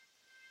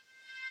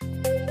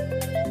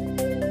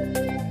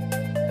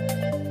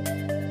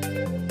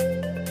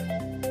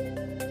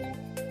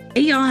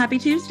Hey y'all, happy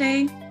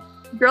Tuesday.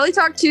 Girly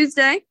Talk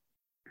Tuesday.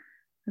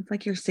 That's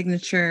like your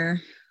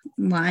signature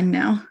line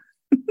now.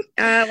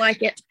 I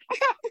like it.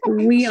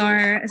 We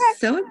are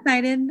so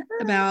excited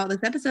about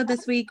this episode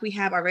this week. We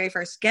have our very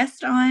first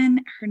guest on.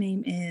 Her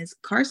name is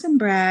Karsun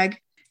Bragg.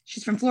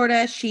 She's from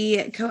Florida.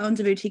 She co-owns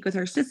a boutique with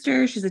her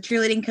sister. She's a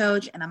cheerleading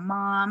coach and a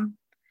mom.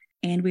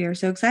 And we are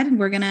so excited.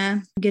 We're going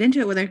to get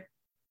into it with her.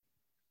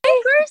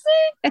 Hey,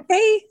 Karsun.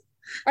 Hey.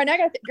 All right, now I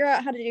got to figure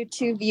out how to do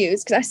two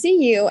views because I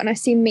see you and I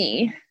see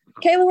me.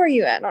 Kayla, where are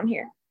you at on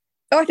here?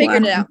 Oh, I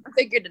figured it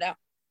out.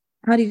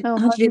 How do you do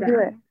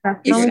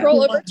that? You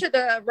scroll over to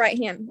the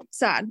right-hand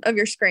side of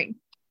your screen.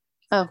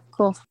 Oh,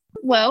 cool.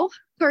 Well,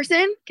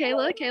 Karsun,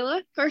 Kayla,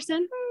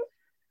 Karsun.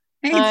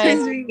 Hey, it's nice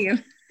to meet you.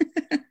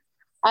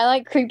 I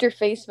like creeped her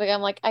Facebook.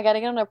 I'm like, I got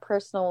to get on a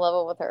personal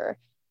level with her.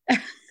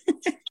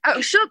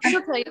 Oh, she'll tell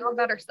you all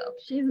about herself.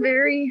 She's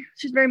very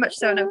much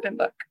so an open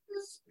book.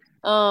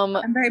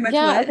 I'm very much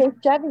okay,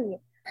 Chevy.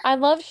 I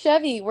love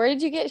Chevy. Where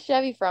did you get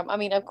Chevy from? I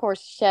mean, of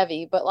course,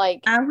 Chevy, but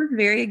like I was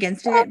very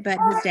against it, but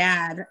his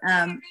dad,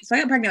 so I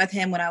got pregnant with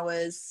him when I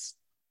was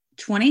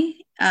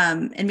 20.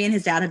 And me and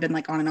his dad had been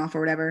like on and off or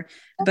whatever,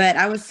 but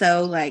I was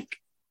so like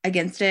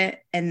against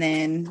it. And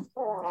then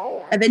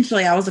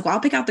eventually I was like, well,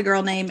 I'll pick out the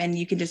girl name and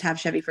you can just have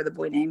Chevy for the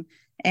boy name.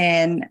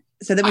 And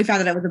so then we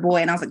found out it was a boy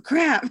and I was like,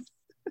 crap.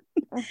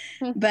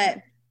 But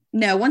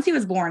no, once he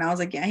was born, I was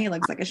like, yeah, he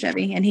looks like a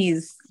Chevy and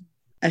he's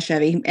a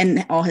Chevy,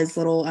 and all his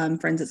little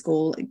friends at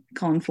school like,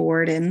 call him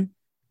Ford and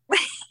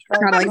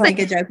try to like make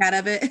a joke out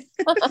of it.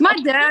 My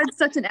dad's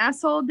such an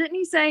asshole. Didn't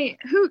he say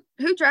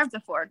who drives a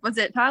Ford? Was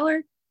it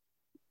Tyler?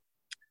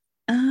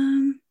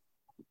 I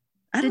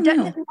don't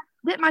know.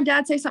 Didn't my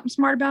dad say something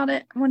smart about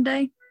it one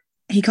day?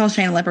 He calls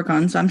Shane a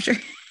leprechaun, so I'm sure.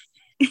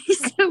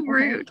 He's so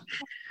rude.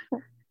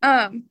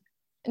 No,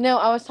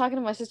 I was talking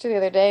to my sister the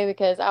other day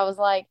because I was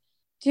like,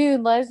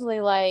 dude,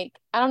 Leslie, like,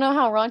 I don't know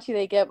how raunchy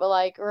they get, but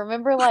like,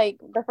 remember like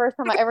the first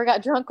time I ever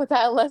got drunk was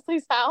at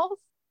Leslie's house?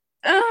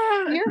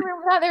 You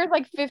remember that? There was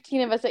like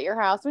 15 of us at your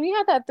house. When you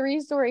had that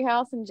 3-story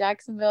house in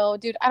Jacksonville,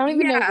 dude, I don't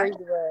even know where you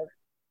live.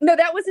 No,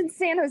 that was in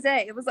San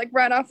Jose. It was like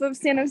right off of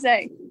San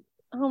Jose.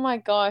 Oh my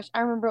gosh.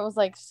 I remember it was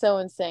like so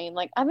insane.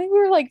 Like, I think we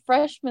were like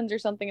freshmen or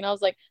something. And I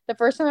was like, the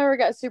first time I ever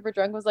got super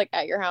drunk was like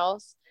at your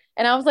house.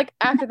 And I was like,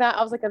 after that,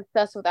 I was like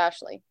obsessed with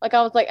Ashley. Like,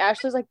 I was like,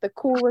 Ashley's like the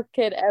coolest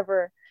kid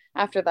ever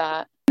after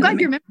that. I'm glad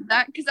you remember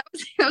that because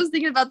I was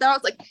thinking about that. I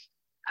was like,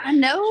 I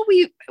know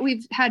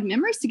we've had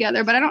memories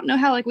together, but I don't know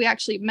how like we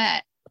actually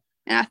met.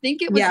 And I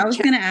think it was. Yeah, I was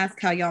gonna ask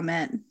how y'all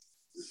met.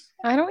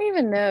 I don't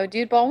even know,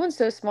 dude. Baldwin's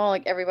so small,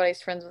 like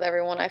everybody's friends with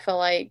everyone. I feel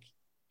like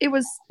it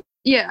was.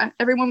 Yeah,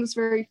 everyone was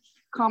very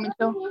common.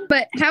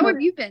 But how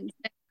have you been?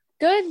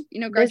 Good. You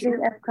know, busy as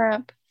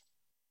crap.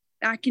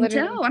 I can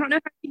tell. I don't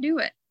know how you do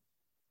it.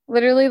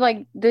 Literally,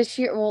 like this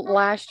year, well,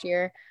 last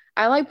year.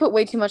 I like put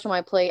way too much on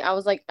my plate. I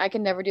was like, I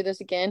can never do this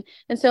again.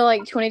 And so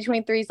like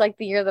 2023 is like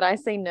the year that I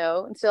say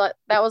no. And so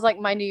that was like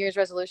my New Year's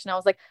resolution. I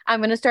was like, I'm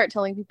going to start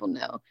telling people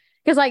no.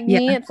 Because like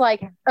me, it's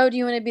like, oh, do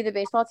you want to be the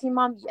baseball team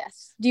mom?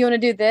 Yes. Do you want to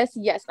do this?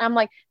 Yes. I'm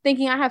like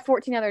thinking I have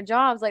 14 other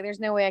jobs. Like there's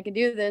no way I can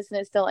do this. And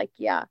it's still like,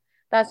 yeah.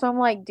 That's why I'm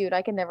like, dude,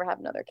 I can never have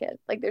another kid.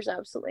 Like there's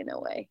absolutely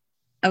no way.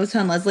 I was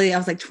telling Leslie, I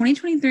was like,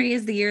 2023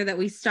 is the year that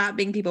we stop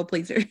being people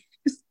pleasers.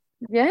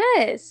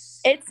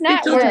 Yes. It's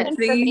not working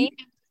for me.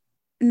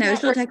 No,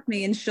 she'll text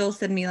me and she'll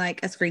send me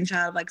like a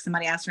screenshot of like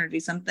somebody asked her to do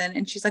something.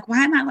 And she's like,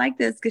 why am I like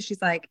this? Because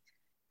she's like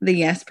the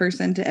yes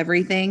person to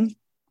everything.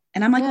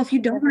 And I'm like, well, if you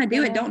don't want to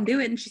do it, don't do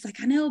it. And she's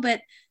like, I know,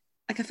 but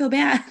like, I feel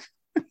bad.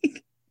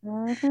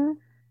 Yeah,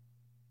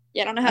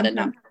 I don't know how to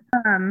know.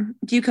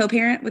 Do you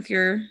co-parent with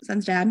your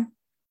son's dad?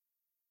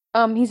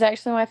 He's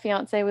actually my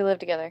fiance. We live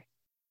together.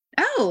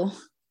 Oh.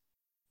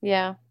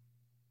 Yeah.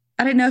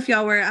 I didn't know if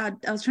y'all were, I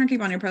was trying to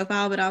keep on your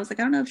profile, but I was like,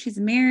 I don't know if she's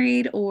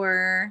married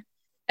or.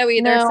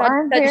 No,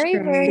 I'm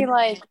very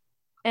like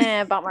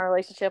about my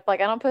relationship. Like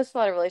I don't post a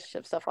lot of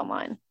relationship stuff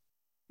online.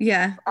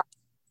 Yeah.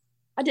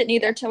 I didn't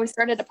either until we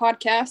started a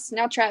podcast.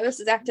 Now Travis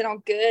is acting all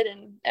good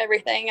and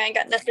everything. I ain't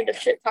got nothing to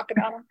shit talk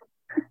about him.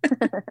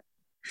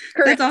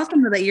 That's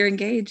awesome that you're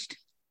engaged.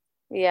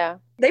 Yeah.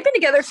 They've been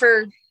together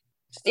for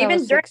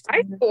even during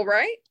high school,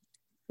 right?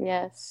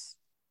 Yes.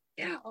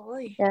 Yeah.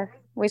 Yeah.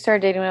 We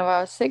started dating when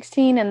I was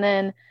 16 and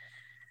then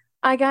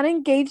I got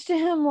engaged to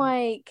him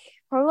like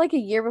probably like a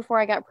year before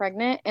I got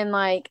pregnant. And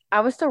like, I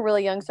was still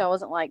really young. So I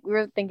wasn't like, we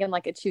were thinking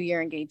like a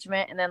 2-year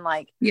engagement. And then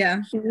like,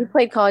 yeah, he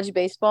played college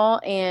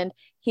baseball and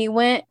he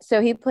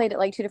played at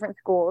like 2 different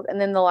schools. And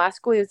then the last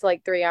school, he was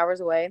like 3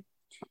 hours away.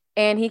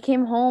 And he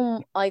came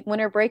home like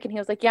winter break and he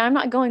was like, yeah, I'm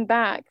not going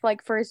back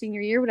like for a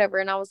senior year, whatever.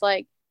 And I was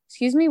like,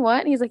 excuse me,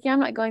 what? And he's like, yeah,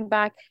 I'm not going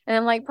back. And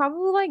then like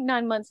probably like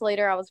 9 months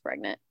later, I was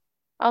pregnant.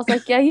 I was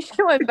like, yeah, you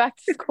should went back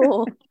to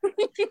school.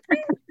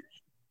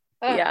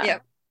 Yeah.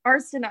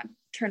 Ours did not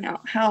turn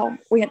out how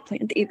we had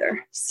planned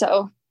either.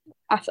 So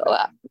I feel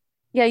that.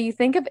 Yeah, you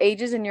think of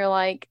ages and you're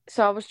like,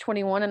 so I was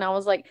 21 and I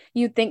was like,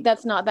 you think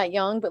that's not that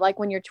young, but like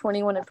when you're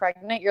 21 and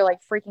pregnant, you're like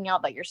freaking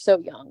out that you're so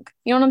young.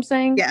 You know what I'm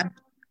saying? Yeah.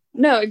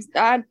 No,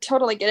 I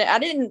totally get it. I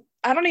didn't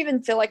I don't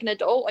even feel like an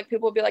adult. Like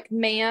people will be like,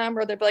 ma'am,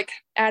 or they'll be like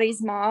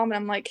Addie's mom. And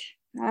I'm like,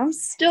 I'm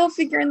still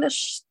figuring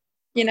this,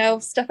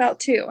 stuff out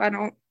too. I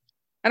don't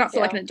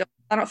feel like an adult.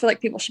 I don't feel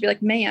like people should be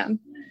like, ma'am.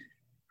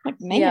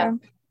 Like,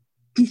 ma'am.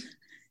 Yeah.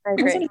 I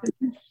agree.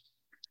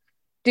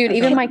 Dude,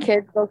 even my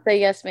kids will say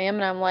yes, ma'am.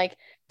 And I'm like,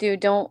 dude,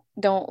 don't,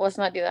 let's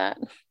not do that.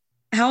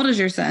 How old is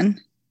your son?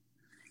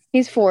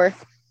 He's 4.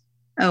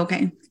 Oh,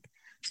 okay.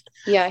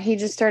 Yeah, he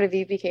just started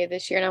VPK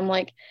this year. And I'm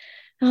like,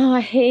 oh,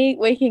 I hate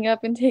waking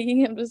up and taking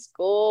him to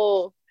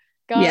school.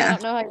 God, I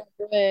don't know how to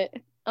do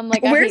it. I'm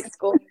like, I hate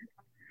school.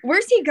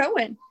 Where's he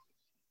going?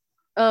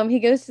 He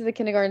goes to the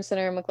kindergarten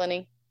center in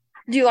McClenny.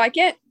 Do you like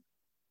it?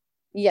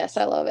 Yes,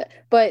 I love it.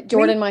 But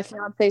Jordan, my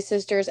fiance's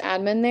sister's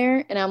admin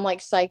there, and I'm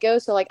like psycho.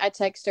 So like I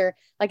text her,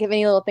 like if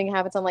any little thing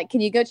happens, I'm like, can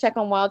you go check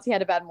on Wilds? He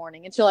had a bad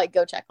morning. And she'll like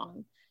go check on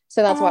him.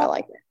 So that's why I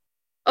like it.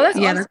 Oh, that's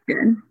awesome. That's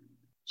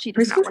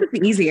good. School's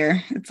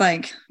easier. It's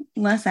like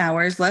less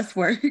hours, less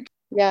work.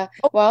 Yeah.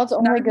 Wilds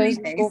only goes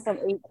to school from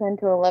 8:10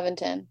 to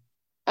 11:10.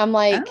 I'm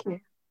like,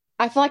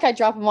 I feel like I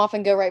drop him off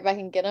and go right back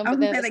and get him. But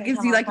then that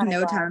gives you like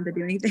no time to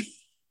do anything.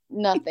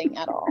 Nothing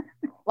at all.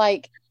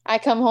 Like I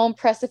come home,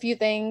 press a few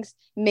things,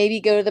 maybe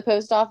go to the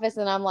post office,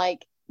 and I'm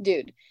like,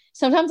 dude,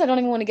 sometimes I don't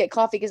even want to get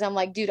coffee because I'm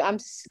like, dude, I'm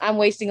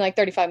wasting like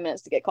 35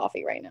 minutes to get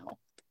coffee right now.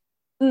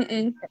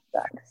 It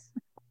sucks.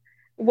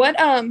 What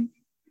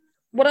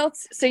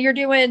else? So you're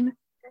doing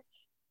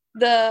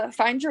the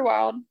Find Your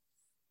Wild.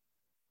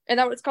 Is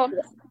that what it's called?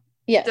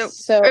 Yes.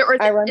 So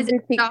I run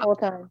boutique full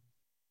time.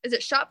 Is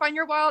it Shop Find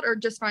Your Wild or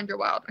just Find Your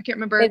Wild? I can't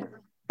remember. It's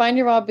Find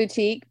Your Wild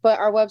Boutique, but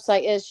our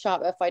website is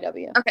Shop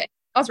FYW. Okay,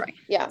 I was right.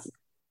 Yeah.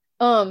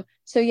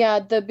 So yeah,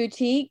 the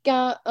boutique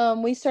got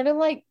we started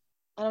like,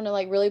 I don't know,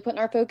 like really putting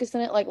our focus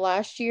in it like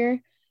last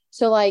year.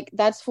 So like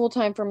that's full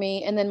time for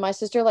me. And then my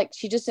sister, like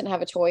she just didn't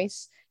have a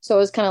choice. So it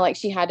was kind of like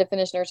she had to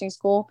finish nursing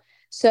school.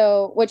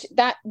 So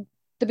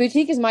the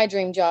boutique is my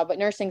dream job, but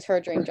nursing's her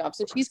dream job.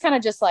 So she's kind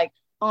of just like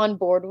on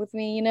board with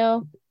me,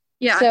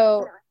 Yeah.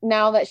 So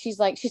now that she's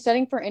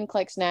studying for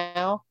NCLEX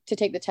now to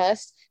take the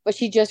test, but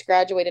she just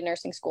graduated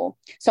nursing school.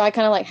 So I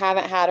kind of like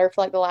haven't had her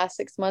for like the last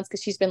 6 months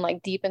because she's been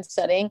like deep in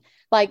studying.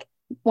 Like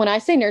when I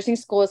say nursing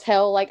school is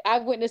hell, like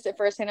I've witnessed it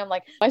firsthand. I'm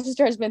like, my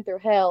sister has been through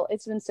hell.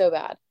 It's been so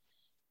bad.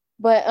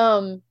 But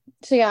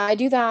so yeah, I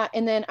do that.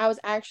 And then I was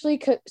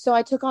actually so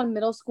I took on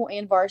middle school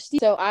and varsity,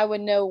 so I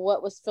would know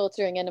what was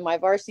filtering into my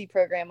varsity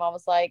program. I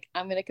was like,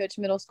 I'm gonna coach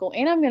middle school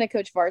and I'm gonna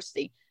coach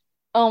varsity.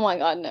 Oh my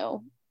God,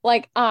 no.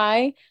 Like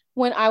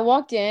when I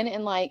walked in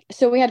and like,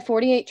 so we had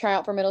 48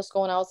 tryout for middle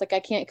school and I was like, I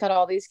can't cut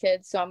all these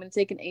kids. So I'm going to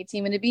take an A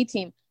team and a B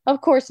team. Of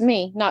course,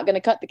 me, not going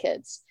to cut the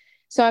kids.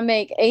 So I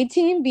make A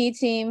team, B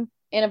team,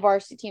 and a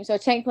varsity team. So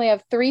technically I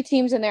have 3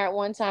 teams in there at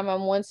one time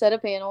on one set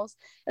of panels.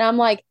 And I'm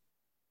like,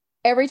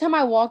 every time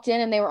I walked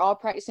in and they were all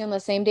practicing on the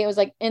same day, it was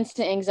like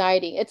instant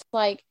anxiety. It's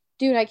like,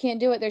 dude, I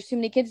can't do it. There's too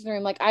many kids in the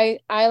room. Like I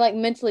like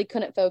mentally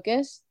couldn't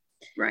focus.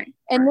 Right.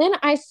 And then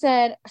I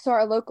said,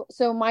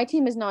 so my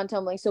team is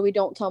non-tumbling, so we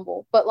don't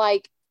tumble. But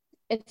like,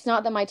 it's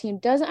not that my team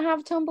doesn't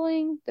have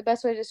tumbling. The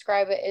best way to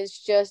describe it is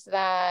just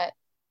that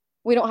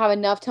we don't have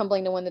enough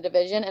tumbling to win the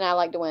division, and I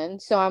like to win.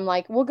 So I'm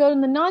like, we'll go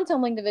to the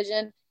non-tumbling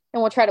division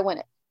and we'll try to win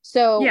it.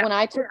 So when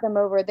I took them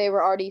over, they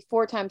were already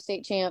 4-time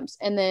state champs,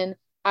 and then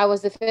I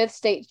was the 5th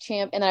state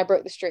champ, and I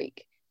broke the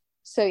streak.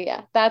 So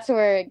yeah, that's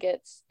where it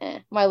gets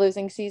my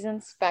losing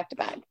seasons back to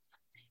back.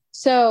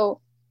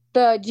 So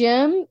the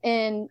gym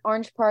in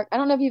Orange Park, I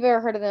don't know if you've ever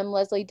heard of them,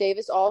 Leslie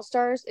Davis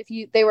All-Stars.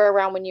 They were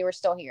around when you were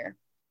still here.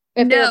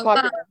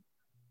 No.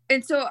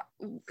 And so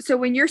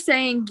when you're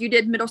saying you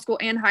did middle school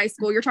and high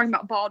school, you're talking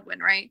about Baldwin,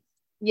 right?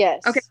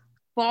 Yes. Okay.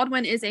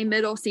 Baldwin is a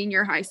middle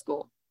senior high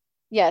school.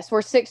 Yes,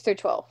 we're 6 through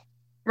 12.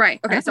 Right.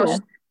 Okay. That's so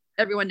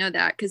everyone know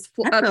that because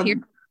up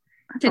here,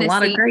 Tennessee, a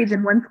lot of grades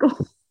in one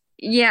school.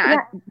 Yeah.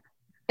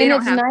 And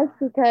it's nice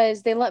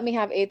because they let me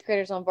have 8th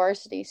graders on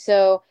varsity.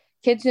 So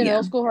kids in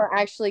middle school who are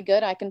actually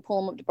good, I can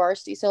pull them up to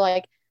varsity. So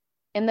like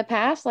in the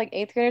past, like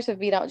 8th graders have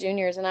beat out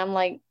juniors, and I'm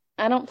like,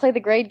 I don't play the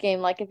grade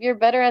game. Like if you're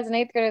better as an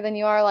 8th grader than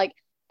you are, like,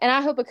 and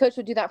I hope a coach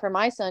would do that for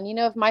my son.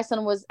 If my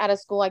son was at a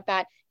school like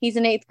that, he's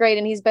in 8th grade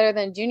and he's better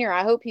than a junior,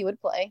 I hope he would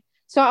play.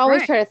 So I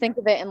always try to think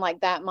of it in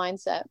like that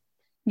mindset.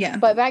 Yeah.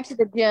 But back to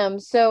the gym.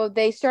 So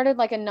they started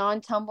like a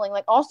non-tumbling,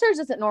 like All-Stars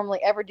doesn't normally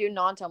ever do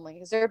non-tumbling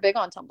because they're big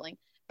on tumbling,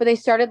 but they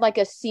started like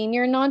a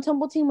senior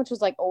non-tumble team, which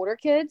was like older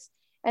kids.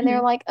 And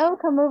they're like, oh,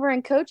 come over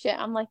and coach it.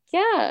 I'm like,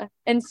 yeah.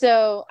 And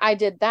so I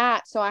did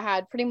that. So I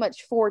had pretty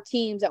much 4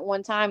 teams at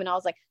one time. And I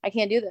was like, I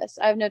can't do this.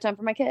 I have no time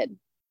for my kid.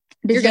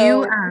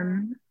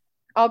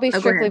 I'll be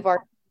strictly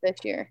varsity this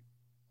year.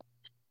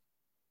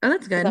 Oh,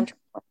 that's good.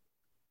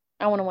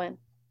 I want to win.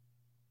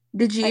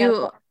 Did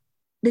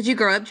you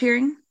grow up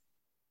cheering?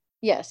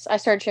 Yes. I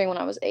started cheering when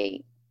I was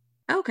 8.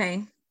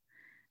 Okay.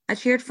 I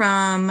cheered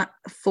from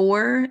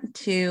 4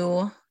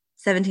 to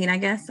 17, I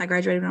guess. I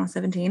graduated when I was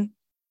 17.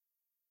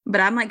 But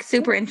I'm like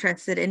super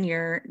interested in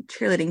your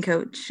cheerleading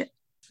coach.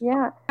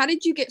 Yeah. How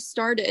did you get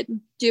started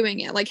doing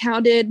it? Like how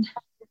did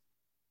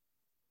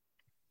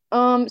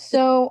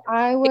so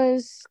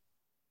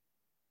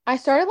I I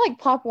started like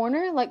Pop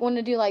Warner, like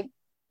wanted to do like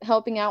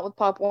helping out with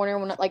Pop Warner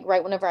when like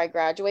right whenever I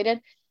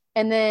graduated.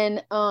 And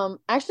then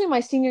actually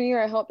my senior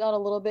year I helped out a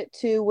little bit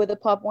too with the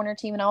Pop Warner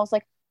team, and I was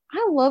like,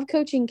 I love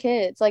coaching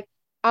kids. Like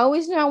I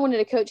always knew I wanted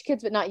to coach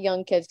kids, but not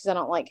young kids because I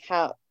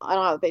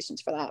don't have the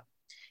patience for that.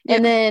 Yeah.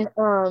 And then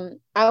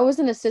I was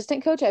an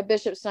assistant coach at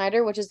Bishop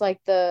Snyder, which is like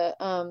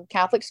the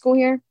Catholic school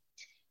here.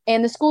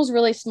 And the school's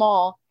really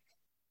small.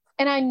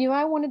 And I knew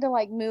I wanted to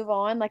like move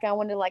on. Like I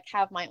wanted to like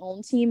have my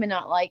own team and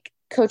not like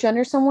coach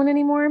under someone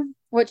anymore,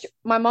 which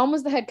my mom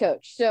was the head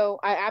coach. So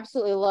I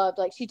absolutely loved,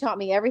 like she taught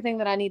me everything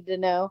that I needed to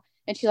know.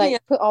 And she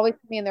like always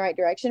put me in the right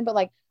direction. But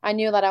like I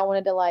knew that I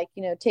wanted to like,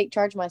 take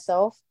charge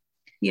myself.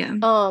 Yeah.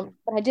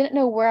 But I didn't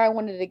know where I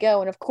wanted to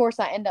go. And of course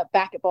I end up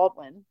back at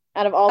Baldwin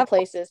out of all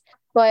places.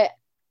 But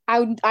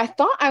I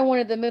thought I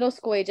wanted the middle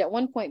school age at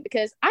one point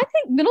because I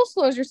think middle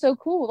schoolers are so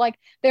cool. Like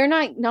they're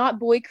not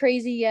boy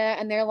crazy yet,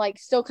 and they're like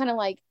still kind of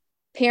like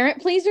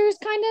parent pleasers,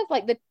 kind of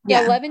like the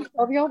 11,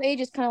 12-year-old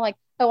age is kind of like,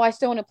 oh, I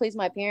still want to please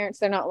my parents.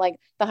 They're not like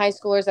the high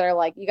schoolers that are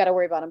like, you got to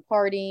worry about them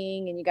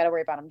partying and you got to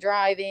worry about them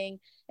driving.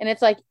 And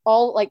it's like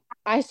all like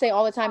I say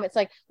all the time, it's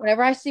like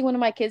whenever I see one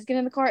of my kids get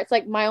in the car, it's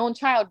like my own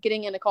child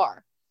getting in the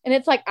car. And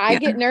it's like I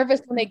get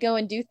nervous when they go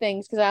and do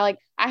things because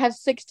I have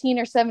 16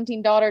 or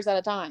 17 daughters at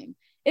a time.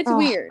 It's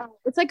weird.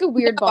 It's like a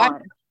weird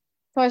bond.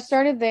 So I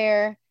started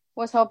there,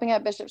 was helping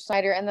at Bishop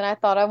Snyder, and then I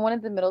thought I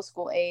wanted the middle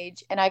school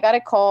age. And I got a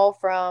call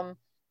from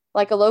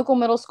like a local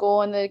middle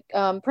school, and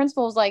the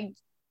principal was like,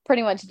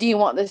 pretty much, do you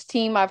want this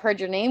team? I've heard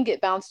your name get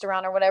bounced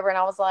around or whatever. And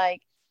I was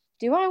like,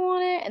 do I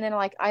want it? And then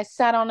like I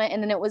sat on it,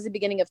 and then it was the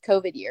beginning of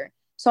COVID year.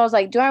 So I was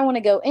like, do I want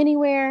to go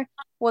anywhere?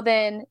 Well,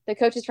 then the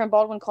coaches from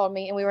Baldwin called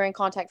me, and we were in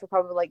contact for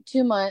probably like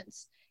 2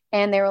 months.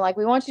 And they were like,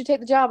 we want you to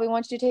take the job. We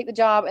want you to take the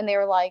job. And they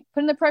were like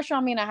putting the pressure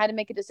on me, and I had to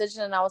make a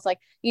decision. And I was like,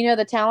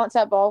 the talents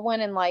at Baldwin.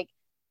 And like,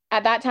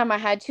 at that time I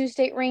had 2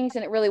 state rings,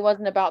 and it really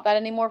wasn't about that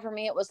anymore for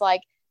me. It was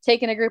like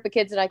taking a group of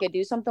kids that I could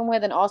do something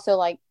with. And also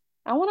like,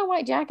 I want a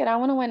white jacket. I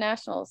want to win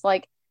nationals.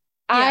 Like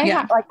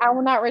I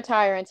will not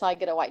retire until I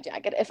get a white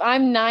jacket. If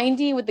I'm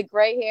 90 with the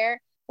gray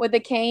hair, with the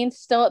cane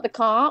still at the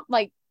comp,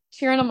 like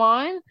cheering them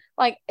on,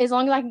 like as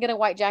long as I can get a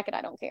white jacket,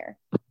 I don't care.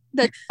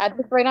 At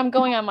the rate I'm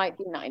going, I might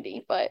be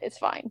 90, but it's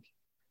fine.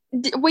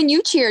 When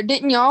you cheered,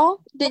 didn't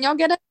y'all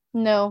get it?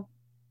 No.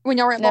 When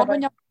y'all were at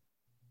Baldwin?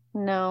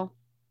 No.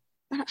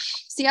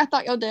 See, I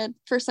thought y'all did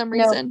for some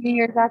reason. No, 2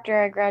 years after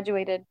I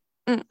graduated.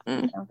 No.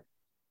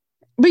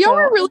 But y'all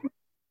were really,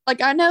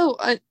 like, I know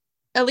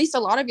at least a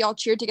lot of y'all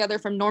cheered together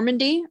from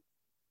Normandy.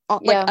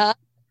 Like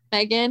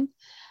Megan.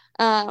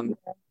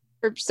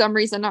 For some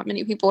reason, not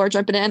many people are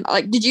jumping in.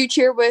 Like, did you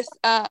cheer with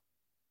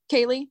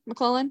Kaylee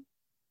McClellan?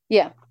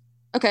 Yeah.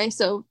 Okay,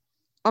 so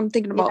I'm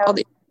thinking about all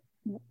the.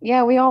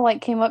 Yeah, we all like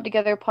came up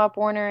together, Pop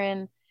Warner,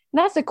 and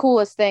that's the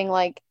coolest thing.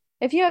 Like,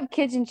 if you have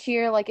kids in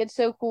cheer, like it's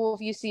so cool if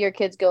you see your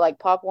kids go like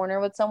Pop Warner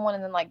with someone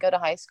and then like go to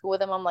high school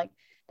with them. I'm like,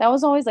 that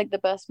was always like the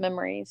best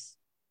memories.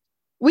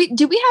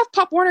 Do we have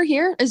Pop Warner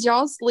here? Is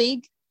y'all's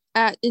league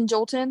in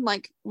Jolton?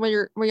 Like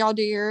where y'all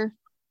do your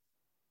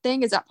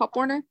thing? Is that Pop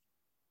Warner?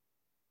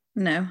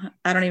 No,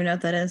 I don't even know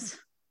what that is.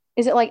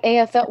 Is it like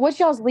AFL? What's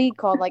y'all's league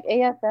called? Like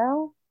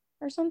AFL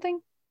or something?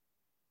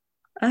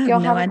 I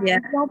have no idea.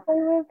 Y'all play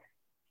with?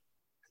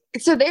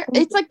 So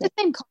it's like the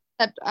same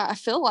concept. I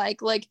feel like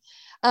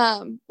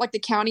the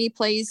county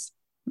plays,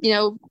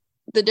 the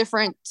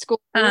different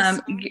schools,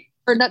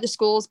 or not the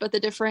schools, but the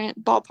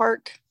different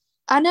ballpark.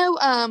 I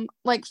know,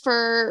 like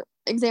for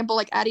example,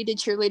 like Addie did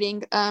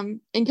cheerleading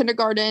in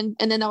kindergarten,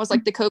 and then that was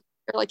like the coach,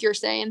 like you're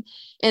saying,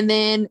 and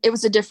then it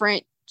was a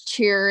different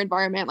cheer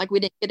environment. Like we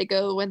didn't get to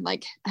go and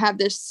like have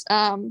this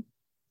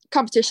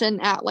competition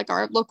at like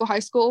our local high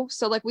school.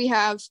 So like we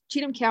have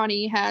Cheatham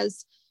County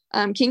has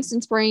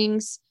Kingston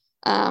Springs,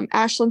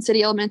 Ashland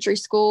City Elementary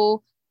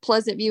School,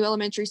 Pleasant View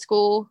Elementary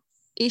School,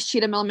 East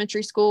Cheatham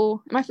Elementary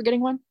School. Am I forgetting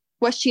one?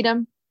 West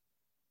Cheatham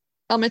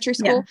Elementary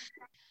School.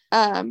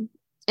 Yeah.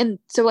 And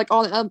so like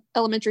all the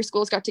elementary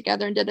schools got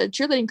together and did a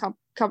cheerleading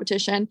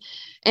competition.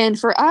 And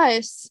for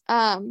us,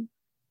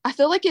 I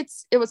feel like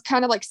it was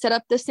kind of like set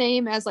up the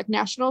same as like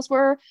nationals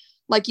were.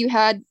 Like you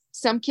had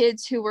some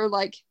kids who were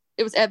like,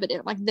 it was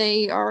evident, like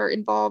they are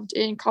involved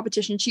in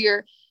competition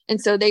cheer.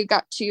 And so they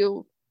got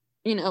to,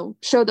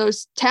 show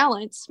those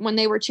talents when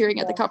they were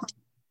cheering at the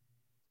competition.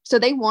 So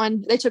they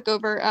won. They took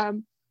over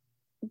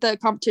the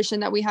competition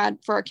that we had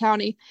for our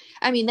county.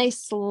 I mean, they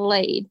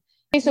slayed.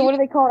 Okay, so what do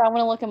they call it? I want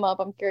to look them up.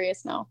 I'm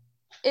curious now.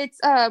 It's,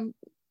 I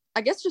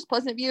guess just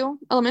Pleasant View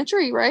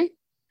Elementary, right?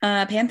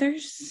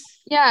 Panthers.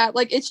 Yeah,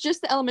 like it's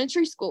just the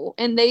elementary school,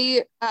 and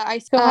they.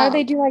 So how do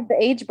they do like the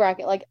age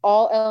bracket? Like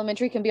all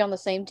elementary can be on the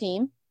same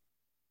team.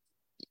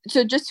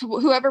 So just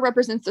whoever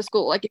represents the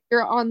school, like if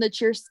you're on the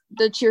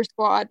cheer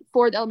squad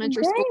for the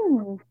elementary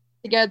school,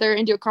 together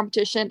and do a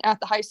competition at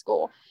the high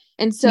school.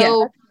 And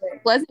so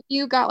Pleasant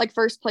View got like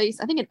first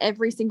place, I think, in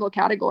every single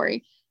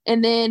category.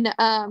 And then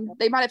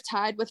they might have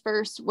tied with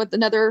first with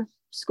another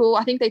school.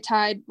 I think they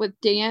tied with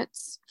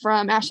dance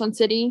from Ashland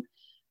City.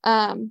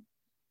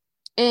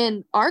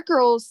 And our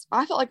girls,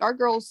 I felt like our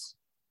girls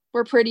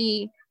were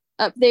pretty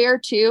up there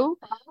too.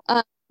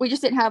 We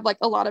just didn't have like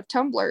a lot of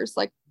tumblers,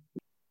 like,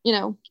 you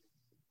know,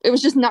 it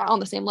was just not on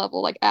the same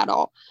level, like at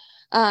all.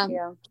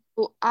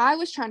 Well, I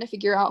was trying to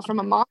figure out from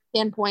a mom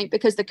standpoint,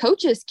 because the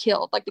coaches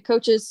killed, like the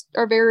coaches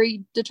are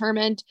very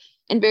determined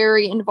and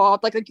very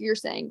involved. Like you're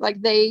saying,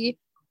 like they're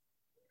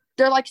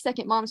like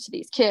second moms to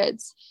these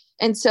kids.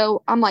 And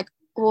so I'm like,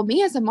 well,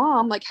 me as a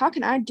mom, like, how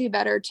can I do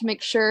better to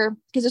make sure,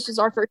 because this was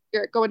our first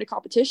year going to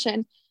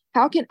competition,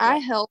 how can I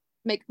help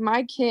make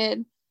my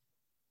kid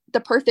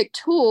the perfect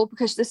tool,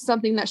 because this is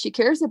something that she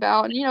cares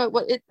about. And, you know,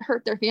 it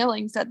hurt their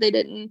feelings that they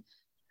didn't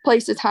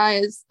place as high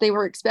as they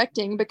were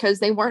expecting because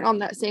they weren't on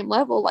that same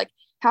level. Like,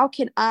 how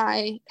can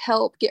I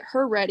help get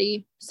her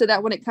ready so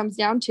that when it comes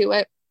down to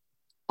it,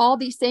 all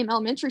these same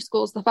elementary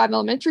schools, the 5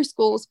 elementary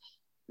schools,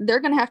 they're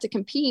going to have to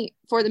compete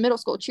for the middle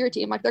school cheer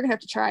team. Like, they're going to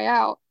have to try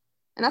out.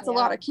 And that's a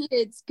lot of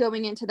kids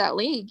going into that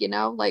league, you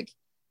know, like,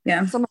 so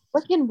I'm like,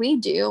 what can we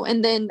do?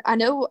 And then I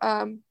know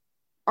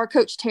our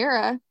coach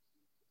Tara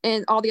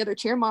and all the other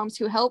cheer moms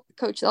who help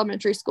coach the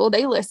elementary school,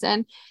 they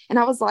listen. And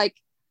I was like,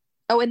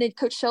 oh, and then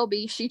Coach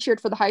Shelby, she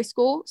cheered for the high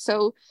school.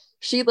 So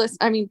she's,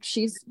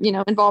 you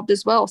know, involved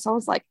as well. So I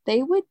was like,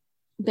 they would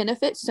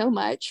benefit so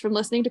much from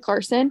listening to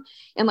Karsun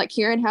and like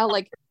hearing how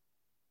like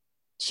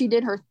she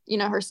did her, you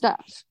know, her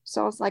stuff.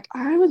 So I was like,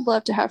 I would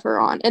love to have her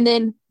on. And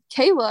then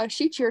Kayla,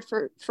 she cheered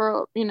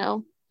for, you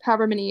know,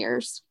 however many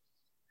years.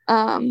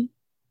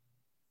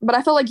 But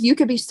I feel like you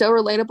could be so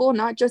relatable,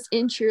 not just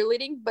in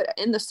cheerleading, but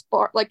in the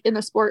sport, like in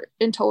the sport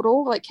in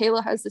total. Like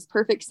Kayla has this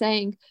perfect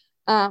saying.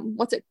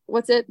 What's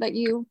it that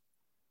you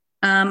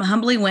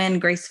humbly win,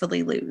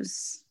 gracefully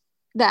lose.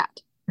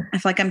 That. I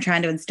feel like I'm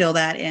trying to instill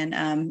that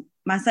in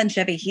my son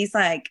Chevy. He's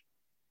like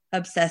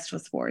obsessed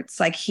with sports.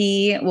 Like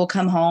he will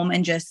come home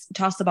and just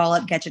toss the ball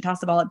up, catch it, toss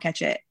the ball up,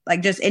 catch it.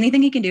 Like just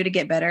anything he can do to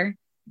get better.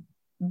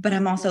 But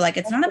I'm also like,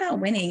 it's not about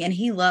winning. And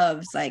he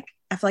loves, like,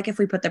 I feel like if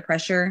we put the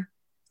pressure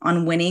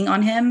on winning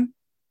on him,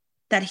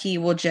 that he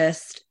will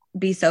just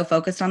be so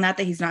focused on that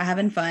he's not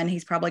having fun.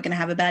 He's probably going to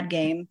have a bad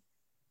game.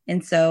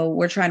 And so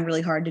we're trying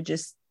really hard to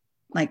just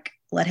like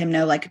let him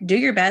know, like, do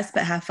your best,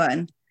 but have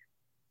fun.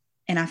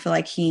 And I feel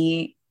like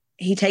he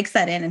takes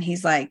that in, and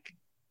he's like,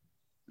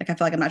 I feel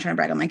like I'm not trying to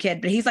brag on my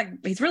kid, but he's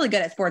really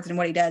good at sports and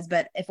what he does.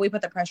 But if we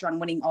put the pressure on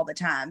winning all the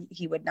time,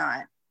 he would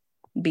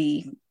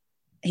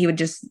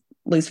just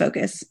lose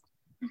focus.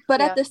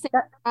 But at the same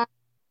time,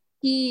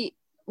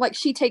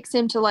 she takes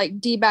him to like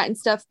DBAT and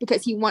stuff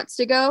because he wants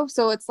to go.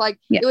 So it's like,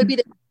 it would be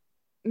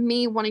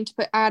me wanting to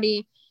put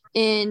Addie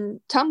in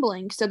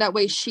tumbling so that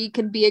way she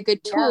can be a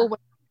good tool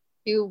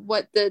to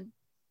what the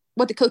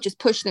coaches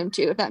push them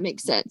to, if that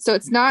makes sense. So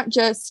it's not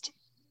just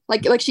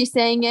like she's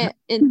saying it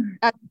in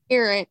as a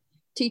parent,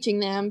 teaching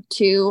them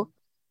to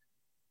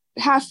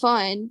have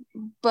fun,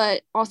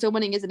 but also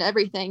winning isn't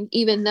everything,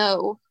 even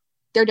though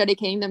they're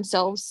dedicating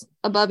themselves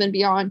above and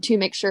beyond to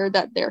make sure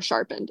that they're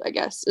sharpened, I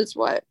guess is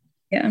what.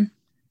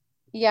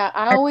 Yeah,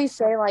 I always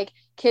say like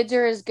kids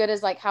are as good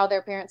as like how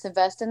their parents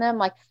invest in them.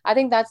 Like I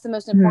think that's the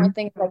most important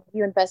thing, like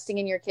you investing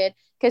in your kid.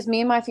 Because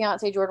me and my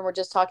fiance Jordan were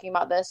just talking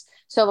about this.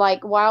 So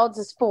like Wilds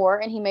is 4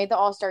 and he made the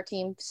all-star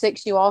team,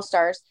 6U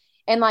all-stars.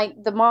 And like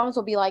the moms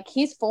will be like,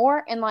 he's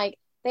 4, and like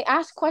they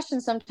ask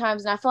questions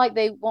sometimes, and I feel like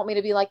they want me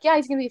to be like, yeah,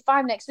 he's gonna be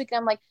 5 next week. And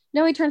I'm like,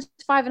 no, he turns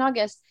 5 in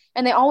August.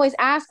 And they always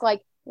ask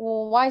like,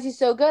 well, why is he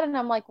so good? And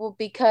I'm like, well,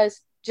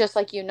 because just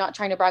like you, not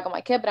trying to brag on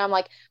my kid, but I'm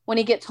like, when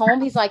he gets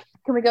home, he's like,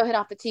 can we go hit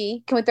off the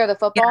tee? Can we throw the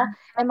football?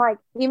 And like,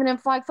 even in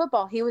flag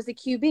football, he was the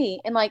QB,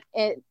 and like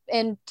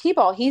in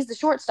T-ball, he's the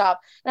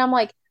shortstop. And I'm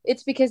like,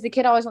 it's because the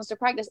kid always wants to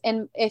practice.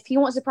 And if he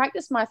wants to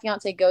practice, my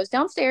fiance goes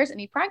downstairs and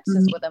he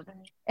practices with him.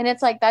 And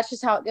it's like, that's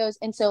just how it goes.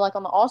 And so like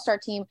on the all-star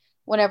team,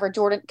 whenever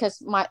Jordan,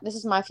 because this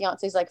is my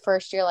fiance's like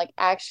first year, like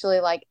actually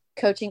like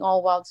coaching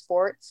all wild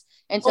sports.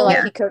 And so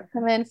like he coached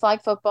him in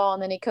flag football,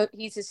 and then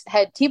he's his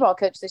head T-ball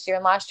coach this year.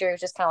 And last year he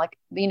was just kind of like,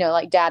 you know,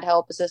 like dad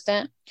help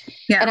assistant.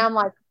 And I'm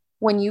like,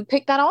 when you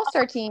pick that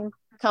all-star team,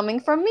 coming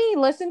from me,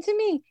 listen to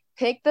me,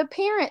 pick the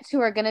parents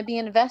who are going to be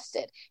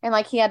invested. And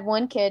like he had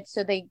one kid,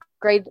 so they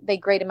grade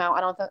him out.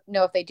 I don't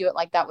know if they do it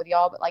like that with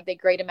y'all, but like they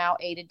grade him out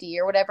A to D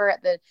or whatever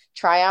at the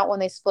tryout when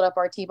they split up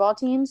our T-ball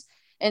teams.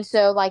 And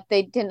so like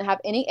they didn't have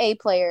any A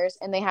players,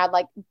 and they had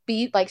like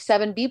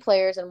 7 B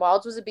players, and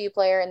Wilds was a B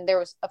player, and there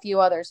was a few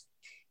others.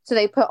 So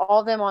they put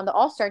all of them on the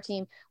all-star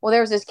team. Well,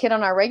 there was this kid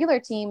on our regular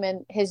team,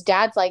 and his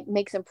dad's like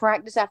makes him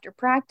practice after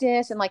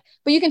practice. And like,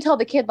 but you can tell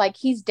the kid, like,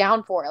 he's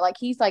down for it. Like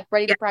he's like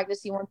ready to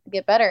practice. He wants to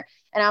get better.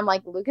 And I'm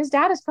like, Luca's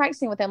dad is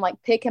practicing with him. Like,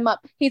 pick him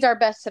up. He's our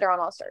best hitter on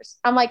all-stars.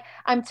 I'm like,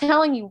 I'm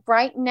telling you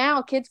right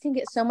now, kids can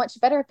get so much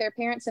better if their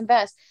parents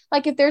invest.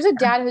 Like if there's a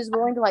dad who's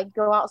willing to like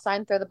go outside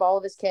and throw the ball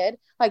with his kid,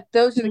 like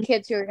those are the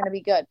kids who are going to be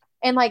good.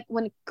 And like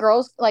when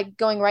girls, like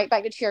going right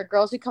back to cheer,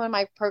 girls who come in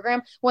my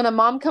program, when a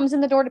mom comes in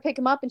the door to pick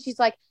them up and she's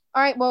like,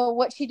 all right, well,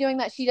 what's she doing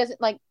that she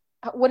doesn't like?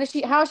 How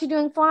is she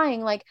doing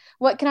flying? Like,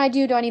 what can I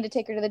do? Do I need to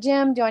take her to the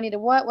gym? Do I need to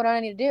what do I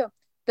need to do?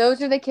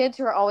 Those are the kids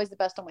who are always the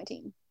best on my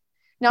team.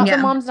 Not the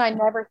moms that I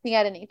never see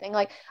at anything.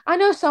 Like, I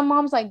know some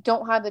moms like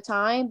don't have the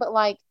time, but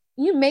like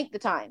you make the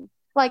time.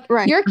 Like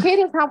Right. your kid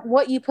is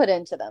what you put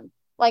into them.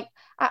 Like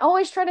I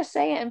always try to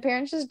say it and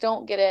parents just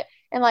don't get it.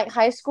 And like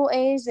high school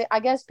age, I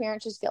guess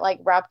parents just get like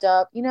wrapped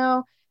up,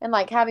 and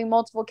like having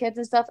multiple kids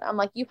and stuff. I'm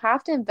like, you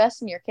have to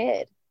invest in your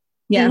kid.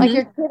 Yeah. Like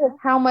your kid is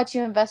how much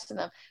you invest in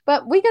them.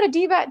 But we got a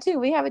DBAT too.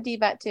 We have a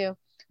DBAT too.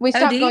 We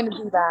stopped going to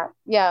DBAT.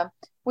 Yeah.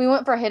 We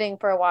went for hitting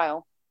for a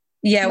while.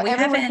 Yeah, But we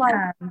haven't. like,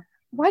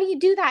 why do you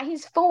do that?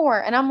 He's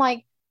 4. And I'm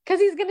like, because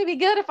he's going to be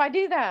good if I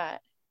do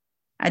that.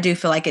 I do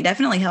feel like it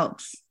definitely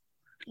helps.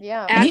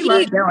 Yeah. And he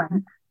loves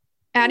going.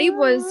 Addie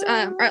was,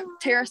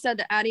 Tara said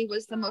that Addie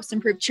was the most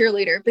improved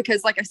cheerleader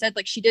because, like I said,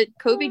 like she did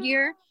COVID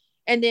year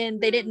and then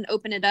they didn't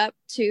open it up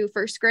to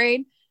first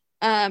grade.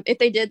 If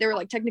they did, they were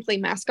like technically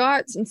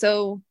mascots. And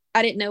so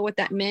I didn't know what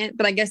that meant,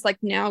 but I guess like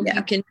now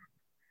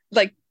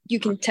you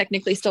can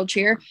technically still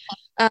cheer.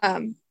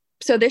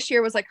 So this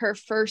year was like her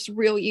first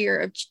real year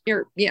of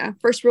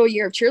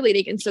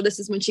cheerleading. And so this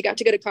is when she got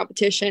to go to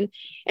competition.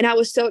 And I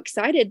was so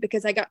excited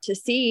because I got to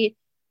see,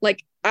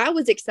 like, I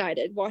was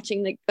excited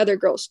watching the other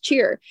girls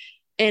cheer.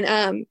 And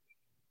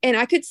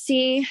I could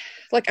see,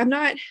 like, I'm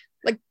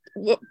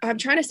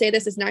trying to say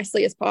this as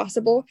nicely as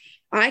possible.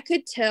 I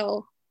could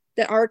tell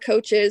that our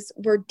coaches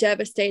were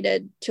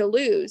devastated to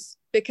lose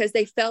because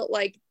they felt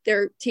like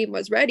their team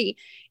was ready.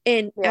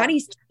 And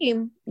Addie's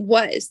team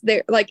was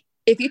there. Like,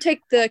 if you take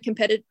the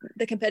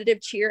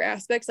competitive cheer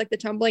aspects, like the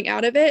tumbling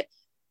out of it,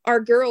 our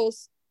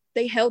girls,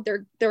 they held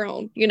their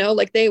own,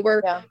 like they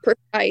were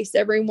precise.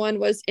 Everyone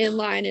was in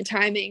line and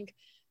timing.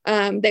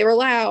 They were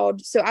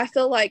loud. So I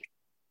feel like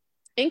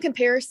in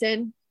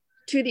comparison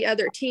to the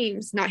other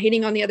teams, not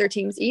hitting on the other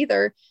teams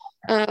either,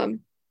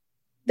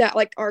 that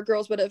like our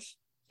girls would have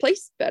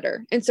placed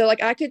better. And so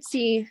like I could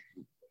see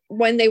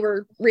when they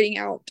were reading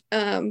out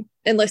and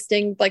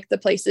listing like the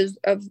places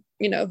of,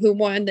 who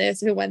won this,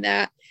 who won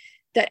that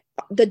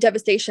the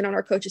devastation on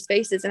our coaches'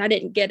 faces. And I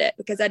didn't get it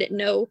because I didn't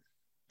know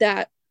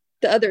that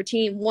the other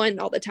team won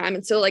all the time.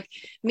 And so like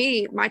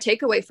my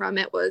takeaway from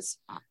it was,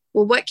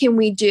 well, what can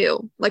we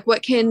do? Like,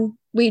 what can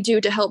we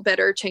do to help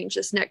better change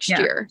this next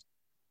year?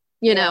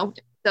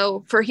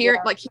 So for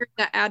hearing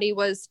that Addie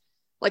was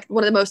like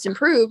one of the most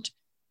improved,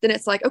 then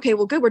it's like, okay,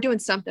 well, good. We're doing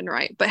something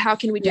right, but how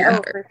can we do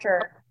better?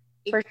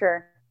 For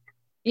sure.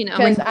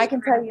 Because I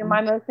can tell you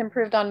my most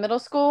improved on middle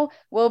school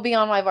will be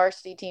on my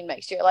varsity team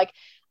next year. Like,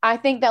 I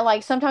think that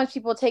like sometimes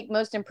people take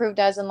most improved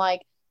as in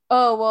like,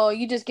 oh, well,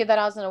 you just give that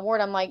out as an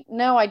award. I'm like,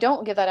 no, I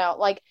don't give that out.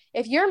 Like,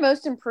 if you're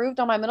most improved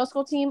on my middle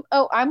school team,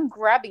 I'm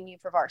grabbing you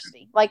for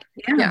varsity. Like,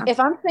 if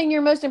I'm saying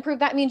you're most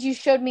improved, that means you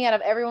showed me out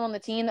of everyone on the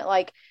team that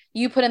like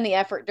you put in the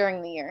effort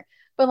during the year.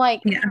 But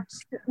like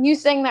you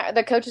saying that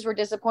the coaches were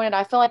disappointed,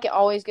 I feel like it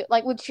always get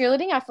like with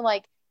cheerleading, I feel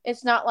like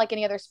it's not like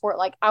any other sport.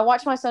 Like I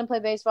watch my son play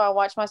baseball, I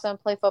watch my son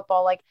play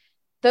football. Like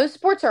those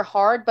sports are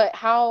hard, but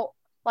how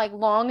like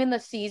long in the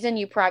season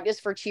you practice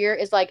for cheer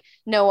is like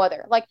no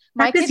other. Like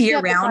my kids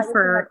year round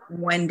for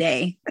one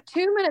day,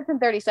 2 minutes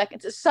and 30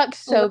 seconds. It sucks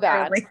so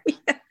bad.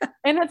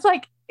 And it's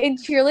like in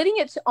cheerleading,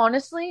 it's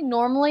honestly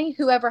normally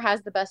whoever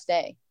has the best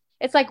day.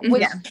 It's like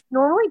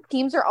normally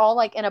teams are all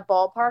like in a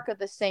ballpark of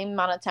the same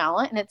amount of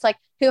talent, and it's like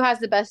who has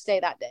the best day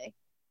that day.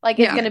 Like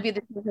it's going to be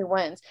the team who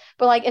wins.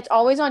 But like it's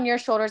always on your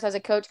shoulders as a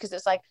coach because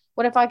it's like,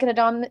 what if I could have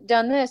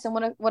done this, and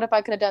what if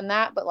I could have done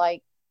that? But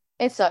like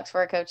it sucks for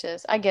our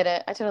coaches. I get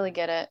it. I totally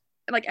get it.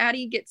 Like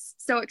Addie gets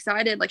so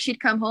excited. Like she'd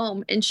come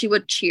home and she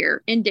would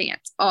cheer and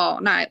dance all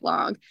night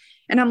long.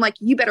 And I'm like,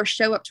 you better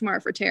show up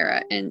tomorrow for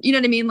Tara. And you know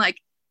what I mean? Like,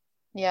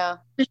 to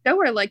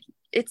show her like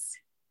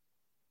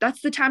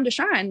that's the time to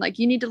shine. Like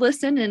you need to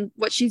listen and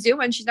what she's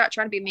doing. She's not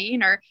trying to be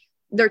mean or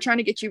they're trying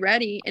to get you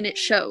ready. And it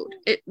showed.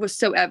 It was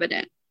so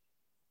evident.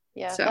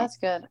 Yeah, so that's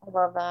good. I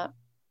love that.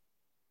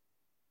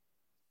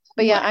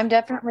 But I'm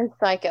definitely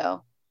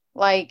psycho.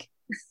 Like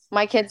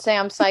my kids say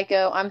I'm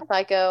psycho. I'm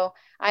psycho.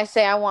 I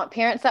say I want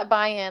parents that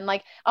buy in.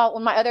 Like,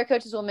 when my other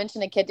coaches will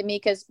mention a kid to me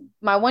because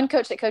my one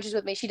coach that coaches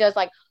with me, she does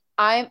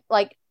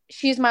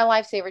she's my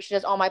lifesaver. She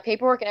does all my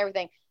paperwork and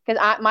everything because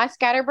my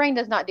scatterbrain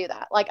does not do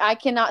that. Like I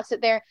cannot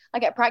sit there.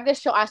 Like at practice,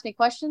 she'll ask me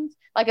questions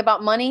like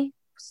about money.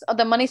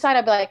 The money side,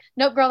 I'd be like,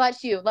 nope, girl,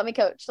 that's you. Let me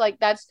coach. Like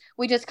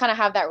we just kind of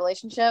have that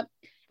relationship.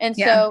 And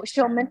so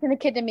she'll mention a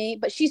kid to me,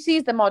 but she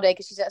sees them all day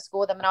because she's at school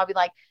with them. And I'll be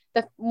like,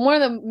 one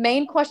of the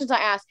main questions I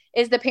ask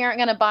is the parent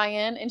going to buy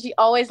in? And she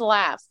always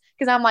laughs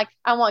because I'm like,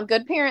 I want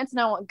good parents and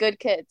I want good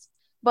kids.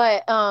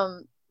 But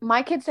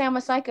my kids say I'm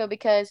a psycho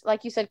because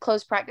like you said,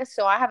 closed practice.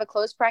 So I have a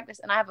closed practice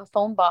and I have a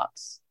phone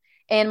box.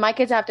 And my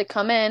kids have to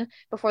come in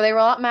before they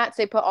roll out mats.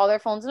 They put all their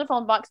phones in a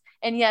phone box.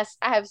 And yes,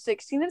 I have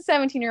 16 and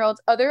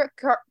 17-year-olds, other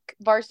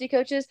varsity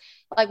coaches,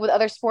 like with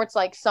other sports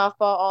like softball,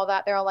 all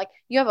that. They're all like,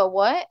 you have a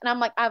what? And I'm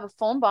like, I have a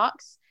phone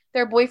box.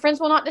 Their boyfriends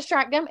will not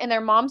distract them. And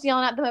their mom's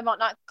yelling at them about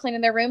not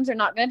cleaning their rooms. They're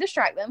not going to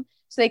distract them.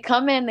 So they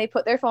come in, they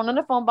put their phone in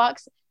a phone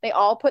box. They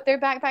all put their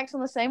backpacks on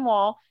the same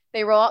wall.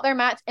 They roll out their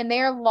mats and they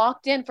are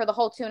locked in for the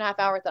whole 2.5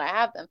 hours that I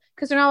have them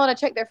because they're not allowed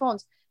to check their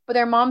phones. But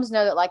their moms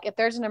know that like if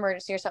there's an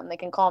emergency or something, they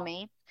can call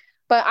me.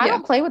 But I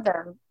don't play with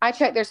them. I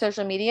check their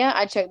social media.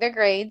 I check their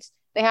grades.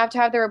 They have to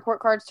have their report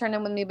cards turned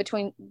in with me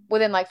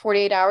within like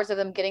 48 hours of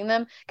them getting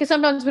them. Because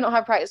sometimes we don't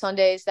have practice on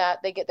days that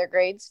they get their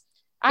grades.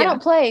 I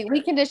don't play.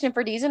 We condition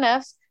for D's and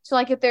F's. So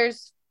like if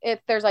there's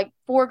like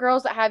 4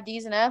 girls that have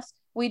D's and F's,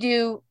 we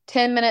do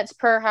 10 minutes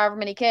per however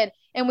many kid,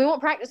 and we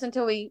won't practice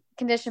until we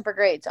condition for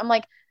grades. I'm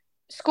like,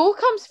 school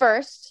comes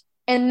first,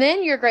 and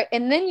then your grade,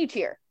 and then you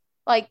cheer.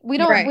 Like we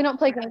don't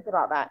play games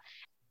about that.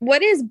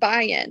 What is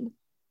buy-in?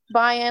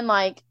 Buy-in,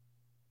 like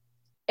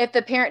if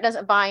the parent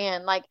doesn't buy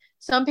in, like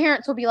some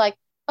parents will be like,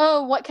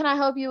 oh, what can I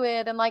help you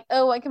with? And like,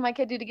 oh, what can my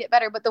kid do to get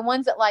better? But the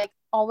ones that like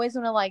always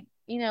want to like,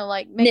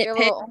 like make their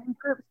little own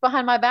groups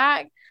behind my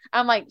back,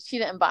 I'm like, she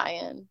didn't buy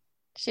in.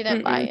 She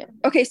didn't buy in.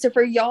 Okay, so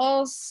for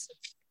y'all's,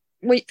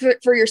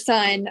 for your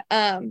son,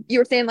 you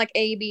were saying like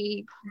A,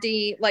 B,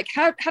 D, like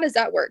how does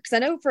that work? Because I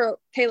know for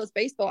Kayla's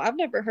baseball, I've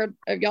never heard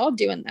of y'all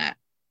doing that.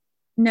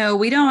 No,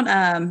 we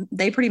don't.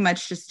 They pretty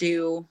much just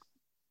do,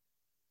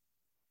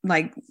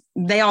 like,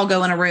 they all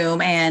go in a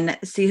room and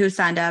see who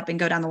signed up and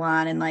go down the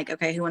line and like,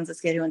 okay, who wants this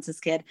kid? Who wants this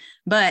kid?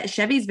 But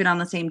Chevy's been on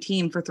the same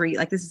team for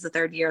this is the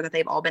 3rd year that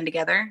they've all been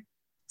together.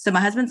 So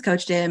my husband's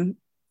coached him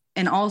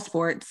in all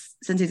sports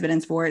since he's been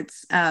in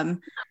sports.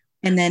 And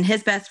then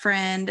his best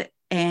friend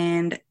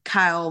and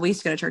Kyle, we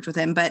used to go to church with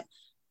him, but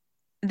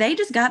they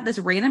just got this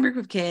random group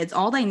of kids.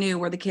 All they knew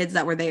were the kids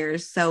that were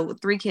theirs. So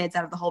 3 kids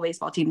out of the whole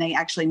baseball team they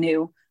actually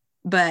knew,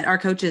 but our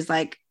coaches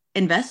like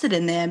invested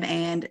in them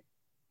and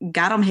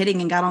got them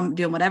hitting and got them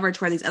doing whatever, to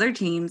where these other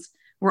teams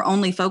were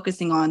only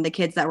focusing on the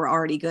kids that were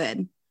already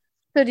good.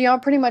 So do y'all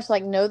pretty much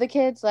like know the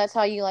kids? So that's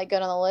how you like go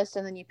down the list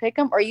and then you pick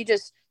them, or you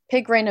just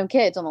pick random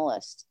kids on the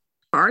list?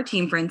 For our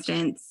team, for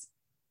instance,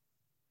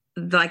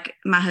 like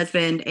my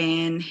husband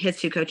and his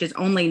 2 coaches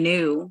only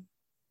knew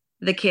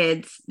the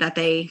kids that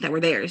were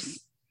theirs.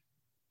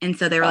 And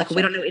so they were like, well,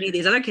 we don't know any of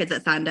these other kids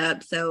that signed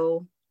up.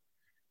 So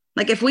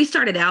like if we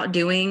started out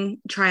doing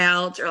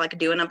tryouts or like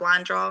doing a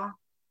blind draw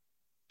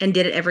and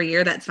did it every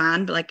year, that's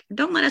fine. But like,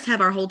 don't let us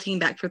have our whole team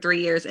back for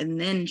 3 years and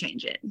then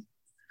change it.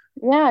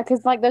 Yeah,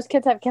 because like those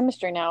kids have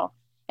chemistry now.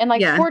 And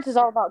like sports is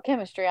all about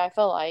chemistry, I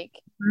feel like.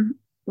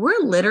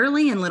 We're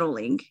literally in Little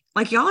League.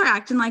 Like y'all are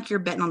acting like you're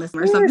betting on this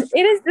or something.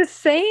 It is the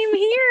same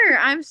here.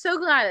 I'm so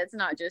glad it's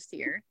not just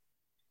here.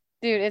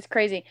 Dude, it's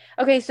crazy.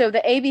 Okay, so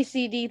the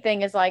ABCD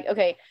thing is like,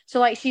 okay, so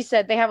like she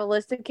said, they have a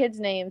list of kids'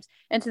 names.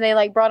 And so they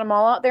like brought them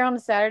all out there on the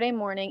Saturday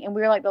morning. And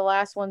we were like the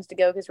last ones to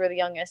go because we're the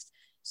youngest.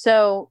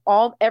 So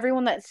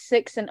everyone that's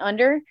 6 and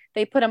under,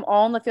 they put them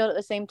all on the field at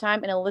the same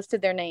time and it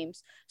listed their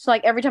names. So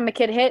like every time a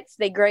kid hits,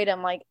 they grade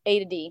them like A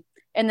to D.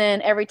 And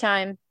then every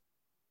time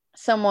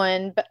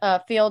someone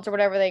fields or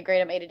whatever, they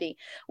grade them A to D.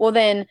 Well,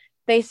 then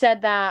they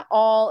said that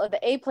all of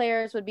the A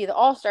players would be the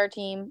all-star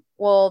team.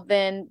 Well,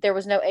 then there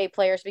was no A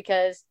players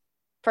because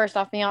first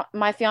off,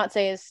 my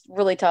fiance is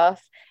really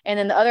tough. And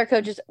then the other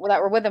coaches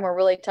that were with them were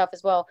really tough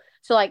as well.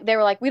 So like, they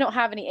were like, we don't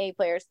have any A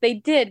players. They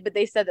did, but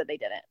they said that they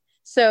didn't.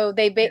 So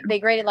they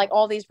graded like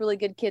all these really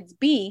good kids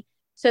B.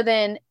 So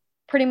then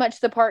pretty much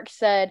the park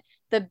said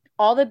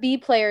all the B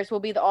players will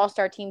be the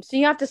all-star team. So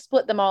you have to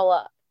split them all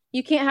up.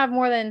 You can't have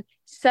more than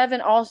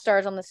 7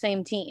 all-stars on the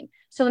same team.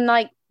 So then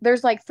like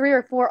there's like 3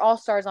 or 4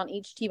 all-stars on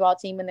each t-ball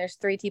team, and there's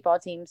 3 t-ball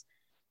teams.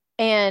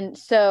 And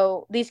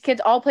so these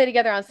kids all play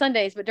together on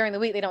Sundays, but during the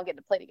week they don't get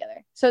to play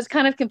together. So it's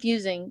kind of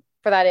confusing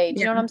for that age.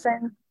 You know what I'm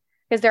saying?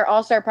 Because they're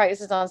all-star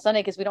practices on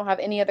Sunday because we don't have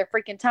any other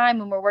freaking time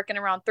when we're working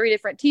around 3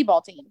 different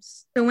t-ball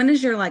teams. So when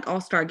is your like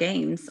all-star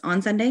games?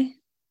 On Sunday?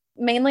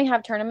 Mainly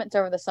have tournaments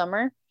over the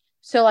summer.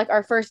 So like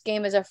our first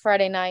game is a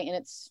Friday night and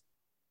it's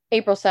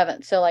April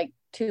 7th. So like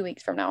 2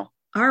 weeks from now.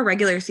 Our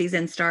regular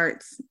season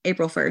starts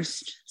April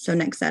 1st. So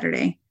next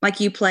Saturday. Like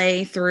you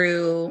play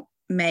through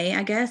May,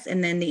 I guess.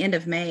 And then the end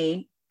of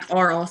May,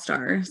 our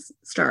all-stars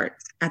start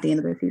at the end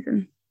of the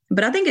season.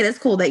 But I think it is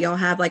cool that y'all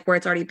have like where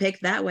it's already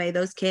picked. That way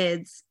those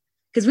kids,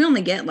 because we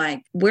only get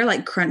we're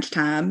like crunch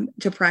time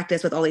to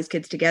practice with all these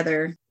kids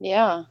together.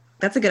 Yeah.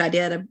 That's a good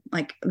idea to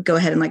like go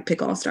ahead and like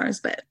pick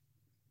all-stars. But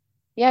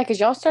yeah, because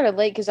y'all started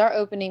late because our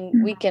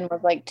opening weekend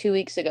was like 2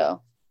 weeks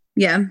ago.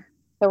 Yeah.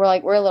 So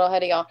we're a little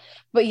ahead of y'all.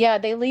 But yeah,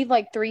 they leave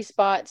like 3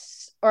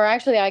 spots, or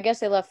actually I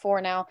guess they left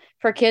 4 now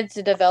for kids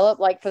to develop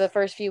like for the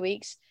first few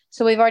weeks.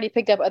 So we've already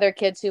picked up other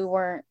kids who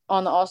weren't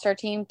on the all-star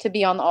team to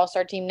be on the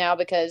all-star team now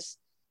because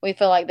we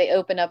feel like they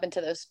open up into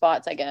those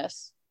spots, I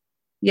guess.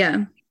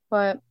 Yeah.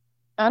 But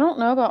I don't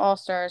know about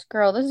all-stars.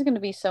 Girl, this is going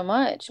to be so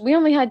much. We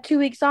only had 2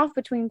 weeks off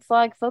between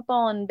flag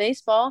football and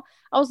baseball.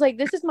 I was like,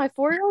 this is my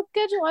 4-year-old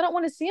schedule. I don't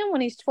want to see him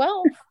when he's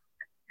 12.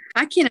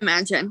 I can't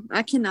imagine.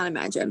 I cannot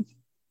imagine.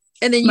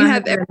 And then you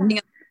have everything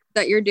else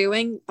that you're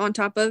doing on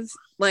top of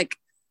like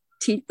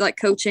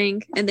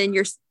coaching and then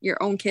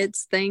your own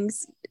kids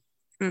things.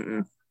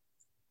 Mm-mm.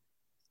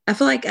 I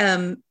feel like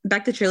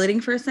back to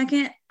cheerleading for a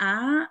second.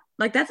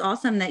 Like that's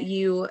awesome that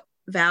you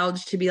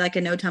vouched to be like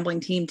a no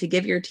tumbling team to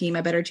give your team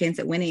a better chance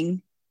at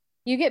winning.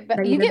 You get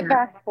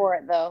back for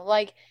it though.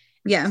 Like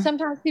yeah,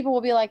 sometimes people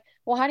will be like,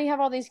 well, how do you have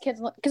all these kids?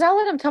 Because I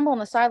let them tumble on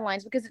the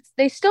sidelines because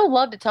they still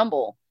love to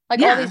tumble.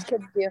 Like all these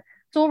kids do.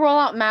 So we'll roll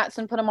out mats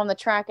and put them on the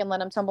track and let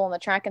them tumble on the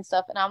track and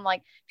stuff. And I'm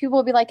like, people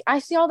will be like, I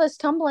see all this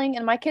tumbling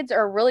and my kids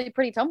are really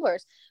pretty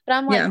tumblers. But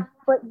I'm like, Yeah.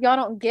 but y'all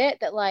don't get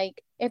that,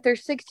 like, if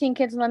there's 16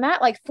 kids on the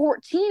mat, like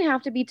 14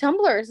 have to be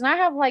tumblers. And I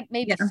have like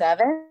maybe Yeah.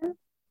 7,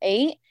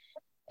 8.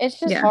 It's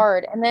just Yeah.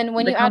 hard. And then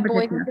when The you add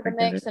boys competition into the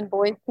aspect of mix it. and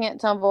boys can't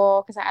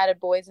tumble, because I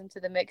added boys into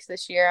the mix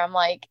this year, I'm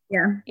like,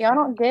 Yeah. y'all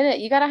don't get it.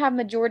 You got to have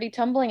majority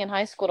tumbling in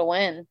high school to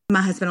win.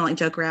 My husband will like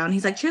joke around.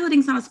 He's like,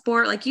 cheerleading's not a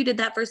sport. Like you did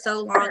that for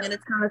so long and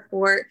it's not a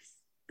sport.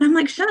 And I'm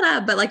like, shut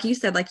up. But like you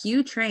said, like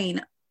you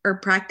train or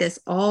practice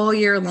all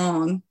year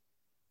long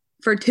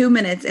for 2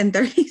 minutes and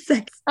 30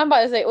 seconds. I'm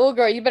about to say, oh,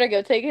 girl, you better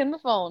go take him the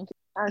phone.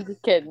 I'm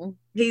just kidding.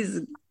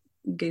 He's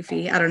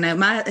goofy. I don't know.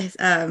 I was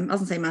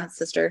gonna say my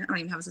sister. I don't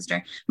even have a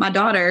sister. My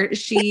daughter,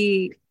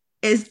 she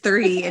is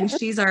 3 and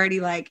she's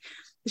already like,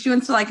 she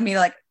wants to like me to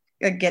like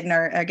get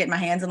my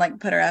hands and like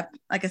put her up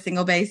like a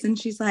single base. And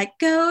she's like,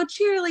 go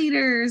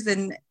cheerleaders.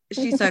 And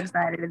she's so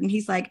excited. And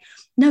he's like,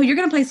 no, you're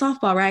going to play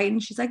softball, right?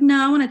 And she's like,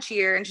 no, I want to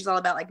cheer. And she's all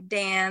about like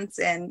dance.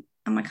 And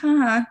I'm like,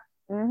 huh.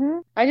 Mm-hmm.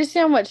 I just see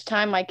how much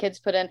time my kids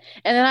put in.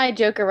 And then I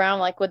joke around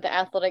like with the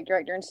athletic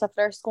director and stuff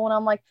at our school. And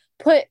I'm like,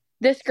 put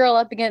this girl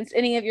up against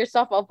any of your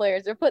softball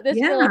players or put this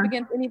girl up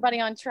against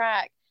anybody on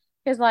track.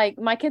 Because like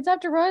my kids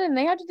have to run and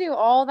they have to do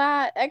all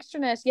that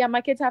extraness. Yeah,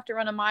 my kids have to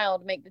run a mile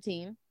to make the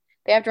team.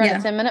 They have to run a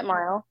 10-minute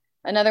mile.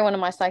 Another one of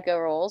my psycho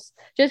roles.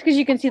 Just because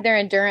you can see their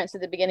endurance at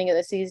the beginning of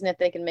the season if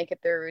they can make it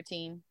their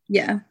routine.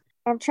 Yeah.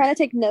 I'm trying to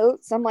take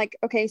notes. I'm like,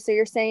 okay, so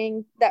you're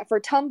saying that for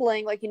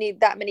tumbling, like you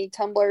need that many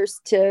tumblers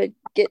to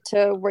get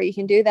to where you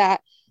can do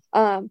that.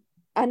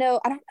 I know,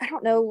 I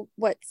don't know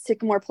what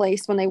Sycamore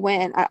placed when they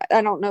went.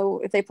 I don't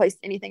know if they placed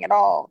anything at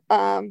all.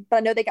 But I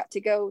know they got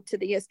to go to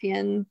the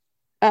ESPN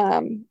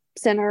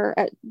center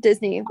at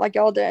Disney like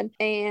y'all did,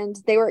 and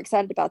they were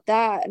excited about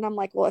that. And I'm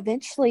like, well,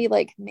 eventually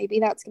like maybe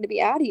that's going to be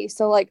Addie,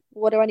 so like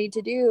what do I need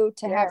to do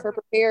to have her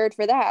prepared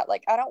for that?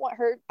 Like I don't want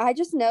her, I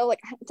just know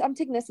like I'm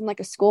taking this in like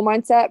a school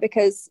mindset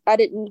because I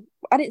didn't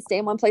stay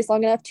in one place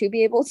long enough to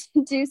be able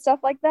to do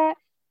stuff like that.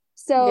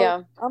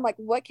 So I'm like,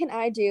 what can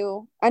I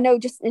do? I know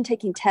just in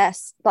taking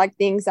tests, like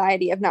the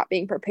anxiety of not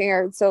being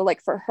prepared. So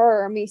like for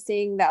her, me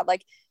seeing that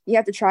like you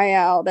have to try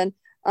out, and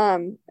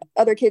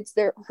other kids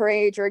her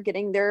age are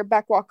getting their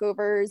back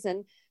walkovers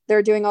and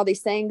they're doing all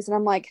these things, and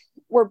I'm like,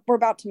 we're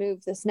about to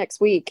move this next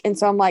week, and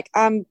so I'm like,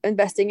 I'm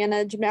investing in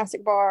a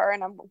gymnastic bar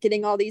and I'm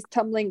getting all these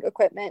tumbling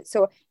equipment,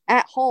 so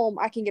at home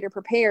I can get her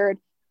prepared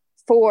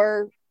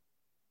for,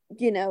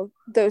 you know,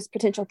 those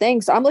potential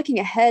things. So I'm looking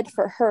ahead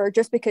for her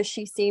just because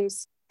she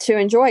seems to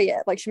enjoy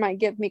it. Like she might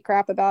give me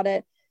crap about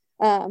it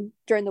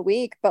during the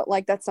week, but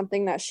like that's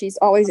something that she's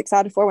always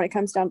excited for when it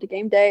comes down to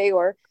game day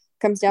or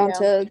comes down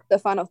to the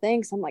final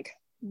thing. So I'm like,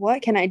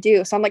 what can I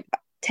do? So I'm like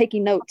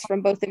taking notes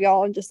from both of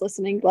y'all and just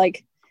listening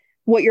like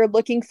what you're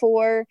looking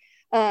for.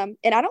 And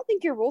I don't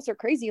think your rules are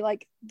crazy.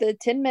 Like the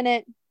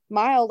 10-minute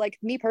mile, like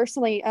me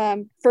personally,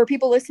 for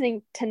people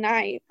listening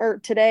tonight or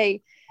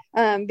today,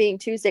 being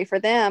Tuesday for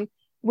them,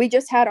 we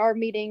just had our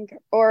meeting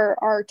or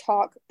our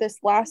talk this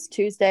last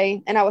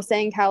Tuesday. And I was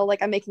saying how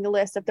like I'm making a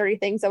list of 30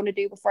 things I want to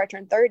do before I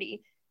turn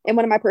 30. And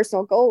one of my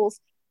personal goals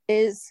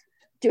is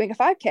doing a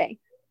 5K.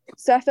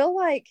 So I feel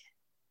like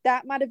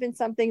that might have been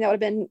something that would have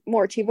been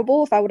more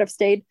achievable if I would have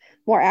stayed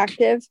more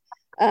active,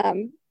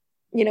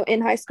 you know,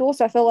 in high school.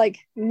 So I feel like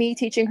me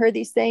teaching her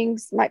these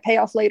things might pay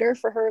off later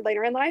for her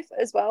later in life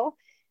as well.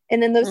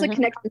 And then those like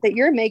connections that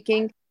you're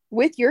making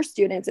with your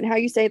students and how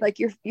you say like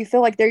you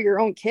feel like they're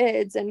your own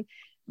kids, and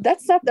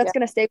that's stuff that's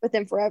going to stay with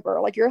them forever.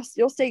 Like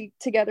you'll stay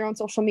together on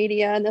social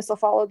media and this will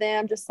follow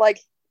them, just like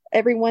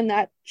everyone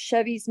that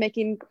Chevy's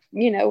making,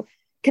 you know,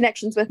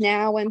 connections with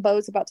now and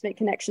Bo's about to make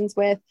connections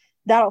with,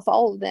 that'll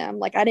follow them.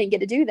 Like I didn't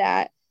get to do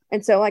that.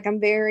 And so like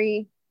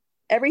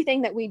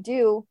everything that we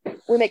do,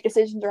 we make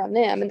decisions around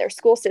them and their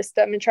school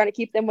system and trying to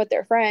keep them with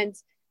their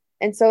friends.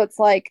 And so it's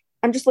like,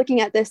 I'm just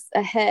looking at this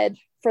ahead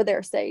for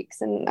their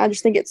sakes. And I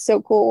just think it's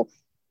so cool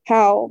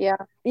how,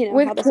 you know,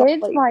 with how this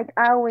kids, like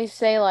I always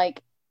say,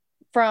 like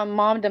from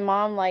mom to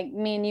mom, like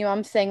me and you,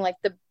 I'm saying like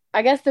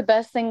I guess the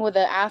best thing with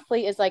an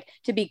athlete is like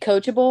to be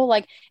coachable.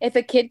 Like if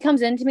a kid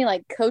comes into me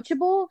like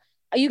coachable,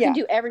 you can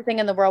do everything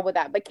in the world with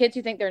that. But kids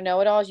who think they're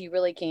know-it-alls, you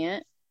really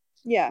can't.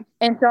 Yeah.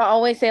 And so I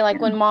always say, like,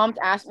 when moms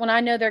ask, when I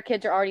know their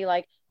kids are already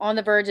like on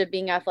the verge of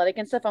being athletic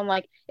and stuff, I'm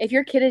like, if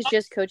your kid is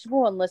just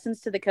coachable and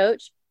listens to the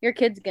coach, your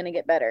kid's gonna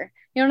get better.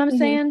 You know what I'm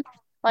saying?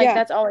 Like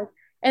that's always.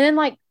 And then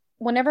like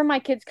whenever my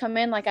kids come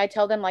in, like I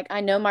tell them, like,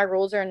 I know my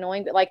rules are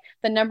annoying, but like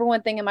the number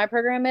one thing in my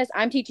program is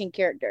I'm teaching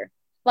character.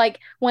 Like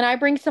when I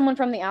bring someone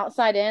from the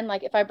outside in,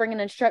 like if I bring an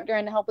instructor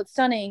in to help with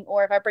stunning,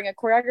 or if I bring a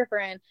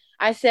choreographer in,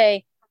 I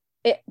say,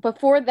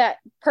 before that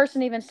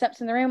person even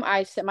steps in the room,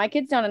 I sit my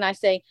kids down and I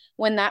say,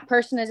 when that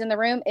person is in the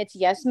room, it's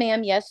yes,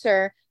 ma'am, yes,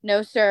 sir,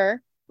 no,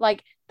 sir.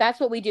 Like, that's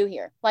what we do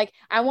here. Like,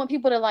 I want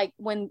people to, like,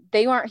 when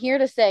they aren't here,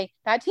 to say,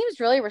 that team's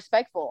really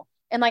respectful.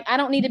 And, like, I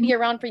don't need to be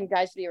around for you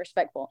guys to be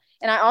respectful.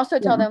 And I also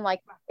tell them,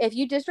 like, if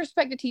you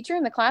disrespect a teacher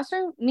in the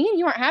classroom, me and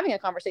you aren't having a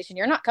conversation.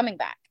 You're not coming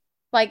back.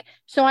 Like,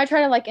 so I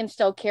try to like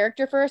instill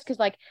character first, because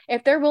like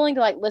if they're willing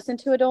to like listen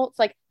to adults,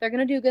 like they're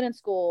gonna do good in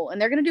school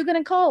and they're gonna do good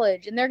in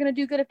college and they're gonna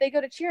do good if they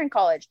go to cheer in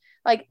college.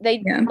 Like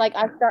they Yeah. like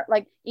I start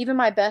like even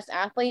my best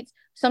athletes,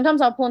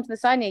 sometimes I'll pull them to the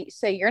side and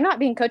say, "You're not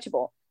being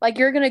coachable. Like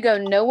you're gonna go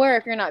nowhere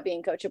if you're not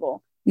being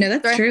coachable." No,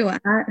 that's Right. true.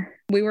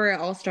 We were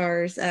all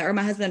stars, or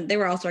my husband, they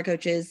were all star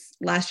coaches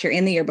last year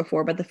and the year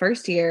before. But the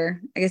first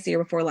year, I guess the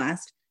year before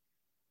last,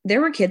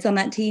 there were kids on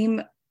that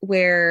team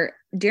where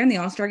during the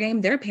all-star game,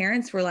 their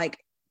parents were like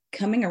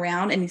coming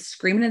around and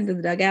screaming into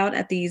the dugout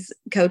at these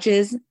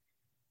coaches.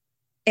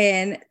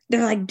 And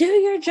they're like, do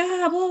your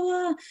job, blah,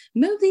 blah,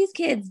 move these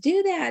kids,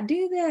 do that,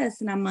 do this.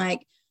 And I'm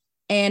like,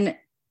 and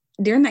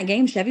during that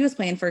game, Chevy was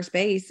playing first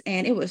base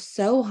and it was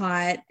so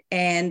hot.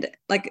 And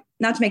like,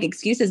 not to make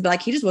excuses, but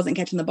like he just wasn't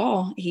catching the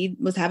ball. He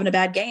was having a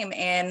bad game.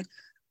 And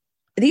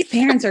these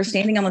parents are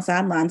standing on the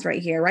sidelines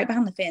right here, right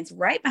behind the fence,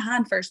 right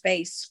behind first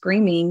base,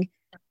 screaming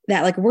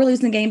that like we're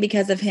losing the game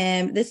because of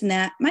him, this and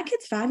that. My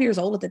kid's 5 years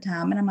old at the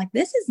time. And I'm like,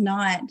 this is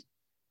not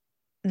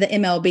the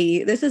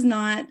MLB. This is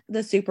not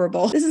the Super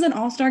Bowl. This is an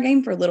all-star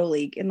game for Little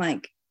League. And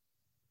like,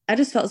 I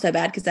just felt so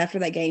bad because after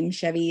that game,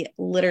 Chevy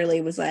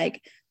literally was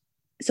like,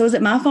 so is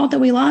it my fault that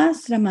we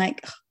lost? And I'm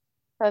like,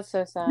 That's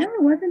so sad. no,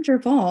 it wasn't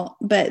your fault.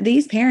 But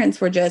these parents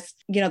were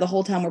just, the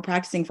whole time we're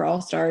practicing for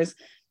all-stars,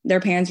 their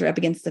parents were up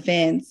against the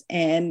fence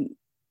and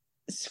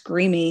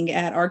screaming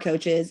at our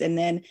coaches and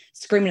then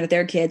screaming at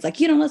their kids like,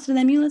 you don't listen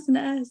to them, you listen to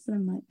us. And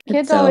I'm like,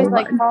 Kids always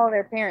like follow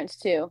their parents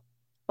too.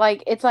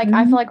 Like it's like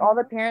I feel like all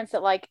the parents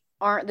that like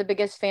aren't the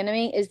biggest fan of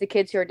me is the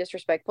kids who are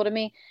disrespectful to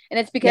me. And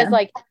it's because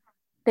like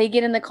they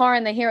get in the car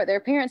and they hear what their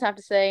parents have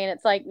to say, and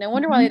it's like no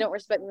wonder why they don't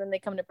respect them when they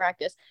come to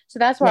practice. So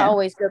that's why I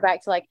always go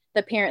back to like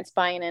the parents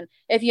buying in.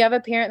 If you have a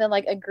parent that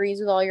like agrees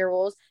with all your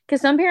rules, because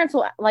some parents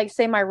will like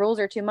say my rules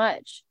are too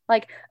much.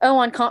 Like, oh,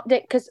 on comp day,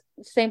 because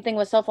same thing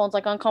with cell phones.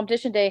 Like on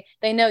competition day,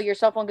 they know your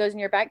cell phone goes in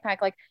your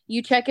backpack. Like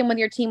you check in with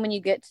your team when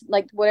you get to,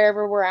 like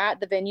wherever we're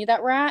at, the venue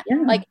that we're at.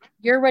 Like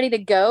you're ready to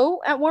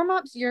go at warm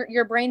ups.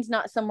 Your brain's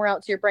not somewhere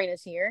else. Your brain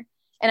is here.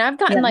 And I've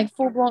gotten like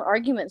full blown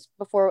arguments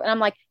before. And I'm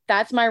like,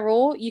 that's my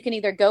rule. You can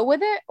either go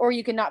with it or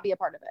you can not be a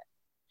part of it.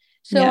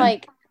 So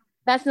like,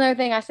 that's another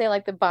thing I say,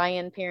 like the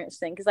buy-in parents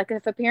thing. Cause like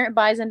if a parent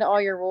buys into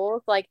all your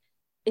rules, like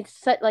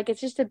it's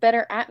just a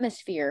better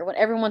atmosphere when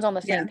everyone's on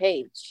the same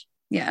page.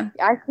 Yeah.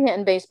 I see it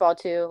in baseball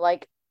too.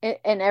 Like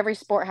and every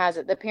sport has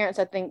it. The parents,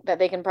 I think that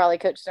they can probably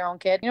coach their own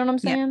kid. You know what I'm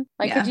saying?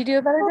 Like, could you do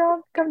a better job?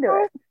 Come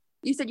do it.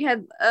 You said you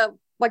had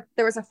like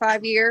there was a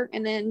 5-year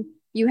and then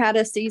you had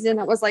a season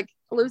that was like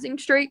a losing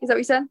streak. Is that what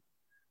you said?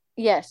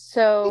 Yes.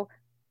 So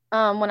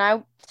when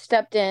I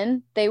stepped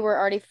in, they were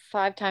already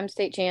 5-time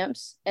state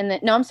champs. And then,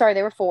 no, I'm sorry,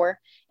 they were 4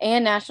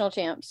 and national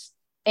champs.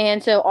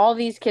 And so all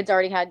these kids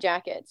already had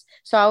jackets.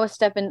 So I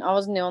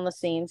was new on the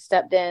scene,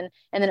 stepped in,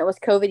 and then it was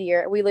COVID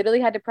year. We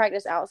literally had to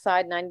practice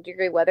outside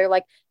 90-degree weather.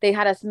 Like they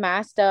had us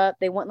masked up.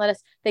 They wouldn't let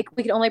us, we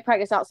could only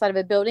practice outside of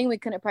a building. We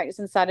couldn't practice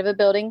inside of a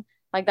building.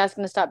 Like that's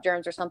going to stop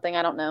germs or something.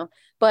 I don't know.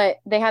 But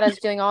they had us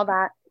doing all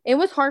that. It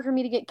was hard for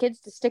me to get kids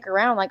to stick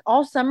around. Like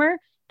all summer,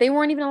 they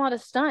weren't even allowed to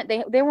stunt.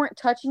 They weren't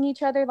touching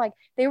each other. Like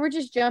they were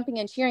just jumping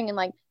and cheering. And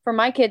like for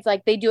my kids,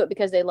 like they do it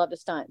because they love to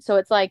stunt. So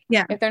it's like,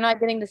 if they're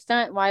not getting to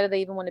stunt, why do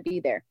they even want to be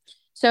there?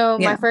 So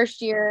my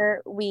first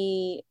year,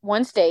 we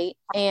won state,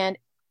 and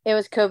it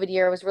was COVID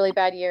year. It was a really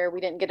bad year.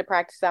 We didn't get to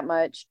practice that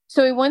much.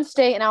 So we won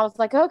state, and I was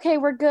like, okay,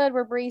 we're good.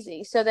 We're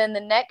breezy. So then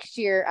the next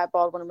year at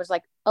Baldwin was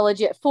like a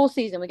legit full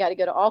season. We got to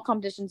go to all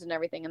competitions and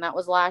everything. And that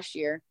was last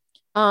year.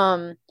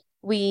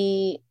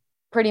 We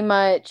pretty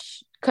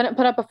much couldn't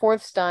put up a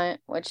 4th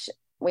stunt, which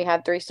we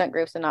had 3 stunt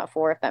groups and not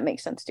 4, if that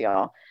makes sense to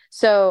y'all.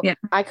 So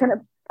I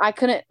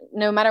couldn't,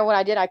 no matter what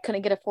I did, I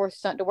couldn't get a 4th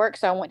stunt to work.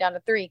 So I went down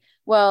to 3.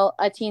 Well,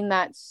 a team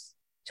that's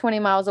 20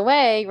 miles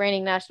away,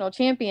 reigning national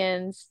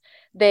champions,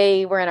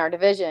 they were in our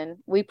division.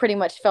 We pretty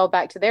much fell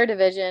back to their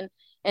division.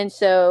 And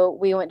so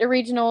we went to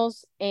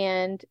regionals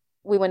and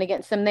we went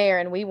against them there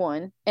and we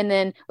won. And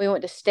then we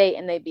went to state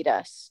and they beat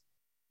us.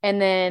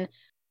 And then,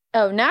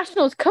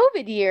 nationals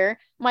COVID year,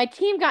 my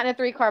team got in a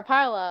 3-car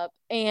pileup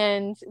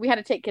and we had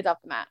to take kids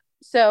off the mat.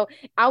 So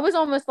I was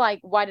almost like,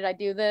 why did I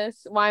do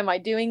this? Why am I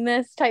doing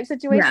this type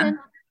situation?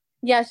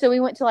 Yeah. So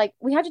we went to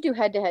we had to do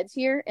head-to-heads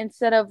here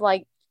instead of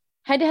like,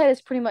 head-to-head is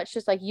pretty much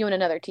just like you and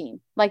another team.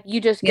 Like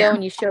you just go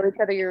and you show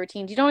each other your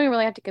routines. You don't even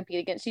really have to compete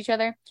against each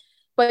other.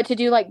 But to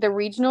do like the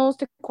regionals,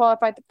 to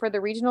qualify for the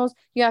regionals,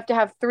 you have to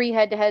have 3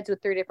 head-to-heads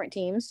with 3 different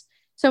teams.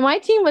 So my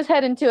team was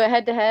heading to a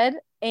head-to-head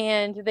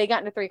and they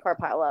got in a 3-car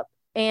pileup.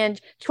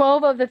 And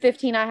 12 of the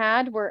 15 I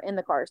had were in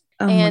the cars.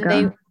 Oh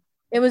and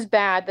it was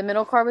bad. The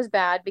middle car was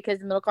bad because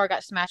the middle car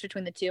got smashed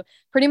between the 2.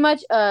 Pretty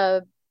much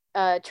a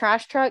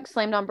trash truck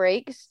slammed on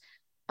brakes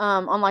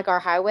on like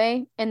our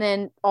highway. And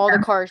then all the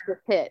cars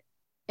just hit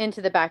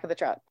into the back of the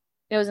truck.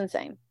 It was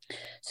insane.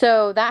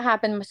 So that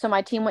happened. So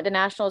my team went to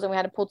nationals and we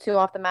had to pull 2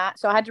 off the mat.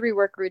 So I had to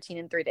rework routine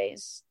in 3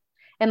 days.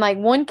 And like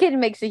one kid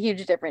makes a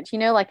huge difference.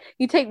 Like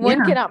you take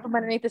one kid out from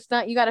underneath the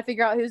stunt, you got to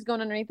figure out who's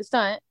going underneath the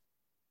stunt.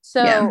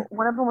 So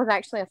one of them was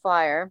actually a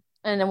flyer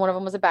and then one of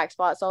them was a back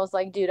spot. So I was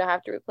like, dude, I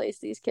have to replace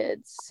these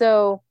kids.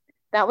 So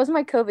That was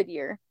my COVID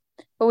year.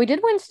 But we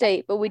did win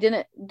state, but we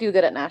didn't do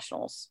good at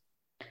nationals.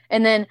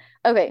 And then,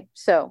 okay,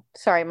 so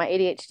sorry, my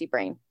ADHD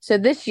brain. So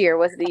this year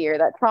was the year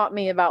that taught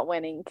me about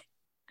winning.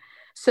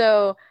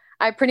 So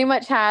I pretty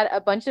much had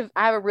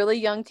I have a really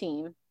young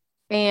team.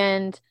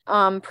 And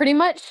pretty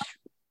much,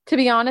 to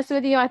be honest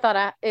with you, I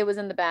thought it was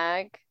in the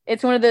bag.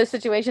 It's one of those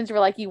situations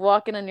where like you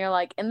walk in and you're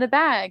like, in the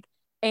bag.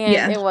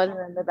 And it wasn't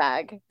in the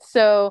bag.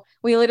 So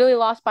we literally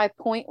lost by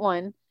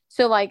 0.1.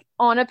 So like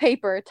on a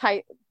paper,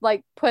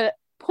 like put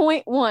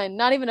 0.1,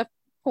 not even a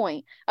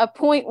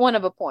 0.1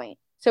 of a point.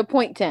 So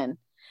 0.10.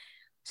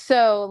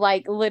 So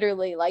like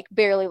literally like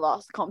barely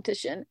lost the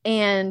competition.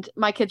 And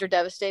my kids are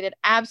devastated,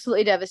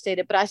 absolutely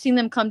devastated. But I seen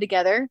them come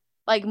together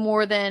like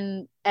more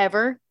than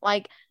ever.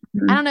 Like,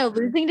 I don't know,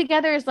 losing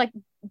together is like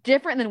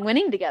different than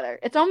winning together.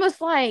 It's almost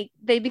like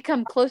they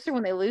become closer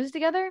when they lose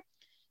together.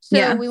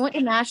 So we went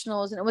to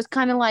nationals and it was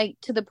kind of like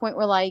to the point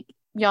where like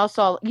you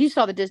saw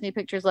the Disney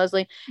pictures,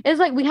 Leslie. It's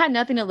like we had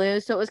nothing to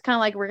lose. So it was kind of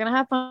like we're going to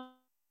have fun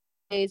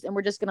days and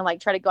we're just going to like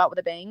try to go out with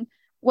a bang.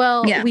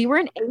 Well, we were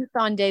in 8th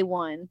on day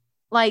 1.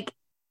 Like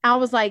I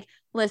was like,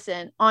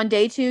 listen, on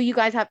day 2, you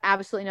guys have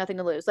absolutely nothing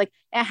to lose. Like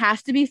it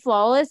has to be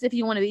flawless if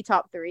you want to be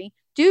top 3.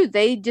 Dude,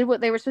 they did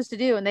what they were supposed to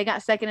do and they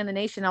got 2nd in the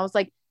nation. I was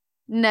like,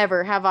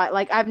 never have I,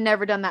 like, I've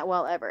never done that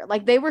well ever.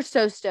 Like they were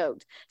so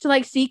stoked to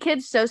like see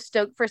kids so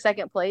stoked for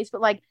 2nd place,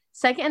 but like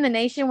 2nd in the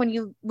nation when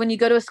you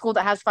go to a school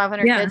that has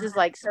 500 kids is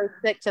like so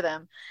sick to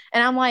them.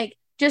 And I'm like,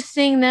 just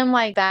seeing them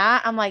like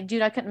that, I'm like,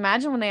 dude, I couldn't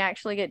imagine when they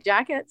actually get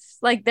jackets.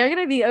 Like they're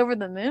gonna be over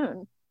the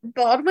moon.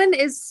 Baldwin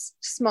is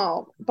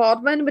small.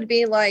 Baldwin would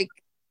be like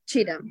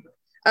Cheatham,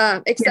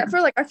 except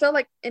for like I feel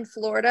like in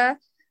Florida,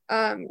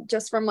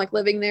 just from like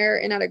living there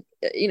and at a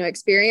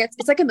experience,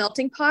 it's like a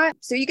melting pot.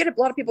 So you get a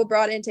lot of people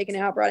brought in, taken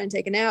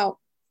out.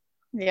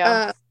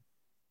 Yeah.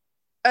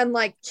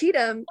 Unlike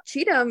Cheatham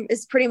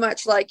is pretty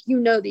much like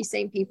these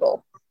same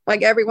people.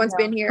 Like everyone's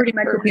been here. Pretty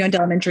much if you went to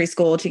elementary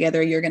school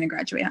together, you're going to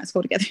graduate high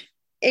school together.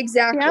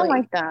 Exactly. Yeah, I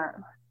like that.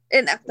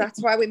 And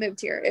that's why we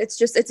moved here. It's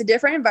a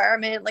different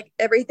environment. Like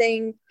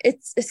everything,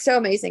 it's so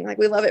amazing. Like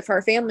we love it for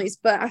our families,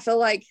 but I feel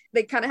like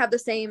they kind of have the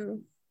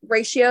same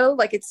ratio.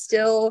 Like it's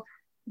still,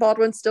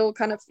 Baldwin's still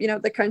kind of,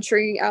 the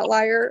country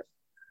outlier.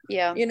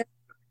 Yeah.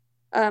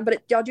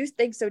 But y'all do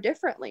things so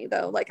differently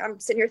though. Like I'm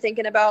sitting here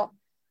thinking about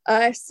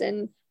us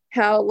and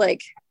how,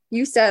 like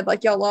you said,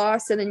 like y'all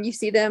lost and then you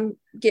see them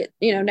get,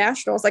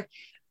 nationals. Like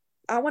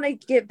I want to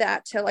give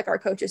that to like our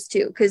coaches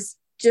too. Cause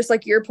just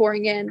like you're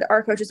pouring in,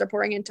 our coaches are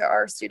pouring into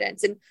our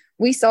students. And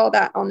we saw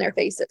that on their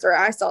faces, or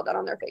I saw that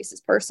on their faces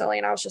personally.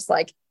 And I was just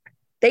like,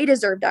 they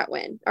deserved that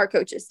win. Our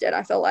coaches did.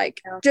 I feel like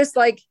just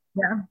like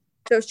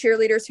those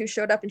cheerleaders who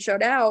showed up and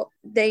showed out,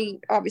 they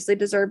obviously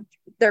deserved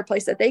their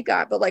place that they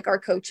got. But like our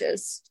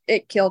coaches,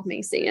 it killed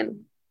me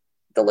seeing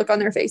the look on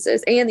their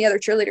faces and the other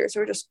cheerleaders who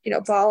were just,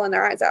 bawling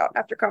their eyes out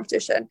after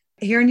competition.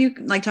 Hearing you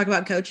like talk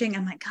about coaching,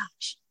 I'm like,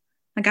 gosh,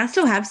 like I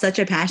still have such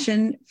a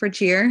passion for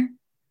cheer.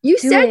 You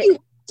said you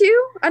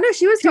do. I know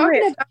she was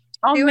talking about.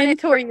 I'll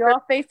mentor you.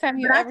 I'll FaceTime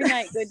you every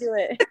night. Go do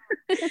it.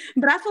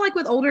 But I feel like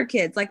with older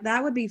kids, like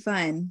that would be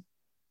fun.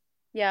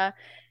 Yeah.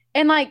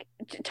 And like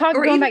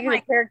going back to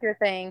the character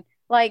thing,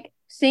 like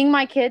seeing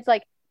my kids,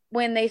 like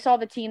when they saw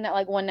the team that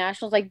like won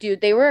nationals, like,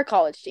 dude, they were a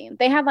college team.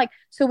 They had like,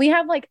 so we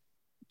have like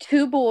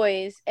 2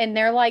 boys and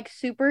they're like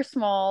super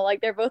small.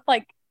 Like they're both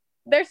like,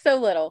 they're so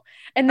little.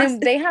 And then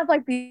they have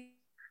like these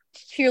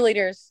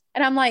cheerleaders.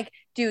 And I'm like,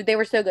 dude, they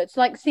were so good.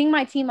 So like seeing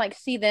my team, like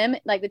see them,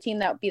 like the team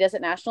that beat us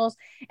at nationals.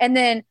 And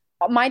then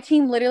my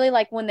team literally,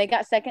 like when they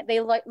got 2nd, they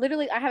like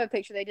literally, I have a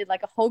picture. They did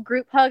like a whole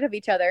group hug of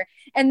each other.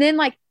 And then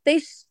like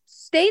they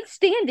stayed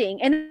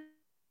standing and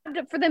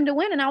for them to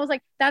win. And I was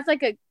like, that's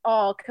like a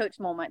all coach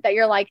moment that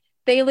you're like,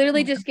 they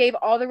literally just gave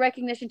all the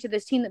recognition to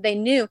this team that they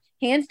knew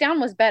hands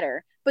down was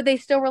better, but they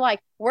still were like,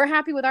 we're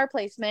happy with our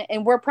placement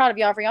and we're proud of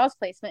y'all for y'all's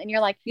placement. And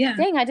you're like,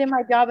 dang, I did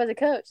my job as a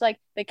coach. Like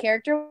the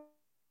character,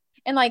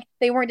 and like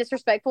they weren't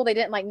disrespectful. They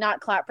didn't like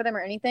not clap for them or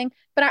anything.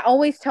 But I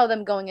always tell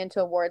them going into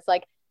awards,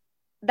 like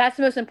that's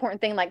the most important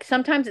thing. Like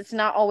sometimes it's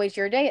not always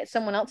your day, it's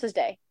someone else's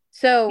day.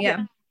 So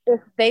if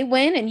they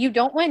win and you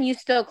don't win, you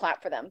still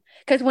clap for them.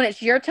 Because when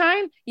it's your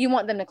time, you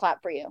want them to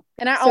clap for you.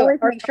 And I always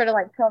make sure to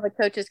like tell the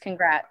coaches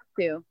congrats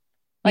too.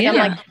 Like I'm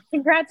like,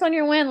 congrats on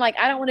your win. Like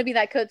I don't want to be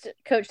that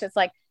coach that's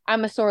like,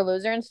 I'm a sore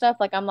loser and stuff.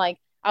 Like I'm like,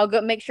 I'll go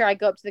make sure I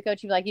go up to the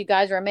coach and be like, you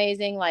guys are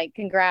amazing. Like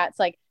congrats.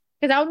 Like,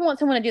 because I would want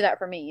someone to do that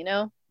for me,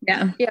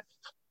 Yeah.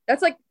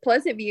 That's like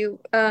Pleasant View.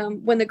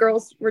 When the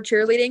girls were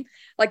cheerleading,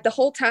 like the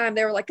whole time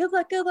they were like, good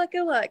luck, good luck,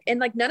 good luck. And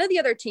like none of the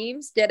other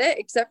teams did it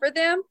except for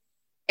them.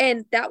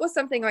 And that was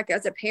something like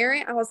as a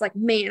parent, I was like,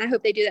 man, I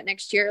hope they do that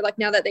next year. Like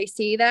now that they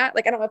see that,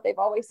 like, I don't know if they've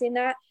always seen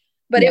that,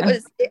 but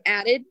it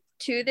added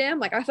to them.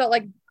 Like, I felt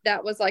like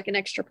that was like an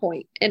extra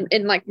point in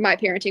like my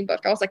parenting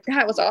book. I was like,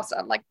 that was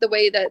awesome. Like the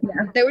way that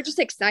they were just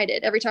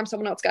excited every time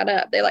someone else got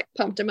up, they like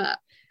pumped them up.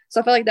 So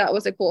I felt like that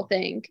was a cool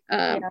thing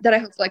that I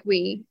hope like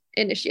we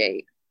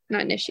initiate.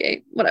 not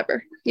initiate,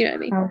 whatever. You know what I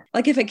mean?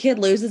 Like if a kid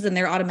loses and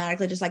they're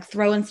automatically just like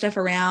throwing stuff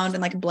around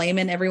and like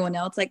blaming everyone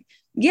else, like,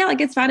 yeah,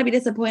 like it's fine to be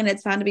disappointed.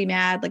 It's fine to be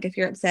mad. Like if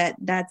you're upset,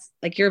 that's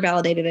like you're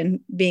validated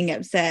in being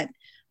upset.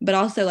 But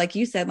also, like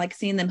you said, like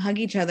seeing them hug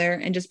each other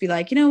and just be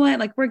like, you know what,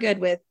 like we're good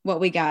with what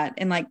we got.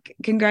 And like,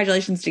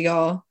 congratulations to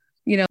y'all.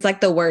 You know, it's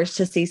like the worst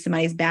to see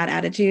somebody's bad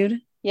attitude.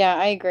 Yeah,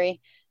 I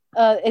agree.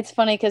 It's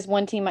funny because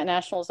one team at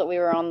nationals that we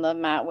were on the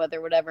mat with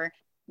or whatever,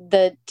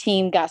 the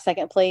team got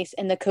second place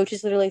and the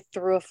coaches literally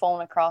threw a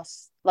phone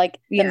across like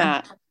the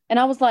mat. And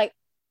I was like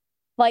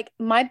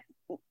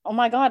oh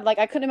my God, like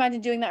I couldn't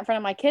imagine doing that in front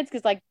of my kids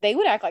because like they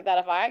would act like that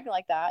if I acted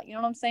like that. You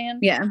know what I'm saying?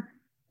 Yeah.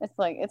 It's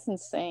like, it's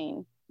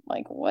insane.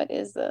 Like, what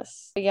is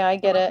this? But yeah, I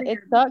get it. It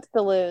sucks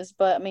to lose,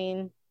 but I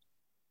mean,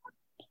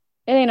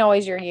 it ain't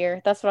always your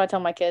year. That's what I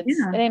tell my kids.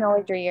 Yeah. It ain't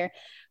always your year.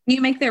 Can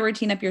you make their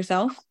routine up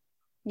yourself?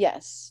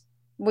 Yes.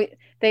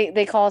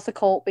 They call us a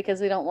cult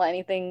because we don't let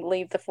anything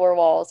leave the four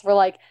walls. We're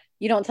like,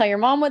 you don't tell your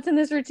mom what's in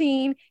this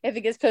routine. If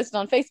it gets posted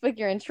on Facebook,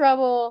 you're in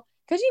trouble.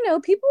 Because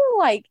people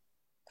like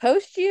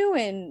post you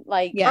and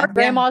like our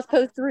grandmas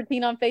post the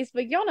routine on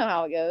Facebook. Y'all know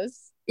how it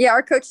goes. Yeah,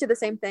 our coach did the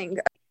same thing.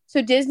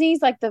 So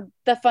Disney's like the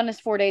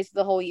funnest 4 days of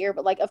the whole year,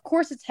 but like of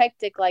course it's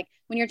hectic. Like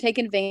when you're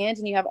taking vans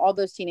and you have all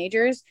those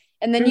teenagers,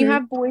 and then you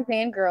have boys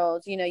and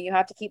girls. You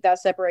have to keep that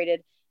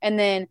separated. And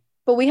then,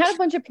 but we had a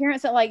bunch of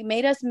parents that like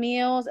made us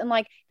meals and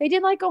like they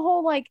did like a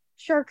whole like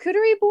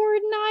charcuterie board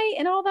night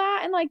and all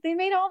that, and like they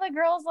made all the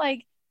girls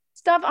like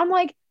stuff. I'm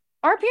like,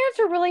 our parents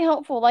are really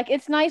helpful. Like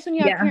it's nice when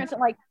you have parents that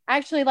like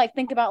actually like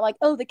think about like,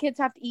 oh, the kids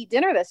have to eat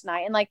dinner this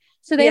night, and like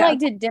so they like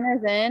did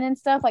dinners in and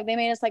stuff. Like they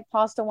made us like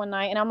pasta one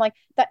night, and I'm like,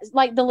 that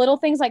like the little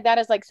things like that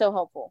is like so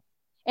helpful.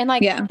 And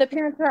like the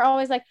parents are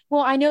always like,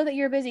 well, I know that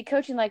you're busy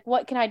coaching, like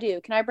what can I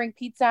do? Can I bring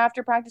pizza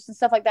after practice and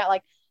stuff like that?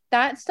 Like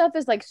that stuff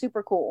is like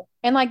super cool.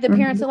 And like the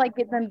parents that like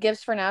give them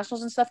gifts for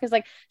nationals and stuff, because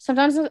like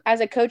sometimes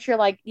as a coach you're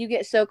like, you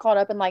get so caught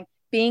up in like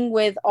being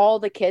with all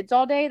the kids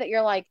all day that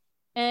you're like,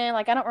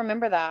 like I don't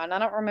remember that and I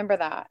don't remember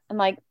that. And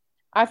like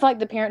I feel like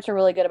the parents are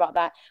really good about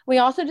that. We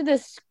also did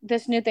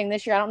this new thing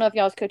this year. I don't know if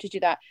y'all's coaches do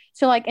that.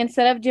 So like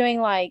instead of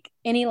doing like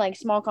any like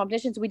small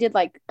competitions, we did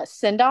like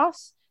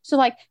send-offs. So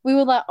like we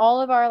would let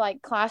all of our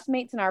like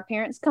classmates and our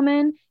parents come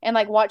in and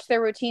like watch their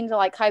routine to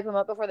like hype them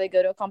up before they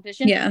go to a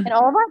competition. Yeah. And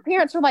all of our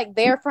parents were like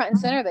there front and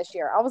center this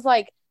year. I was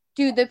like,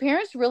 dude, the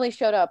parents really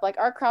showed up. Like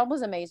our crowd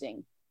was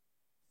amazing.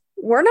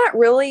 We're not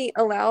really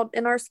allowed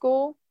in our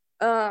school.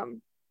 Kayla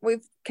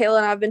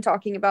and I have been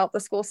talking about the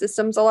school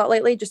systems a lot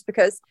lately, just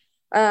because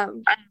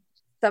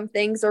some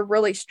things are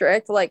really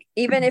strict. Like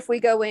even if we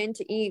go in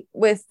to eat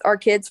with our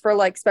kids for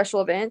like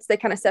special events, they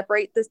kind of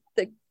separate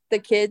the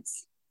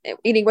kids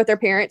eating with their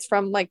parents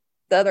from like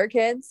the other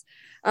kids.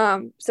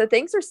 So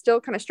things are still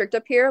kind of strict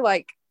up here.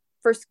 Like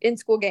first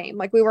in-school game,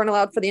 like we weren't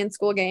allowed for the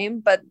in-school game,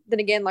 but then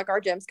again, like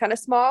our gym's kind of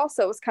small,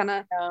 so it was kind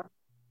of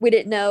we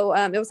didn't know.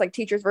 It was like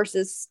teachers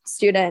versus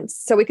students,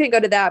 so we couldn't go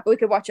to that, but we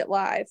could watch it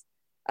live.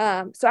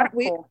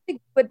 We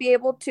would be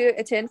able to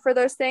attend for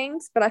those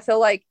things, but I feel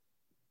like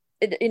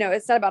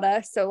it's not about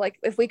us. So like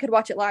if we could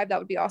watch it live, that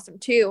would be awesome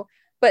too.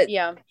 But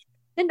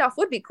send off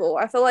would be cool.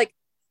 I feel like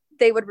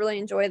they would really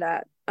enjoy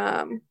that.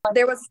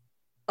 There was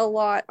a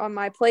lot on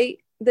my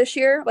plate this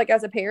year, like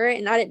as a parent,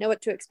 and I didn't know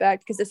what to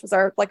expect because this was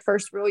our like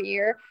first real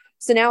year.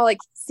 So now like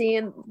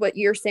seeing what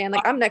you're saying,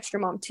 like I'm an extra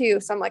mom too.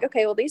 So I'm like,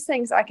 okay, well these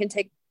things I can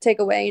take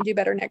away and do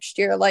better next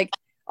year. Like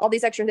all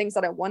these extra things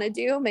that I want to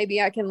do,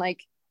 maybe I can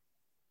like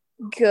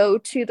go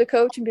to the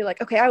coach and be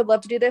like, okay, I would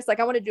love to do this. Like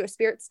I want to do a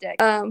spirit stick.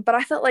 But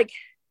I felt like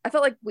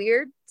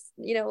weird,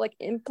 like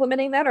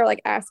implementing that or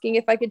like asking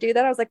if I could do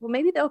that. I was like, well,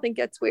 maybe they'll think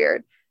it's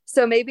weird.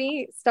 So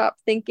maybe stop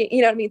thinking,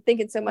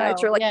 thinking so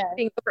much or like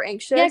being over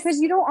anxious. Yeah, because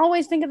you don't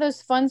always think of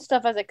those fun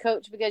stuff as a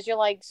coach because you're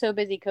like so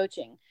busy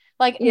coaching.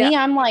 Like me,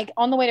 I'm like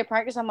on the way to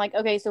practice, I'm like,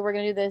 okay, so we're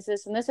going to do this,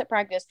 this, and this at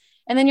practice.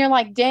 And then you're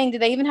like, dang,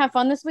 did they even have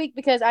fun this week?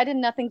 Because I did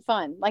nothing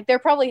fun. Like they're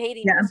probably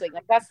hating this week.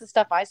 Like that's the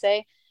stuff I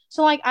say.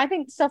 So like, I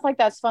think stuff like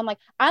that's fun. Like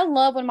I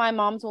love when my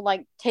moms will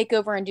like take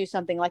over and do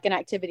something like an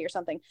activity or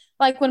something.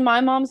 Like when my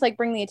moms like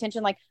bring the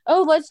attention, like,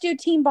 oh, let's do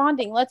team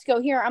bonding. Let's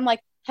go here. I'm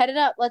like, head it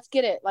up. Let's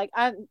get it. Like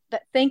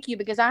thank you,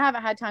 because I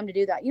haven't had time to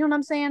do that. You know what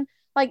I'm saying?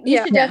 Like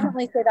you should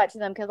definitely say that to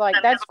them. Cause like,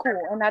 that's cool.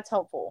 And that's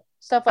helpful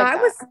stuff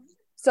like that.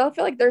 So I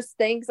feel like there's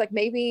things like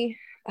maybe,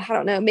 I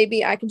don't know,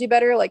 maybe I can do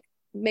better. Like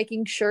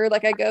making sure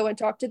like I go and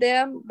talk to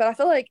them. But I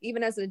feel like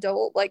even as an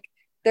adult, like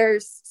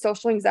there's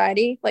social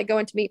anxiety, like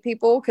going to meet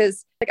people.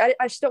 Cause like,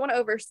 I just don't want to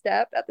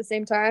overstep at the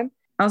same time.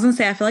 I was gonna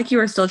say, I feel like you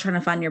were still trying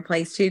to find your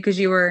place too. Cause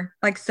you were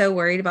like so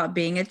worried about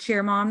being a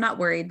cheer mom, not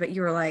worried, but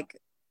you were like,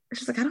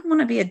 she's like, I don't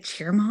want to be a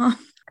cheer mom.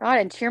 God,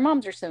 and cheer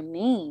moms are so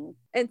mean.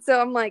 And so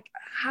I'm like,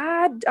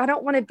 I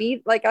don't want to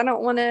be like, I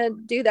don't want to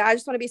do that. I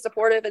just want to be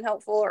supportive and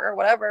helpful or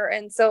whatever.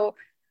 And so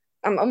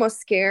I'm almost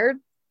scared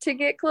to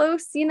get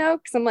close, because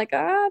I'm like,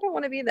 I don't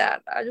want to be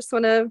that. I just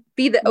want to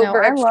be the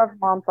over. I love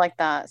moms like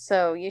that.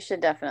 So you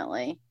should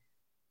definitely.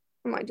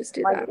 I might just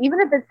do like, that.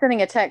 Even if it's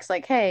sending a text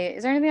like, hey,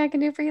 is there anything I can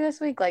do for you this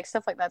week? Like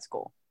stuff like that's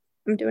cool.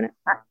 I'm doing it.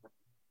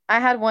 I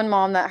had one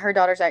mom that her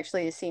daughter's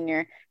actually a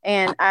senior,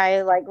 and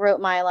I like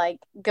wrote my like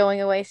going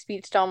away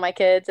speech to all my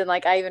kids, and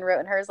like I even wrote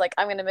in hers like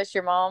I'm gonna miss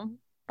your mom,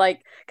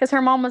 like because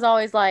her mom was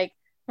always like,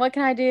 "What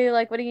can I do?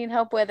 Like, what do you need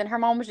help with?" And her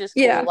mom was just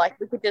cool. Yeah. Like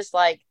we could just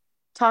like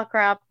talk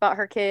crap about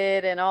her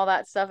kid and all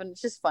that stuff, and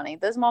it's just funny.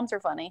 Those moms are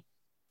funny.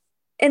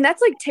 And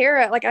that's like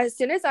Tara. Like as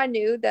soon as I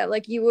knew that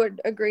like you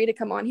would agree to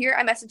come on here,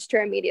 I messaged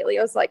her immediately.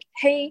 I was like,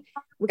 "Hey,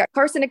 we got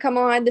Karsun to come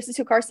on. This is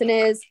who Karsun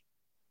is.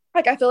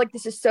 Like I feel like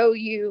this is so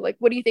you. Like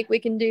what do you think we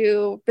can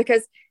do?"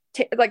 Because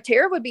like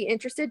Tara would be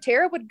interested.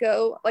 Tara would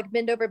go like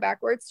bend over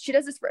backwards. She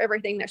does this for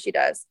everything that she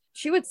does.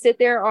 She would sit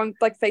there on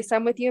like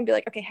FaceTime with you and be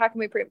like, "Okay, how can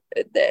we improve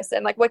this?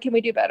 And like what can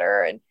we do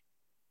better?" And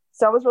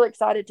so I was really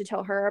excited to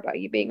tell her about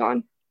you being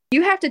on.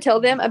 You have to tell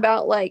them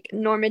about like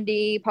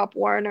Normandy, Pop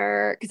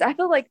Warner, because I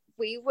feel like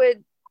we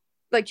would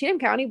like Cheatham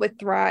County would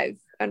thrive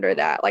under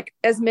that. Like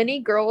as many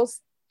girls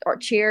are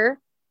cheer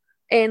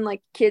and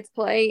like kids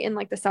play in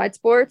like the side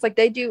sports, like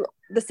they do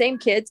the same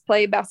kids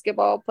play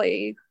basketball,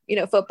 play,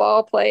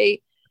 football,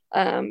 play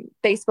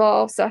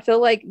baseball. So I feel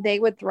like they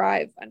would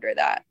thrive under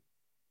that.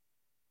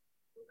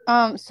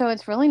 So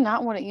it's really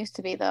not what it used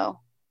to be though.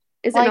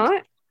 Is it Like,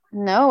 not?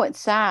 no, it's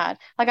sad.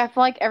 Like I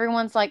feel like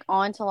everyone's like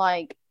on to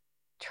like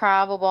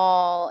travel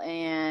ball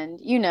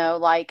and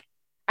like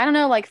I don't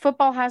know, like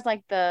football has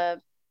like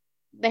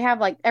they have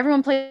like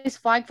everyone plays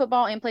flag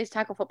football and plays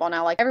tackle football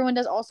now. Like everyone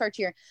does all-star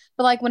cheer.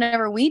 But like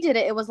whenever we did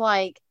it, it was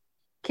like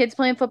kids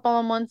playing football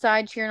on one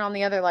side, cheering on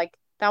the other. Like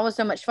that was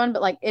so much fun,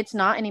 but like it's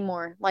not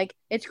anymore. Like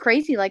it's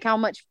crazy like how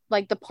much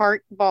like the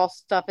park ball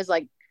stuff is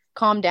like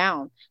calmed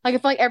down. Like I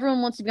feel like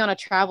everyone wants to be on a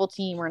travel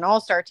team or an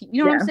all-star team.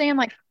 You know what I'm Yeah. saying?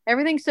 Like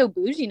everything's so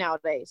bougie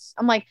nowadays.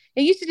 I'm like,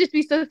 it used to just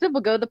be so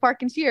simple. Go to the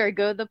park and cheer,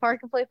 go to the park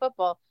and play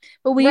football.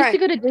 But we used to Right.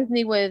 go to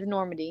Disney with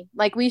Normandy.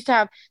 Like they used to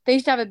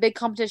have a big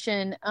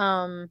competition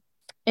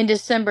in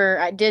December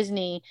at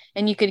Disney,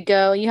 and you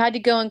had to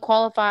go and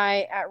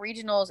qualify at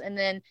regionals, and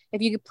then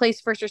if you could place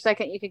first or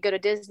second, you could go to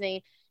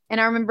Disney. And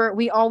I remember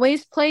we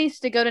always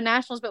placed to go to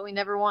nationals, but we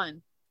never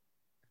won.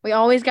 We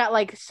always got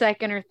like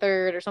second or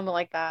third or something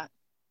like that.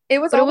 It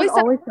was But it was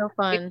always always so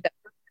fun.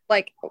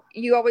 like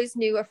you always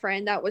knew a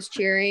friend that was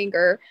cheering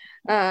or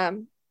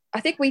I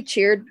think we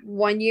cheered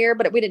one year,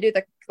 but we didn't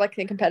do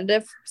the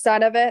competitive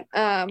side of it.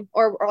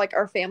 Or like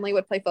our family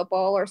would play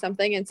football or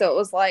something. And so it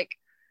was like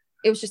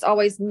it was just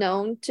always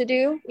known to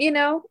do.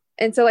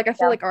 And so like I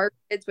feel Yeah. like our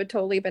kids would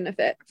totally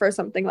benefit for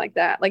something like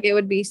that. Like it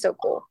would be so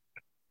cool.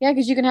 Yeah,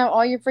 because you can have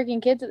all your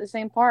freaking kids at the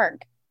same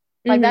park.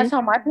 Like Mm-hmm. that's how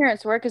my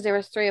parents were because there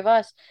was three of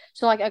us.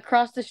 So like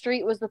across the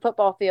street was the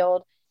football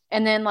field,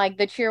 and then like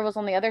the cheer was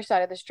on the other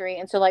side of the street.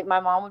 And so like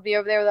my mom would be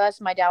over there with us,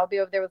 my dad would be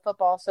over there with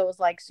football. So it was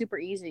like super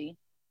easy.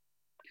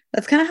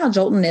 That's kind of how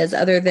Jolton is,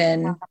 other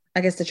than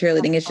I guess the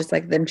cheerleading is just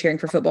like them cheering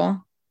for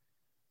football.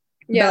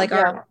 But Yeah. like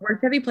Yeah. where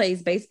Chevy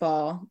plays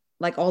baseball,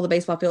 like all the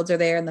baseball fields are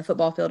there and the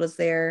football field is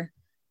there.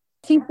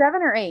 Team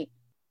 7 or 8.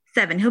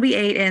 7. He'll be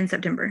 8 in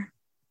September.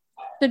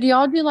 So do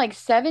y'all do like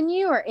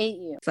 7U or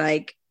 8U? It's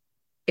like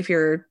if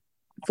you're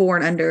 4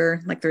 and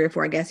under, like 3 or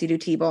 4, I guess you do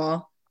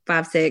T-ball.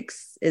 5,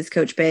 6 is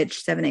coach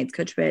pitch. 7, 8 is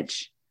coach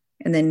pitch.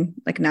 And then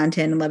like 9,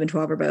 10, 11,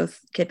 12 are both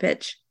kid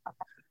pitch.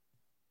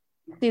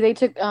 See, they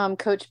took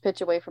coach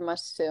pitch away from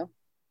us too. Oh,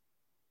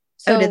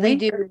 So did we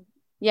they? do,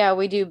 yeah,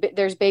 we do.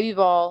 There's baby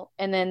ball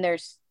and then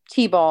there's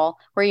T-ball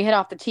where you hit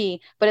off the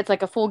tee, but it's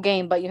like a full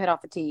game, but you hit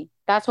off the tee.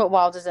 That's what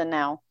Wilds is in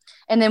now.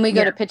 And then we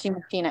go Yeah. to pitching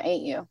machine at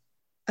 8U.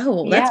 Oh,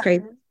 well, Yeah. that's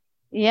crazy.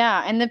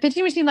 Yeah, and the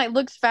pitching machine like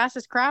looks fast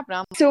as crap. And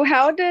I'm So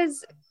how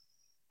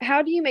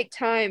do you make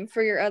time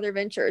for your other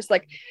ventures?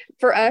 Like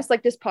for us,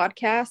 like this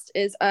podcast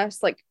is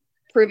us like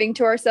proving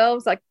to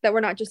ourselves like that we're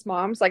not just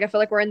moms. Like I feel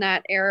like we're in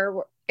that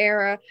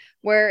era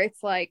where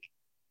it's like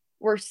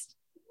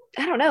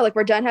I don't know, like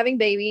we're done having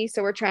babies,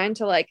 so we're trying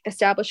to like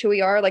establish who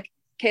we are. Like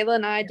Kayla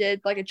and I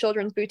did like a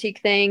children's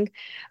boutique thing.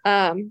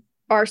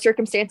 Our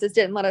circumstances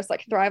didn't let us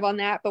like thrive on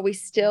that, but we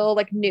still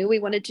like knew we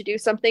wanted to do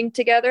something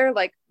together.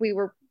 Like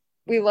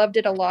we loved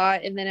it a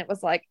lot, and then it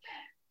was like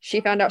she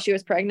found out she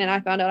was pregnant. I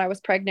found out I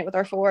was pregnant with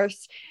our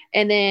fourth.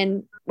 And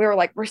then we were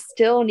like, we're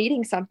still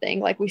needing something.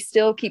 Like we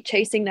still keep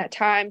chasing that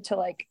time to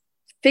like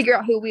figure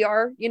out who we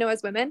are,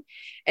 as women.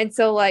 And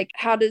so like,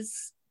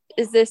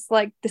 is this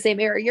like the same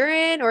era you're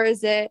in, or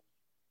is it,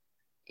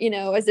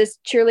 is this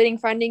cheerleading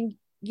finding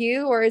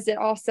you, or is it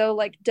also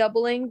like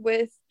doubling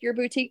with your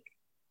boutique?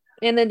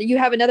 And then you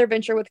have another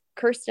venture with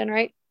Kirsten,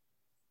 right?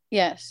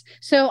 Yes.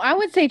 So I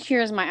would say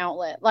cheer is my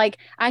outlet. Like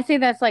I say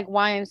that's like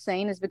why I'm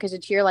saying is because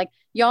of cheer. Like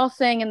y'all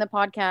saying in the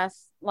podcast,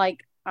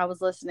 like I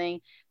was listening,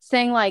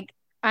 saying like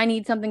I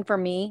need something for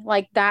me.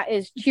 Like that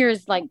is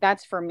cheers, like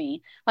that's for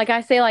me. Like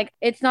I say, like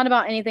it's not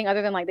about anything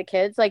other than like the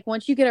kids. Like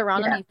once you get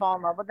around them, you fall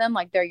in love with them,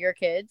 like they're your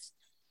kids.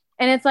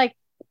 And it's like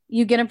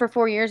you get them for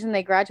 4 years and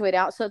they graduate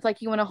out. So it's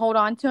like you want to hold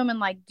on to them and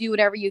like do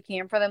whatever you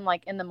can for them,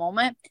 like in the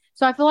moment.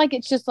 So I feel like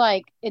it's just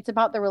like it's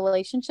about the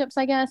relationships,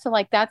 I guess. So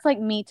like that's like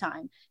me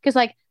time. Because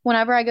like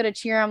whenever I go to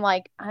cheer, I'm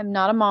like, I'm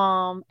not a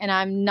mom and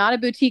I'm not a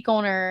boutique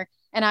owner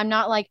and I'm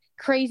not like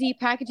crazy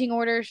packaging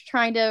orders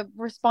trying to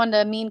respond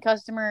to mean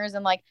customers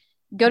and like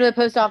go to the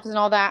post office and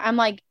all that, I'm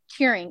like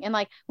cheering. And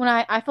like when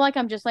I feel like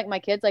I'm just like my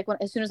kids, like when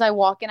as soon as I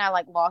walk in, I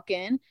like lock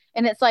in,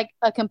 and it's like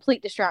a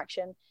complete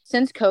distraction.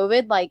 Since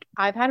COVID, like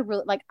I've had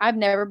really like I've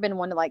never been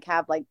one to like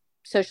have like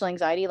social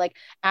anxiety. Like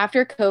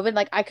after COVID,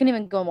 like I couldn't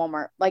even go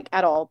Walmart like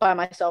at all by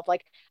myself.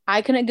 Like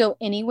I couldn't go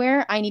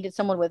anywhere. I needed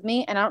someone with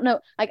me. And I don't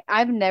know, like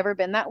I've never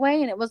been that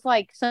way. And it was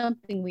like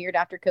something weird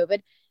after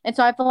COVID. And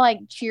so I feel like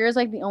cheer is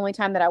like the only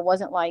time that I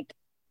wasn't like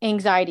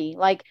anxiety.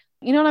 Like,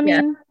 you know what I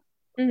Yeah. mean?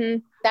 Mm-hmm.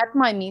 That's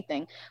my me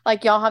thing.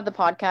 Like y'all have the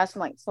podcast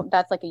and like so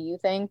that's like a you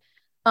thing.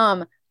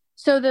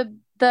 So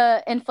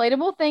the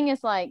inflatable thing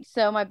is like,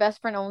 so my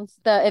best friend owns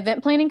the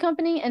event planning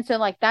company, and so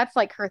like that's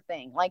like her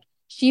thing. Like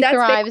she That's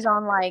thrives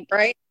on like,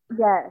 right?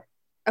 yes,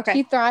 Okay.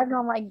 she thrives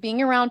on like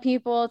being around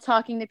people,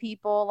 talking to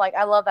people. Like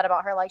I love that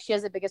about her. Like she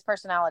has the biggest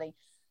personality.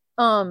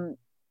 Um,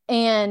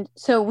 and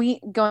so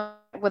we going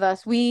with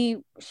us.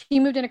 She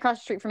moved in across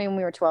the street from me when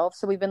we were 12,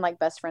 so we've been like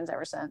best friends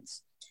ever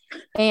since.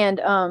 And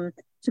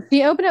so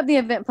she opened up the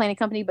event planning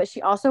company, but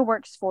she also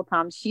works full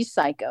time. She's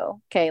psycho.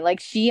 Okay,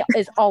 like she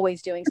is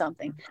always doing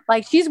something.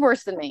 Like she's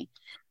worse than me.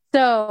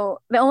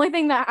 So the only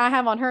thing that I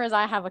have on her is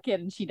I have a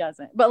kid and she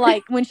doesn't. But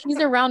like when she's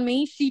around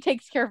me, she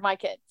takes care of my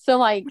kid. So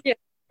like Yeah.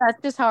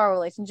 that's just how our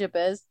relationship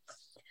is.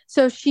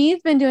 So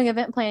she's been doing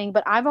event planning,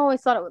 but I've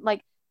always thought it would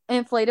like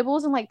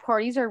inflatables and like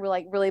parties are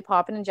like really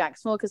popping in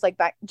Jacksonville because like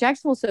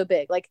Jacksonville's so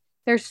big. Like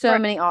there's so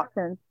Right. many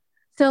options.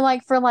 So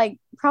like for like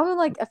probably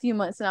like a few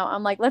months now,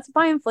 I'm like, let's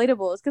buy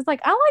inflatables because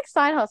like I like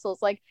side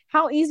hustles. Like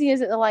how easy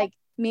is it to like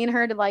me and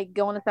her to like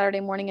go on a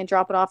Saturday morning and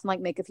drop it off and like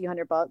make a few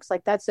 $100?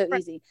 Like that's so Right.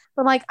 easy.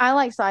 But like I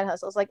like side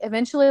hustles. Like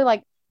eventually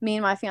like me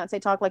and my fiance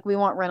talk like we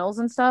want rentals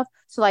and stuff.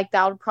 So like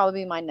that would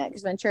probably be my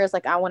next venture is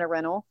like I want a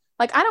rental.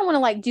 Like I don't want to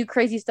like do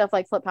crazy stuff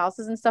like flip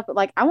houses and stuff, but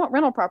like I want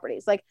rental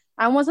properties. Like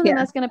I want something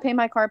that's gonna pay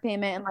my car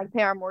payment and like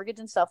pay our mortgage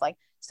and stuff like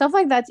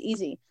that's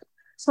easy.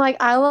 So like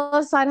I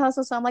love side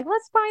hustle, so I'm like,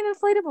 let's buy an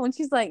inflatable, and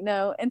she's like,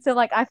 no. And so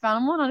like I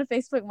found one on a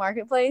Facebook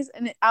Marketplace,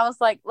 and I was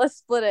like, let's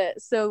split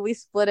it. So we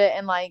split it,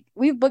 and like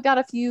we've booked out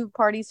a few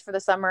parties for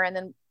the summer, and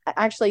then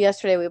actually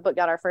yesterday we booked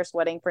out our first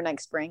wedding for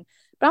next spring.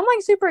 But I'm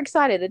like super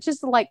excited. It's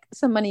just like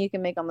some money you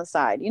can make on the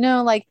side, you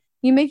know, like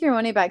you make your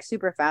money back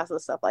super fast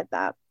with stuff like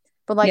that.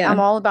 But like I'm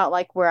all about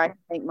like where I can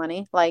make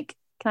money. Like,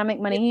 can I make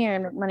money here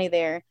and make money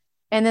there?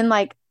 And then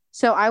like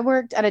so I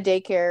worked at a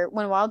daycare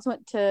when Wilds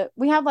went to,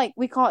 we have like,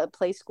 we call it a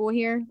play school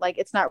here. Like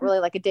it's not really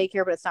like a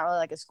daycare, but it's not really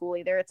like a school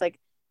either. It's like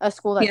a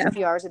school that's a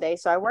few hours a day.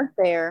 So I worked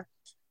there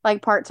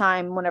like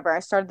part-time whenever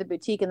I started the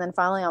boutique. And then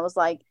finally I was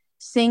like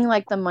seeing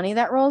like the money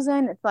that rolls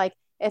in. It's like,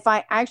 if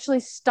I actually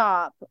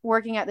stop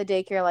working at the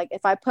daycare, like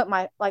if I put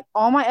my, like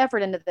all my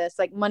effort into this,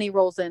 like money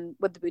rolls in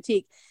with the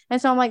boutique.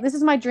 And so I'm like, this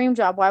is my dream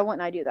job. Why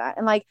wouldn't I do that?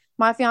 And like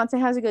my fiance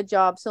has a good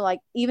job. So like,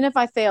 even if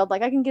I failed,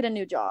 like I can get a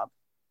new job.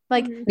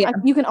 Like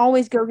you can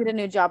always go get a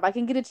new job. I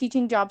can get a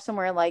teaching job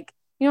somewhere. Like,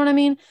 you know what I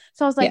mean?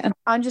 So I was like,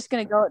 I'm just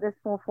going to go at this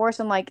full force.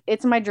 And like,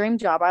 it's my dream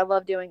job. I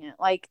love doing it.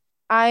 Like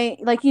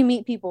like you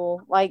meet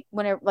people like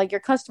whenever, like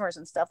your customers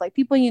and stuff, like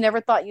people you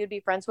never thought you'd be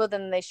friends with.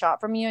 And they shop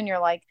from you and you're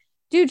like,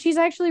 dude, she's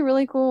actually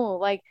really cool.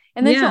 Like,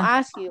 and then she'll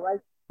ask you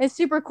like, it's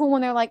super cool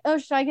when they're like, oh,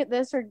 should I get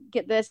this or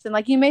get this? And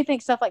like, you may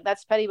think stuff like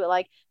that's petty, but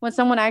like when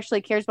someone actually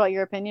cares about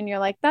your opinion, you're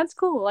like, that's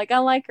cool. Like, I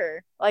like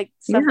her, like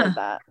stuff like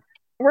that.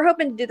 We're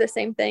hoping to do the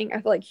same thing,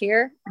 I feel like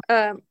here.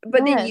 But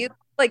then you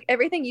like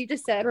everything you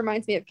just said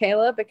reminds me of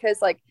Kayla because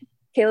like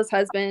Kayla's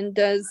husband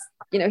does,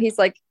 you know, he's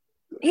like,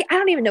 I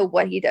don't even know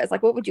what he does.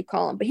 Like, what would you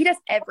call him? But he does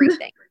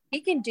everything.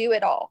 He can do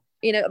it all.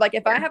 You know, like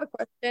if I have a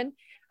question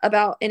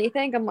about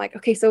anything, I'm like,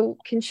 okay, so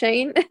can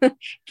Shane?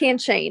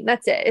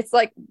 That's it. It's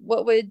like,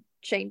 what would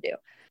Shane do?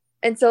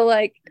 And so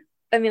like,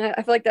 I mean,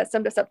 I feel like that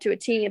summed us up to a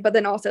T, but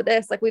then also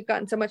this, like we've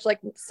gotten so much like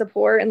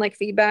support and like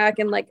feedback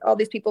and like all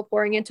these people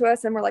pouring into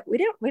us. And we're like, we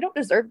don't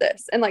deserve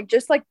this. And like,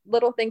 just like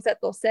little things that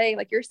they'll say,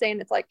 like you're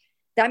saying, it's like,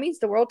 that means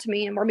the world to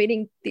me. And we're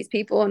meeting these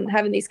people and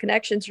having these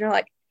connections. And you're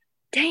like,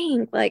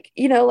 dang, like,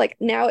 you know, like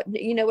now,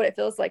 you know what it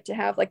feels like to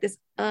have like this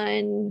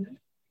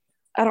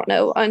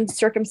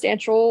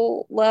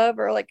uncircumstantial love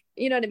or like,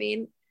 you know what I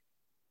mean?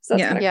 So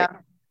that's yeah.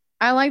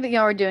 I like that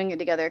y'all are doing it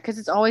together because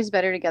it's always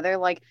better together.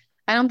 Like,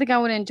 I don't think I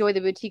would enjoy the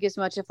boutique as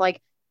much if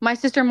like my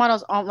sister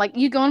models on like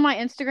you go on my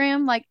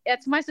Instagram, like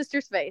it's my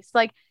sister's face.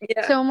 Like,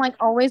 so I'm like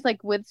always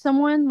like with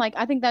someone. Like,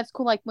 I think that's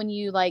cool. Like when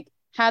you like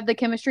have the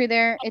chemistry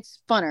there, it's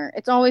funner.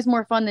 It's always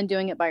more fun than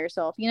doing it by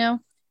yourself, you know?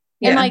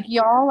 And like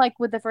y'all, like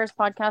with the first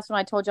podcast, when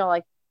I told y'all,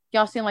 like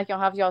y'all seem like y'all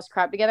have y'all's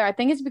crap together. I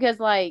think it's because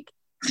like,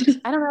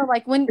 I don't know,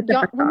 like when you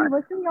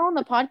listen to y'all on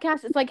the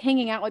podcast, it's like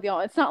hanging out with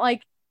y'all. It's not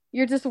like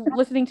you're just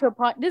listening to a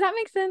pod. Does that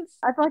make sense?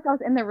 I feel like I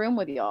was in the room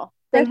with y'all.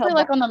 Especially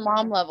like on the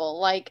mom level.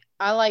 Like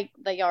I like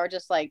that y'all are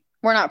just like,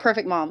 we're not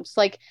perfect moms.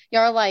 Like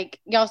y'all are like,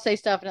 y'all say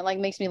stuff and it like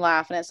makes me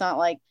laugh. And it's not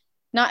like,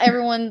 not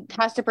everyone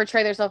has to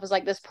portray themselves as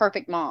like this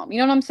perfect mom. You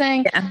know what I'm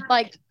saying?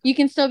 Like you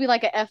can still be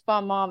like a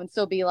F-bomb mom and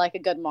still be like a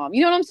good mom.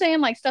 You know what I'm saying?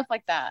 Like stuff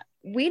like that.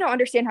 We don't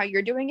understand how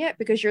you're doing it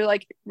because you're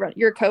like,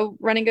 you're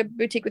co-running a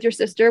boutique with your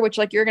sister, which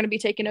like you're going to be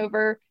taking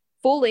over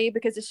fully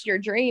because it's your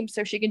dream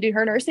so she can do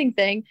her nursing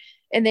thing.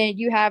 And then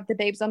you have the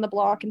babes on the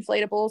block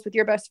inflatables with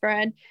your best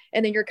friend,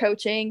 and then you're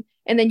coaching.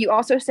 And then you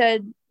also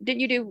said,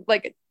 didn't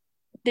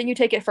you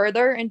take it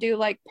further and do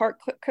like park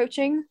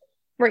coaching?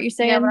 Weren't you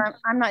saying? Yeah, but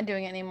I'm not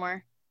doing it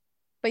anymore.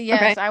 But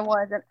yes, Okay. I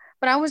was.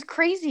 But I was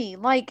crazy.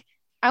 Like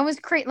I was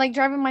like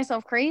driving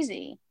myself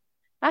crazy.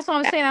 That's what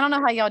I'm saying. I don't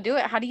know how y'all do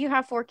it. How do you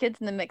have 4 kids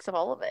in the mix of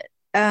all of it?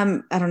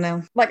 I don't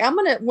know. Like I'm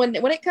gonna when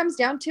it comes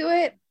down to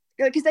it,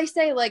 because they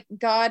say like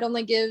God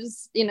only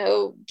gives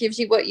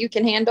you what you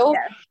can handle.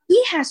 Yeah.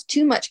 He has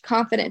too much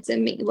confidence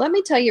in me. Let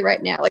me tell you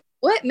right now, like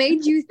what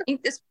made you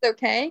think this was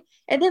okay?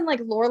 And then like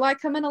Lorelai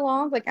coming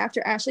along, like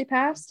after Ashley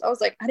passed, I was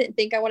like, I didn't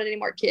think I wanted any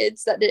more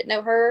kids that didn't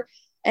know her.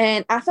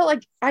 And I felt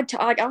like I'll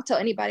tell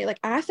anybody, like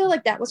I feel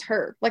like that was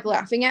her like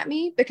laughing at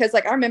me, because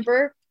like I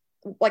remember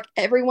like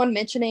everyone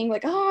mentioning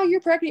like, oh,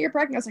 you're pregnant.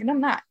 I was like, no,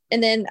 I'm not.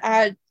 And then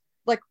I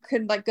like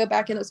could like go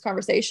back in those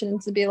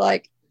conversations and be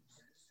like,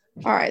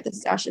 all right, this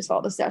is Ashley's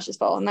fault.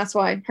 And that's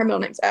why her middle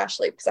name's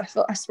Ashley, because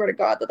I swear to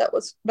God that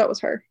was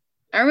her.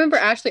 I remember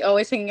Ashley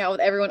always hanging out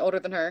with everyone older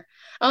than her.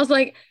 I was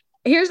like,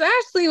 here's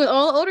Ashley with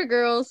all older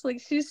girls.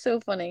 Like, she's so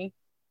funny.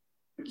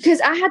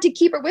 Because I had to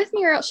keep her with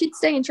me or else she'd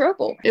stay in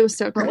trouble. It was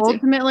so crazy. But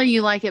ultimately,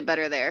 you like it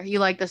better there. You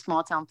like the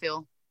small town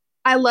feel.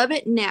 I love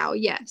it now,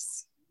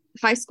 yes.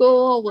 High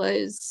school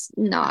was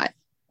not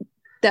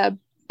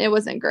it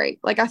wasn't great.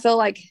 Like I feel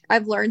like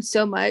I've learned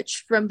so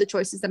much from the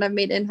choices that I've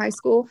made in high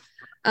school.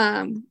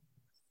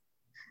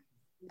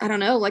 I don't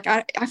know, like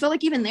I feel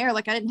like even there,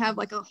 like I didn't have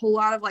like a whole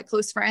lot of like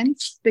close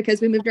friends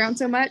because we moved around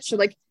so much. So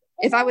like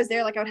if I was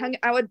there, like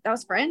I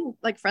was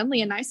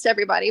friendly and nice to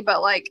everybody,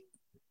 but like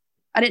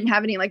I didn't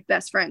have any like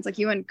best friends like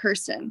you and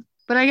Kirsten.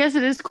 But I guess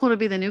it is cool to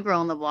be the new girl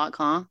on the block,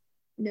 huh?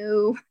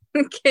 No.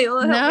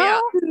 Kayla, help me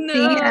out.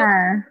 No.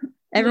 Yeah.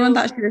 Everyone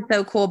thought she was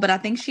so cool, but I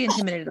think she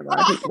intimidated a lot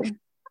of people.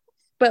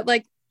 But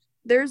like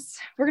we're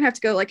gonna have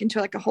to go like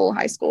into like a whole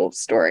high school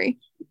story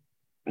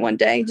one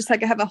day, just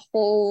like I have a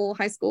whole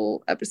high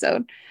school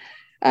episode.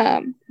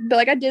 But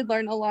like I did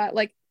learn a lot,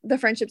 like the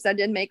friendships I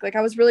did make. Like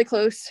I was really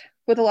close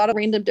with a lot of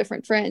random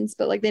different friends,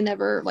 but like they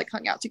never like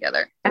hung out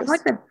together. I feel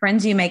like the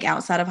friends you make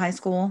outside of high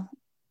school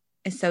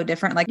is so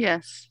different. Like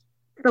yes,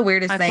 the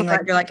weirdest thing.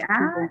 Like you're like,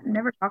 I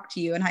never talked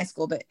to you in high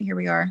school, but here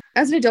we are.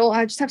 As an adult,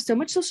 I just have so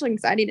much social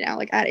anxiety now.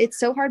 Like it's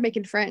so hard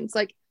making friends.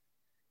 Like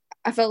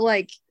I felt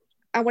like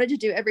I wanted to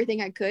do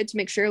everything I could to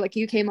make sure like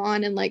you came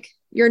on and like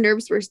your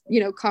nerves were,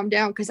 calmed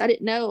down, because I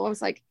didn't know. I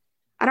was like,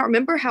 I don't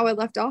remember how I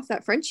left off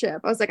that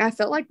friendship. I was like, I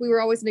felt like we were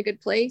always in a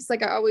good place.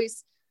 Like I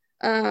always,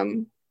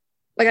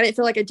 like I didn't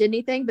feel like I did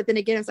anything. But then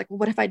again, I was like, well,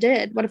 what if I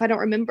did? What if I don't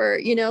remember?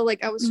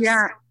 Like I was just...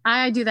 Yeah,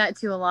 I do that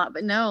too a lot.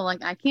 But no,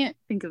 like I can't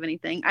think of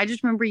anything. I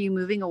just remember you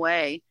moving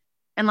away.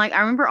 And like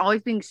I remember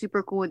always being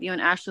super cool with you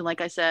and Ashley,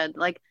 like I said.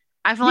 Like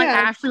I feel like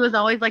Ashley was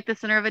always like the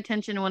center of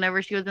attention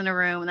whenever she was in a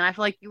room. And then I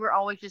feel like you were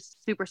always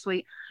just super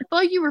sweet. I feel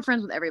like you were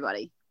friends with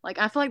everybody. Like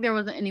I feel like there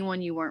wasn't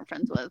anyone you weren't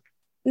friends with.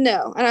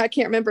 No, and I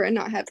can't remember and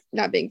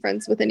not being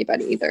friends with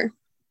anybody either.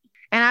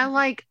 And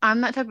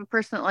I'm that type of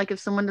person that like if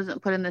someone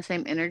doesn't put in the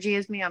same energy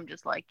as me, I'm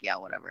just like, yeah,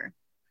 whatever.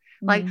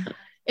 Like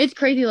it's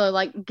crazy though,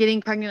 like getting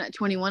pregnant at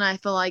 21, I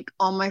feel like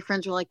all my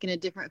friends were like in a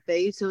different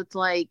phase. So it's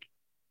like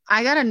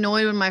I got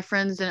annoyed when my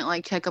friends didn't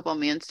like check up on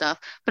me and stuff.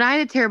 But I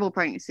had a terrible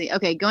pregnancy.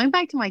 Okay, going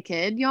back to my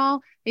kid, y'all,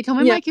 they told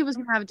me my kid was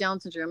gonna have Down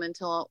syndrome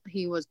until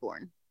he was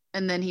born.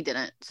 And then he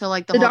didn't. So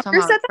like the whole time I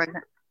was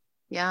pregnant.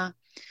 Yeah.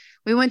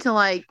 We went to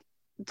like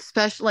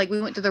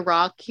we went to the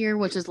Rock here,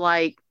 which is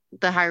like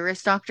the high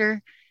risk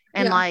doctor.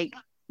 And like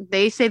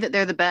they say that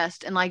they're the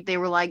best. And like they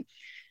were like,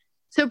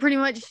 so pretty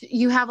much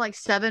you have like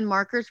 7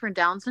 markers for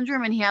Down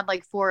syndrome, and he had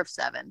like 4 of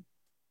 7.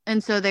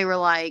 And so they were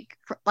like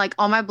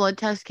all my blood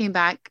tests came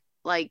back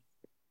like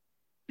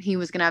he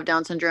was gonna have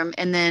Down syndrome.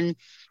 And then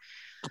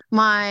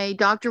my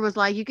doctor was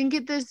like, you can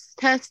get this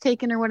test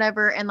taken or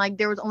whatever. And like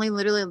there was only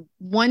literally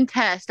one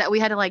test that we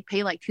had to like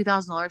pay like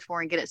 $2,000 for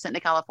and get it sent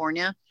to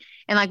California.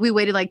 And like we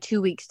waited like 2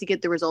 weeks to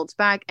get the results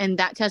back. And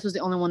that test was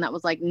the only one that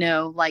was like,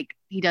 no, like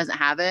he doesn't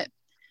have it.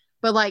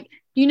 But like,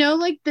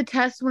 like the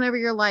test whenever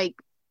you're like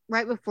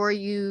right before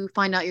you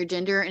find out your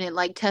gender, and it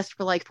like tests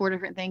for like 4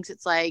 different things.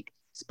 It's like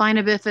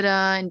spina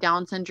bifida and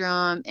Down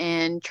syndrome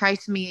and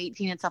trisomy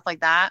 18 and stuff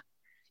like that.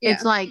 Yeah.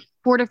 It's like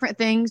 4 different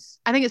things.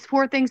 I think it's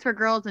 4 things for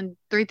girls and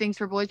 3 things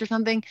for boys or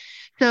something.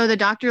 So the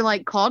doctor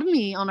like called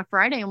me on a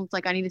Friday and was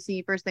like, I need to see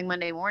you first thing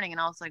Monday morning. And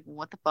I was like,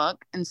 what the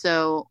fuck? And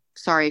so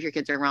sorry if your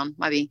kids are around,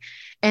 might be.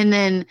 And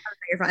then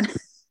you're fine.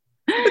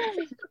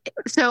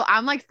 So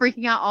I'm like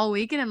freaking out all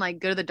weekend and like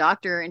go to the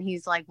doctor, and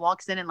he's like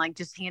walks in and like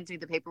just hands me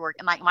the paperwork.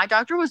 And like my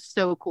doctor was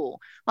so cool.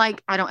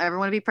 Like I don't ever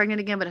want to be pregnant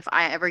again, but if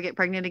I ever get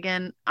pregnant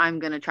again, I'm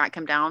gonna track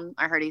him down.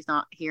 I heard he's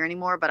not here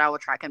anymore, but I will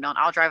track him down.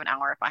 I'll drive an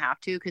hour if I have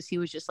to, because he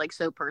was just like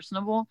so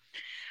personable.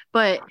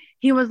 But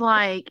he was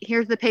like,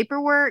 here's the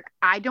paperwork.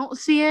 I don't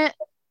see it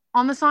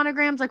on the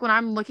sonograms. Like when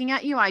I'm looking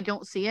at you, I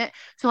don't see it.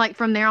 So like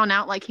from there on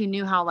out, like he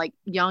knew how like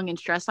young and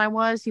stressed I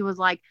was. He was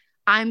like,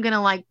 I'm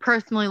gonna like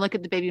personally look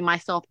at the baby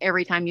myself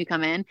every time you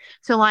come in.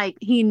 So like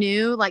he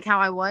knew like how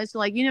I was. So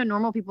like, you know,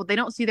 normal people, they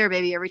don't see their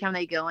baby every time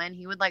they go in.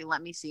 He would like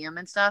let me see him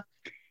and stuff.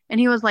 And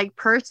he was like,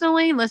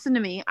 personally, listen to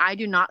me. I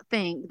do not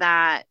think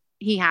that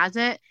he has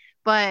it,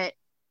 but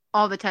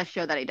all the tests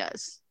show that he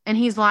does. And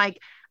he's like,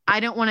 I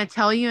don't want to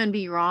tell you and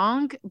be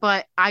wrong,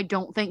 but I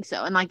don't think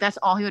so. And like, that's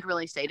all he would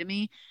really say to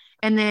me.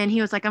 And then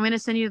he was like, I'm going to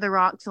send you to the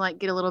rock to like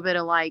get a little bit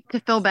of like to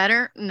feel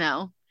better.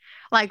 No,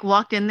 like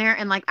walked in there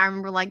and like, I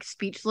remember like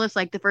speechless.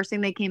 Like the first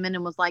thing they came in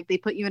and was like, they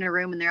put you in a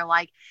room and they're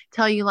like,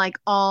 tell you like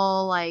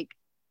all like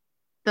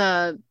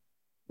the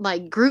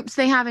like groups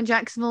they have in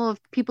Jacksonville of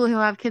people who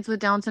have kids with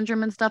Down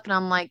syndrome and stuff. And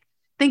I'm like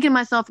thinking to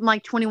myself, I'm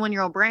like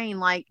 21-year-old brain,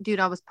 like,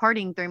 dude, I was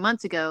partying 3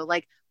 months ago.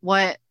 Like,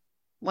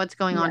 what's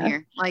going on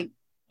here? Like,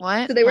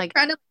 what? So they were like,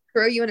 trying to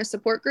throw you in a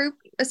support group,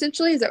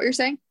 essentially. Is that what you're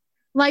saying?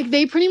 like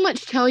they pretty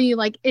much tell you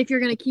like if you're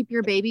gonna keep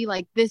your baby,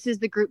 like this is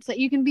the groups that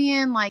you can be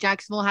in. Like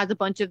Jacksonville has a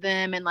bunch of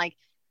them and like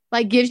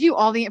gives you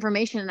all the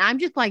information. And I'm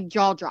just like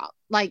jaw drop,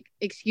 like,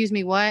 excuse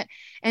me, what?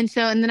 And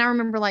so and then I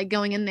remember like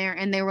going in there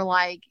and they were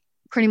like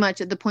pretty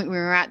much at the point we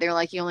were at, they were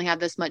like, you only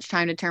have this much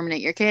time to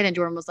terminate your kid. And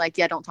Jordan was like,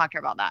 yeah, don't talk to her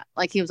about that.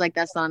 Like he was like,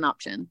 that's not an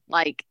option.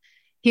 Like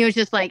he was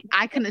just like,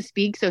 I couldn't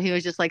speak, so he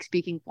was just like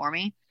speaking for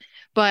me.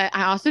 But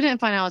I also didn't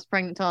find out I was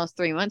pregnant until I was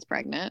 3 months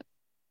pregnant.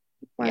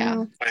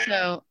 Wow. Yeah.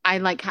 So I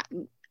like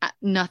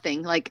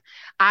nothing. Like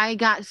I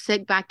got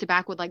sick back to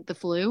back with like the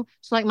flu.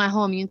 So like my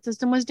whole immune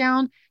system was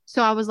down.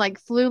 So I was like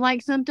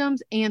flu-like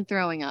symptoms and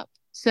throwing up.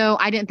 So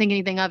I didn't think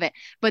anything of it.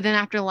 But then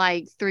after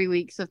like 3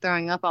 weeks of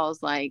throwing up, I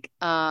was like,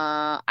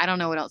 I don't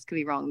know what else could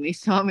be wrong with me.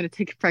 So I'm going to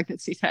take a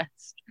pregnancy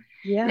test.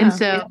 Yeah. And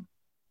so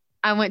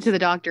I went to the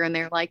doctor and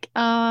they're like,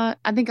 I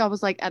think I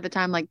was like at the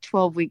time, like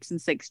 12 weeks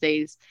and 6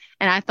 days.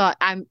 And I thought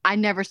I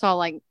never saw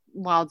like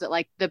Wilds at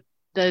like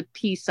the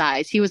pea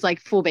size. He was like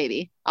full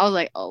baby. I was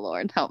like, oh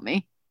Lord, help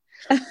me.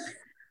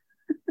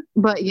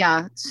 But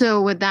yeah,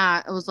 so with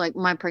that, it was like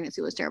my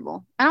pregnancy was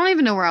terrible. I don't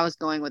even know where I was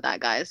going with that,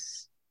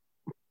 guys.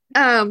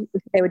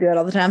 They would do it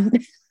all the time.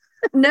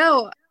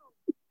 No,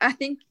 I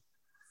think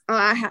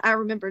I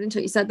remembered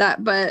until you said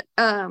that, but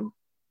I'm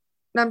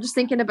just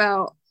thinking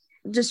about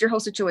just your whole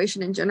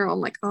situation in general.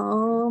 I'm like,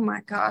 oh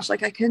my gosh,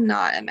 like I could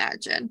not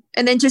imagine.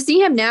 And then to see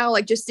him now,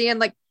 like just seeing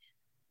like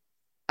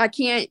I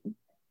can't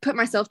put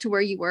myself to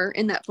where you were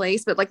in that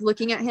place, but like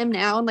looking at him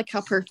now and like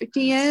how perfect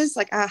he is,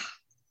 like I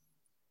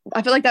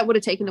feel like that would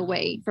have taken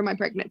away from my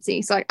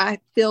pregnancy. So I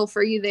feel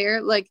for you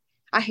there. Like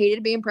I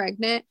hated being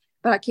pregnant,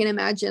 but I can't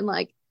imagine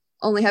like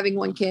only having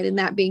one kid and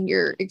that being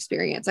your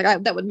experience.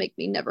 Like that would make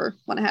me never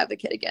want to have a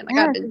kid again.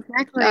 Like yes,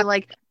 exactly.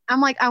 Like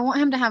I'm like, I want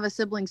him to have a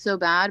sibling so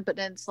bad, but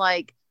it's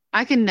like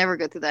I can never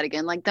go through that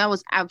again. Like that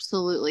was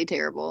absolutely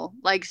terrible.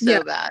 Like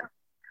so bad.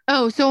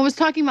 Oh, so I was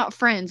talking about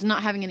friends,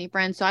 not having any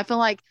friends. So I feel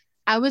like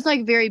I was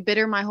like very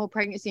bitter my whole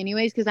pregnancy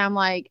anyways, because I'm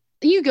like,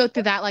 you go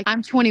through that, like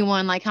I'm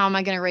 21, like how am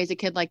I going to raise a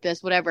kid like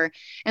this, whatever.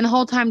 And the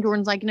whole time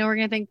Jordan's like, no, we're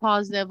going to think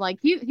positive. Like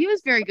he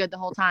was very good the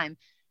whole time.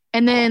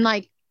 And then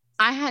like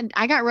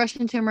I got rushed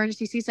into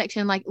emergency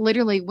C-section. Like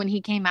literally when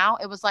he came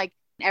out, it was like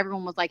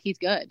everyone was like, he's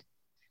good.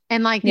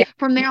 And like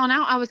from there on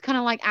out, I was kind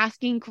of like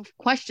asking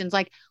questions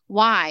like,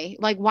 why?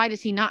 Like, why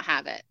does he not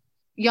have it?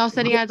 Y'all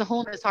said he has a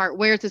hole in his heart.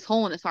 Where's this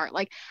hole in his heart?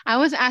 Like I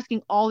was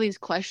asking all these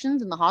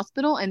questions in the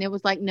hospital and it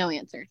was like no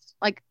answers.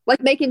 Like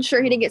making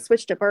sure he didn't get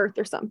switched to birth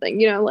or something,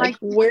 you know, like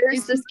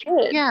where's this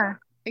kid? Yeah,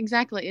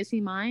 exactly. Is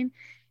he mine?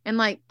 And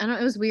like, I don't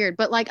know, it was weird,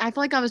 but like, I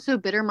feel like I was so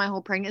bitter my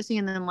whole pregnancy.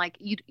 And then like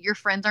your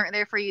friends aren't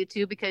there for you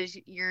too, because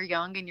you're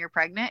young and you're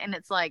pregnant. And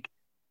it's like,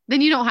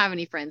 then you don't have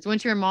any friends.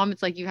 Once you're a mom,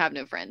 it's like, you have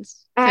no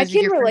friends. I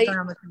can relate.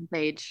 On the same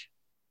page.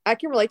 I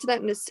can relate to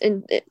that.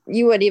 And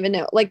you wouldn't even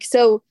know. Like,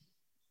 so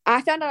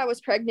I found out I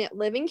was pregnant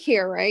living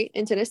here, right,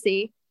 in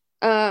Tennessee.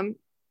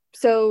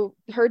 So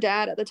her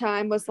dad at the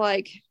time was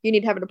like, you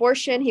need to have an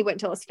abortion. He went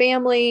and told his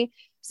family.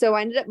 So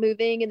I ended up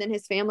moving, and then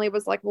his family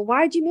was like, well,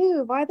 why'd you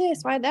move? Why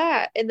this? Why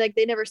that? And like,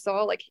 they never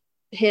saw like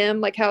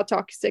him, like how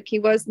toxic he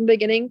was in the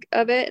beginning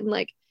of it. And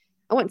like,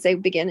 I wouldn't say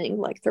beginning,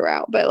 like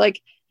throughout, but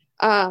like,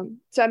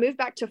 so I moved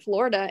back to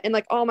Florida, and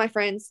like all my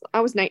friends,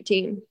 I was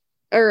 19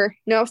 or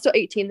no, I was still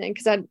 18 then.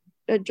 Cause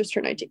I just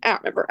turned 19. I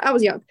don't remember. I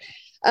was young.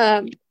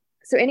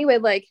 So anyway,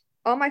 like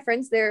all my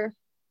friends there,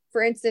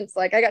 for instance,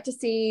 like I got to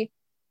see,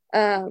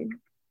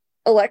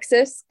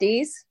 Alexis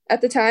Dees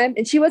at the time,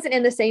 and she wasn't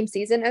in the same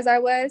season as I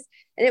was.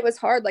 And it was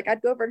hard. Like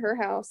I'd go over to her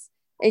house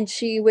and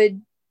she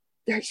wasn't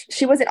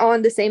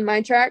on the same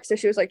mind track. So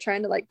she was like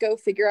trying to like go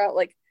figure out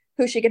like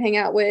who she could hang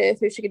out with,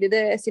 who she could do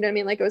this, you know what I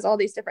mean? Like it was all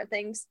these different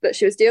things that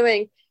she was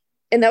doing.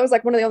 And that was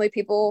like one of the only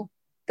people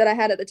that I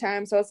had at the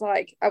time. So I was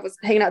like, I was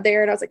hanging out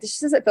there and I was like, this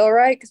just doesn't feel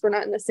right, because we're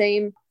not in the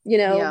same, you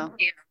know,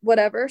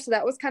 whatever. So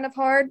that was kind of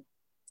hard.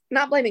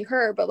 Not blaming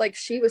her, but like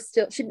she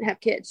didn't have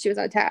kids. She was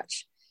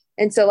unattached.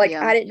 And so like,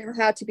 I didn't know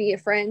how to be a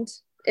friend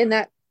in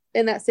that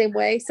same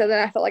way. So then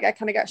I felt like I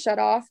kind of got shut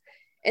off.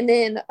 And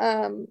then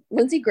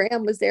Lindsey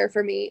Graham was there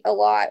for me a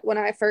lot when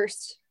I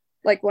first,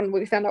 like when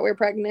we found out we were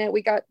pregnant.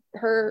 We got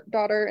her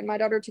daughter and my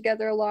daughter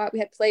together a lot. We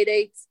had play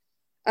dates.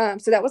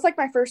 So that was like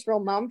my first real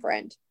mom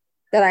friend.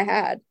 that I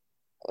had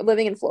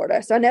living in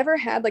Florida. So I never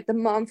had like the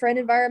mom friend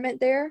environment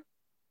there,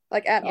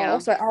 like at all.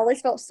 So I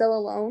always felt so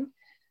alone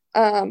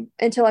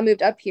until I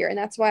moved up here. And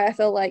that's why I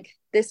feel like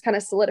this kind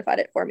of solidified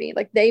it for me.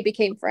 Like they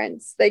became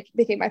friends, they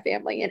became my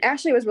family. And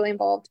Ashley was really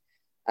involved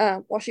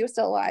while she was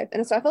still alive.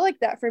 And so I feel like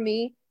that for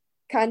me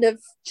kind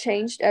of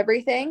changed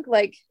everything,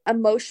 like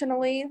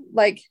emotionally,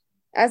 like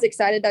as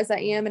excited as I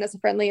am and as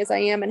friendly as I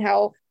am and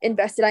how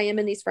invested I am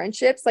in these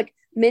friendships, like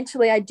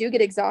mentally I do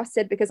get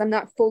exhausted because I'm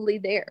not fully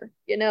there,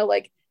 you know,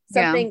 like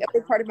something, a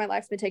big part of my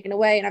life's been taken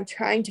away and I'm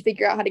trying to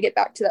figure out how to get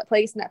back to that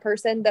place and that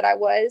person that I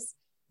was,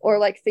 or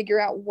like figure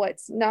out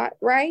what's not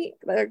right,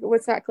 like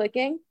what's not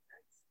clicking.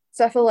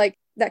 So I feel like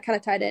that kind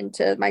of tied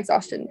into my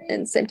exhaustion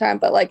in the same time.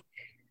 But like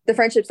the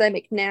friendships I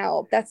make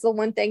now, that's the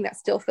one thing that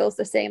still feels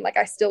the same. Like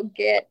I still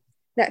get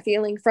that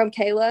feeling from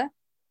Kayla,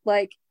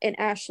 like, and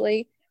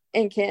Ashley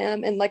and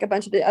Kim and like a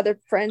bunch of the other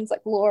friends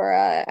like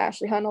Laura,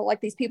 Ashley Hunnell,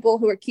 like these people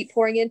who are keep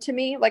pouring into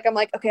me. Like I'm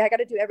like, okay, I got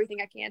to do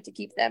everything I can to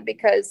keep them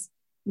because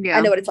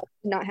I know what it's like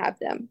to not have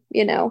them,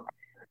 you know?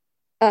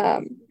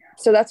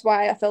 So that's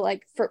why I feel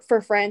like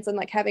for friends and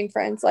like having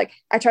friends, like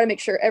I try to make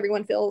sure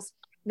everyone feels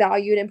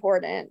valued,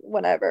 important,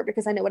 whatever,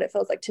 because I know what it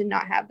feels like to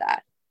not have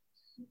that.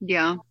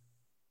 Yeah.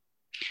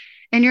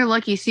 And you're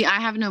lucky. See, I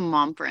have no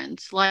mom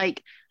friends.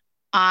 Like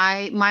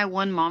my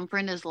one mom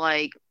friend is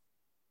like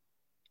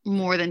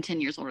more than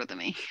 10 years older than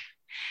me.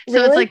 So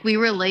Really? it's like we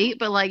relate,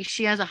 but like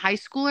she has a high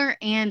schooler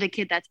and a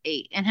kid that's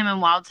 8, and him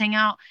and Wilds hang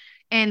out.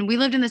 And we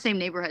lived in the same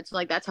neighborhood. So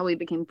like that's how we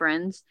became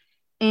friends.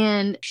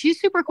 And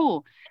she's super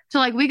cool. So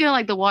like we go to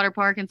like the water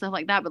park and stuff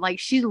like that. But like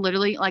she's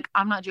literally like,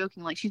 I'm not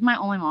joking, like she's my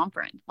only mom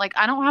friend. Like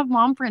I don't have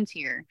mom friends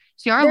here.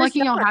 So y'all are lucky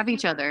y'all have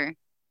each other.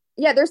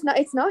 Yeah,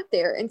 it's not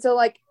there. And so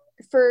like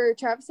for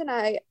Travis and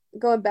I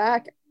going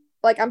back,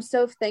 like I'm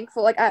so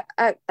thankful. Like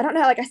I don't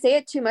know, like I say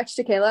it too much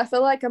to Kayla. I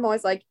feel like I'm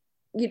always like,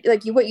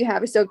 what you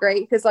have is so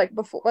great, because like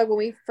before, like when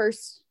we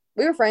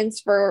were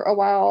friends for a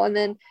while and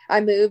then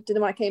I moved, and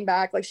then when I came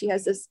back, like she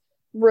has this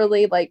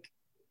really like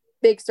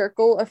big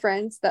circle of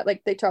friends that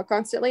like they talk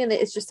constantly, and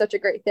it's just such a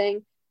great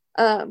thing.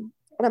 And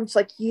I'm just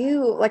like,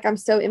 I'm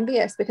so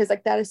envious because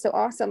like that is so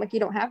awesome. Like you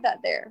don't have that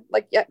there.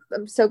 Like, yeah,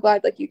 I'm so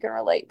glad like you can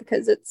relate,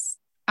 because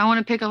I want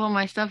to pick up all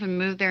my stuff and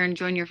move there and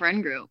join your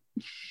friend group.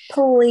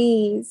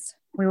 Please.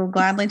 We will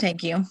gladly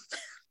take you.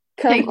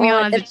 Take me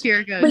on as a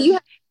cheer coach. But you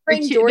have to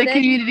bring Jordan, the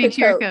community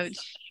cheer coach.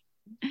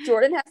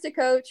 Jordan has to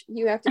coach.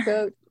 You have to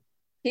coach.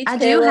 I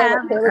do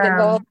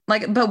have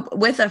like, but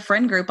with a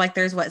friend group, like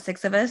there's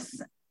 6 of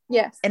us.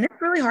 Yes. And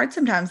it's really hard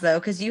sometimes though,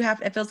 because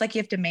it feels like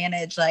you have to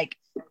manage like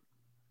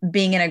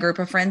being in a group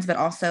of friends, but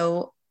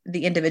also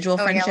the individual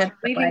friendship. Yeah,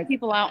 like leaving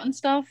people out and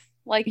stuff.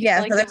 Like, yeah,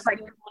 like so that's like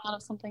out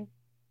of something.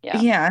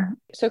 Yeah.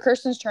 So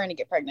Kirsten's trying to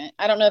get pregnant.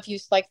 I don't know if you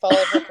like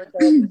followed her for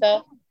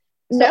stuff.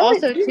 So no,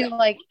 also too,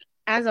 like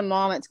as a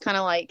mom, it's kind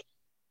of like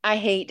I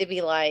hate to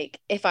be like,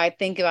 if I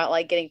think about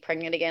like getting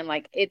pregnant again,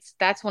 like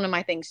that's one of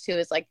my things too,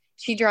 is like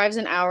she drives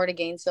an hour to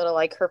Gainesville to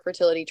like her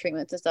fertility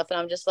treatments and stuff, and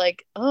I'm just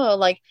like, oh,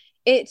 like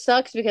it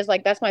sucks because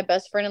like that's my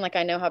best friend and like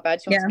I know how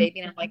bad she wants a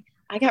baby, and I'm like,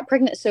 I got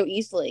pregnant so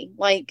easily.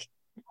 Like,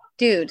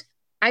 dude,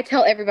 I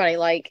tell everybody,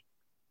 like,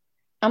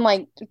 I'm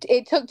like,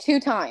 it took 2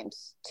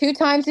 times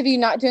of you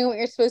not doing what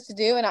you're supposed to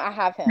do, and I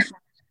have him.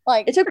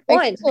 Like it took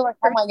one. So like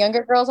all my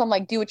younger girls, I'm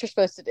like, do what you're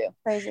supposed to do.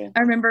 Crazy. I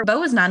remember Bo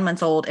was 9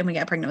 months old and we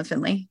got pregnant with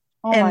Finley.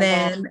 Oh and my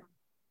then gosh.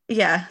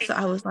 Yeah, so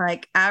I was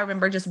like, I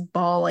remember just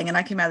bawling, and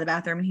I came out of the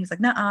bathroom and he was like,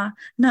 nuh-uh.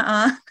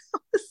 I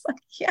was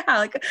like, yeah,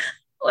 like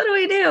what do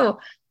we do?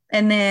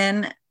 And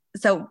then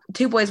so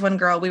 2 boys, 1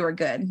 girl, we were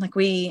good. Like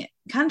we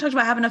kind of talked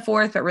about having a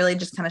 4th, but really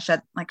just kind of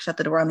shut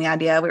the door on the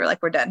idea. We were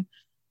like, we're done.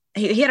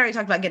 He had already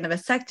talked about getting a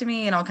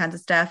vasectomy and all kinds of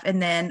stuff. And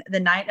then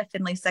the night of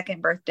Finley's 2nd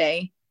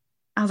birthday,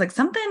 I was like,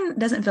 something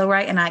doesn't feel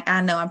right. And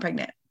I know I'm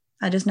pregnant.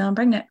 I just know I'm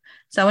pregnant.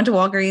 So I went to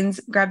Walgreens,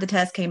 grabbed the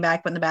test, came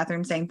back, went in the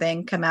bathroom, same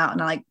thing, come out,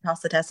 and I like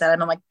tossed the test at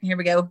him. I'm like, here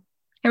we go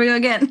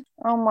again.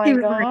 Oh my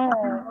god. Like,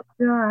 oh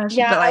gosh.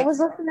 Yeah, but like, I was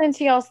listening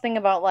to y'all's thing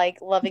about like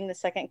loving the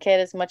 2nd kid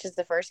as much as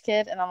the 1st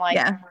kid, and I'm like,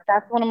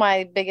 that's one of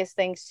my biggest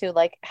things too.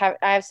 Like, I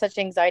have such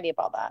anxiety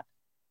about that.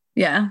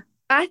 Yeah.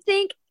 I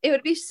think it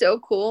would be so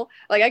cool.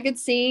 Like I could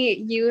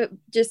see you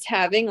just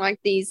having like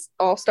these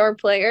all-star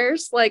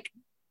players, like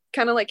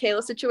kind of like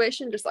Kayla's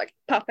situation, just like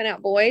popping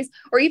out boys,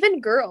 or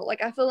even girl.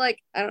 Like I feel like,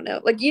 I don't know,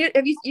 like you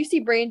see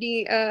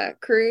Brandy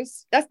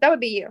Cruz, that would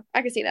be you.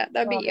 I could see that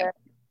would be you.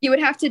 You would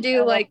have to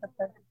do like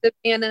the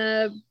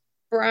Anna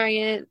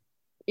Bryant,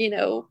 you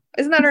know,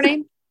 isn't that her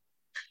name?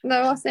 Isn't that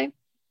her last name?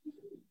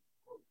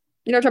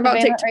 You know what I'm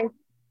talking about? TikTok.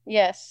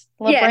 Yes,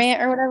 LeBrant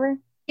or whatever.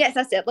 Yes,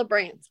 that's it.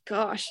 LeBrant.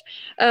 Gosh.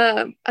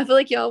 I feel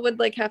like y'all would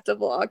like have to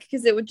vlog,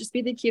 because it would just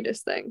be the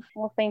cutest thing.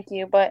 Well, thank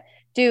you. But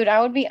dude, I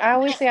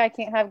always say I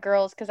can't have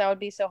girls because I would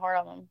be so hard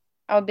on them.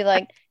 I would be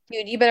like,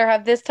 dude, you better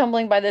have this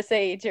tumbling by this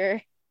age,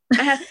 or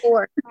I have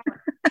 4.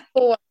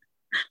 4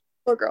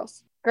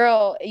 girls.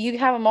 Girl, you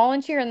have them all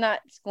in cheer, and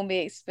that's gonna be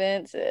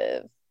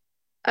expensive.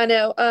 I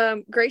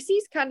know.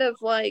 Gracie's kind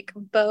of like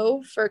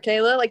Bo for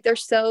Kayla. Like they're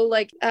so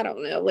like, I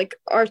don't know, like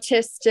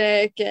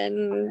artistic,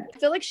 and I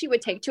feel like she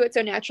would take to it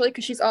so naturally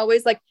because she's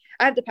always like,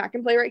 I have the pack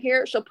and play right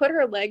here. She'll put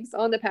her legs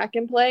on the pack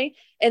and play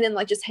and then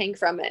like just hang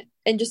from it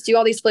and just do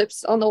all these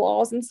flips on the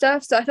walls and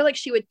stuff. So I feel like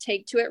she would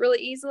take to it really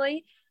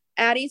easily.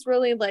 Addie's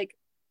really like,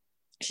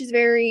 she's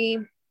very,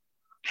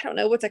 I don't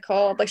know what's it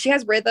called. Like she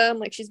has rhythm,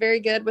 like she's very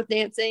good with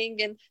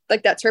dancing and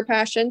like that's her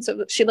passion.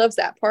 So she loves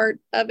that part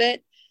of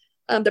it,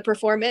 the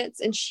performance,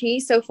 and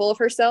she's so full of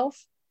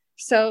herself.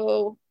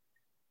 So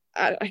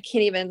I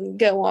can't even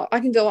go on. I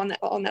can go on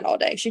that all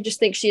day. She just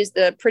thinks she's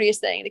the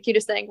prettiest thing, the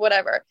cutest thing,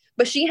 whatever.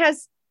 But she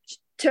has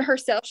to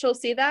herself, she'll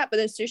see that. But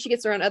then as soon as she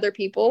gets around other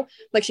people,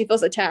 like she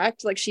feels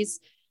attacked, like she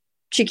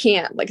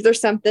can't, like there's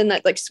something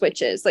that like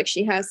switches, like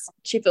she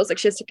feels like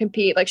she has to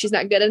compete, like she's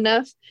not good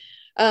enough.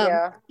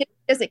 She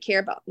doesn't care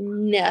about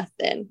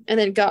nothing. And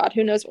then God,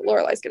 who knows what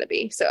Lorelai's going to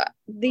be. So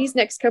these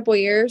next couple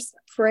years,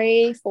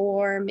 pray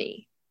for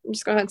me. I'm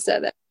just going to say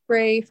that.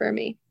 Pray for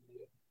me.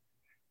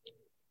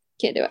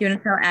 Can't do it. You want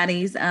to tell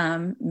Addie's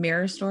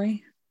mirror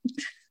story?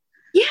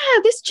 Yeah,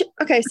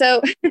 okay,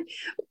 so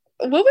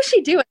what was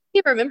she doing? I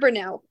can't remember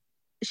now.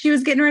 She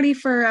was getting ready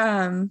for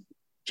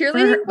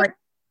cheerleading?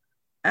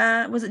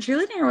 Was it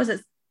cheerleading or was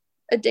it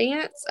a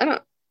dance?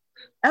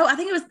 I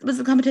think it was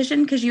the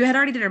competition because you had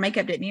already did her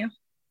makeup, didn't you?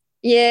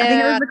 Yeah. I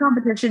think it was the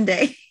competition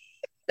day.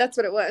 That's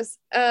what it was.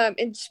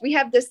 And we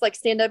have this like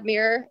stand-up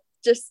mirror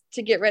just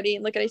to get ready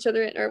and look at each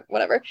other or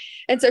whatever.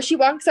 And so she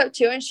walks up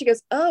to it and she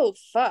goes, oh,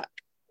 fuck.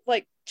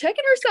 Like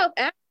checking herself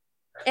out.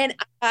 And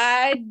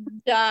I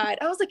died.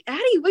 I was like,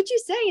 Addie, what'd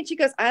you say? And she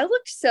goes, I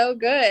look so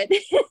good.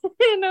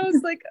 And I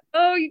was like,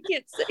 oh, you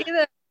can't say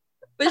that.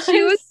 But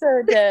she was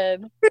so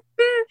dead.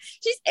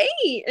 She's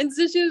 8. And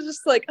so she was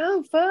just like,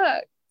 oh,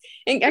 fuck.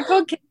 And I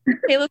called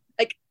Caleb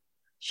like,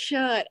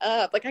 shut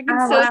up. Like I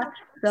can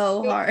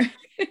so hard.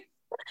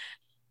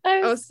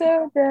 I'm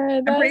so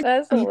dead.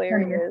 That's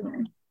hilarious.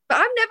 But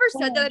I've never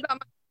said that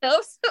about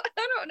myself, so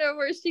I don't know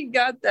where she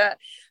got that.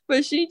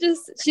 But she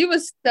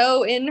was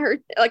so in her,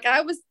 like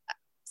I was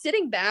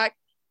sitting back,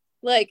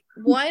 like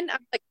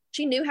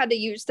she knew how to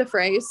use the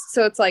phrase,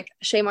 so it's like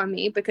shame on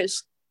me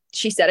because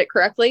she said it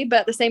correctly,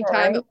 but at the same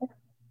time,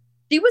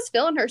 she was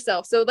feeling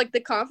herself. So like the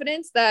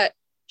confidence that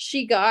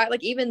she got,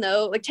 like even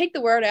though like take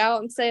the word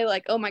out and say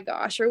like, oh my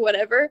gosh, or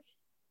whatever,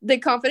 the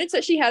confidence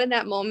that she had in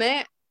that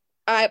moment,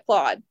 I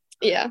applaud.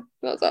 Yeah,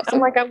 that was awesome. I'm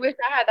like, I wish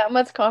I had that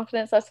much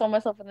confidence. I saw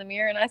myself in the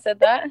mirror and I said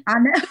that. I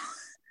know.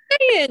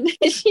 And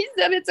she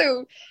said it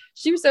so,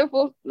 she was so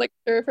full like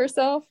sure of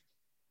herself.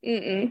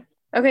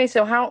 Okay,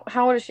 so how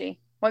old is she?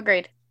 What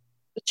grade?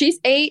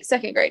 She's 8,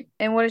 second grade.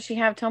 And what does she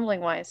have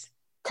tumbling wise?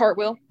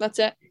 Cartwheel, that's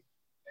it.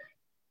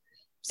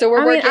 So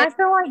we're working.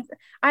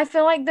 I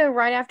feel like though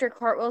right after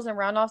cartwheels and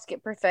roundoffs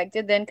get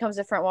perfected, then comes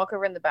the front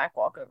walkover and the back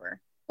walkover.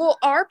 Well,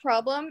 our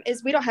problem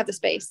is we don't have the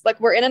space. Like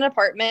we're in an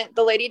apartment.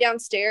 The lady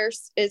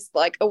downstairs is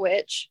like a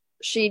witch.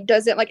 She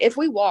doesn't like if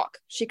we walk,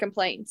 she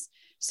complains.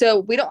 So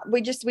we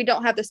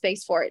don't have the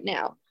space for it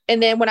now.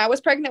 And then when I was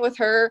pregnant with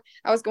her,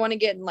 I was going to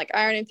get like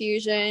iron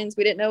infusions.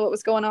 We didn't know what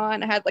was going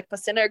on. I had like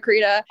placenta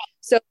accreta.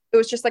 So it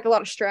was just like a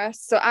lot of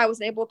stress. So I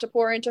wasn't able to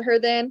pour into her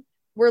then.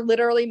 We're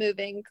literally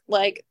moving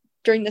like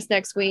during this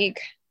next week,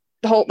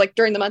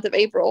 during the month of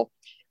April.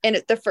 And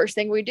it's the first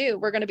thing we do.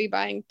 We're going to be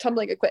buying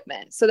tumbling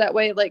equipment. So that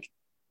way, like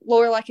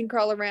Lorelai can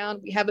crawl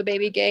around. We have a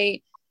baby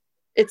gate.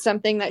 It's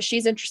something that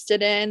she's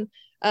interested in.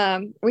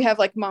 We have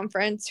like mom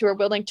friends who are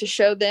willing to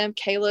show them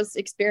Kayla's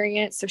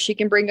experience so she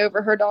can bring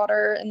over her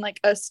daughter and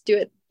like us do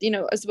it,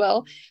 as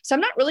well. So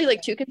I'm not really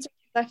like too concerned.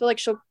 I feel like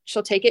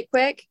she'll take it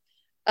quick.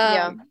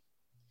 Yeah.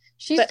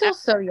 She's still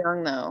so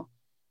young though.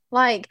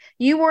 Like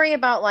you worry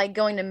about like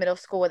going to middle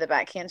school with a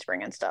back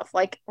handspring and stuff.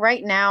 Like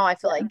right now, I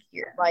feel like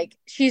you're like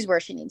she's where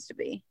she needs to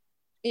be.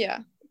 Yeah.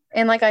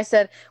 And like I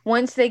said,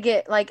 once they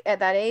get like at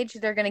that age,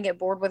 they're gonna get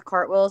bored with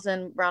cartwheels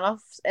and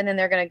roundoffs, and then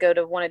they're gonna go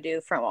to want to do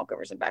front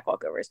walkovers and back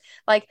walkovers.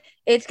 Like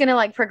it's gonna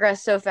like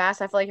progress so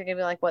fast. I feel like you're gonna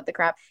be like, what the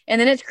crap?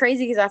 And then it's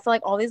crazy because I feel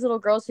like all these little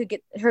girls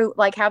who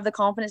like have the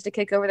confidence to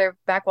kick over their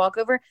back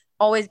walkover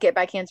always get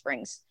back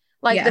handsprings.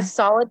 Like the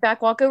solid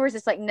back walkovers,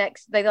 it's like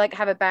they like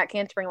have a back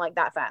handspring like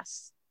that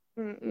fast.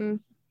 Mm-mm.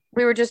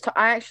 We were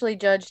I actually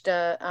judged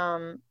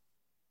a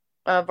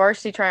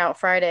varsity tryout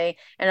Friday,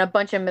 and a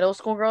bunch of middle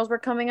school girls were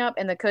coming up,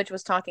 and the coach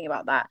was talking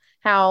about that,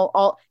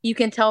 how you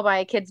can tell by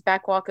a kid's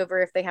back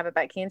walkover if they have a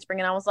back handspring.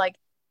 And I was like,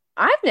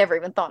 I've never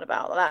even thought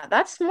about that.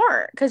 That's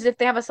smart, because if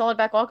they have a solid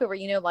back walkover,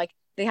 like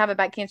they have a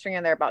back handspring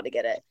and they're about to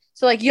get it.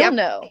 So like you'll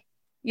know.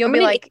 You'll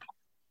be like,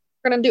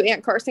 we're gonna do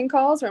Aunt Karsun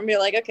calls. We're gonna be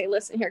like, okay,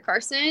 listen here,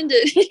 Karsun,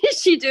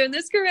 is she doing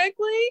this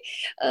correctly?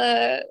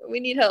 We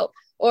need help.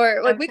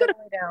 Or like we go to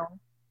down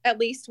at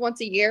least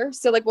once a year.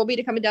 So like we'll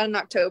be coming down in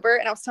October.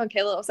 And I was telling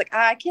Kayla, I was like,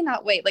 I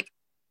cannot wait. Like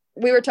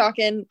we were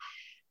talking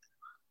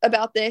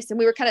about this and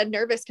we were kind of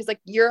nervous because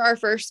like you're our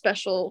first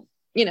special,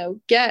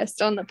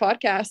 guest on the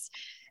podcast.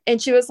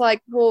 And she was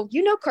like, well,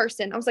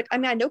 Karsun. I was like, I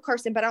mean, I know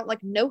Karsun, but I don't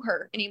like know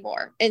her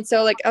anymore. And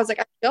so like I was like,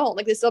 I don't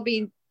like this will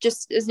be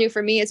just as new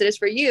for me as it is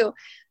for you.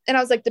 And I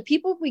was like, the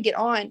people we get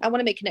on, I want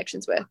to make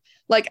connections with.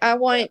 Like, I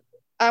want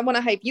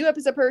to hype you up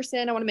as a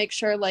person. I want to make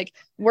sure like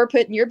we're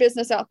putting your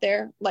business out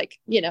there, like,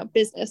 you know,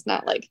 business,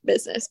 not like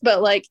business,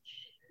 but like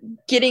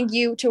getting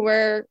you to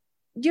where,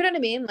 do you know what I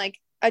mean? Like,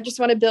 I just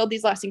want to build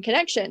these lasting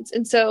connections.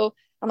 And so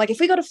I'm like, if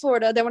we go to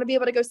Florida, they want to be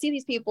able to go see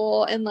these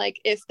people. And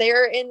like, if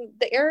they're in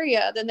the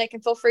area, then they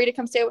can feel free to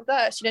come stay with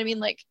us. You know what I mean?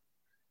 Like,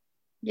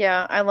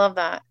 Yeah, I love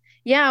that.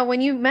 Yeah, when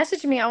you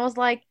messaged me, I was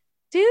like,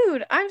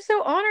 dude, I'm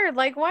so honored.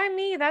 Like, why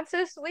me? That's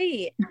so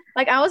sweet.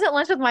 Like, I was at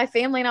lunch with my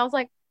family and I was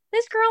like,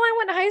 this girl I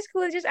went to high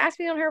school with just asked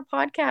me on her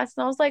podcast.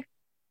 And I was like,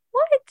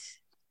 what?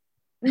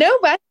 no,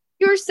 but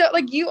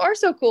you are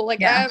so cool. Like,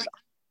 Yeah.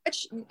 I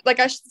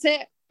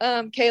sent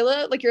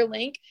Kayla like your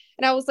link,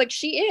 and I was like,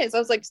 I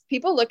was like,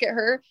 people look at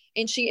her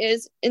and she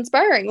is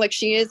inspiring. Like,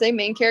 she is a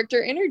main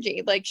character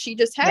energy. Like, she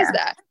just has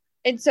that.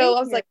 And so I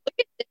was like,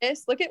 look at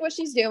this, look at what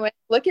she's doing,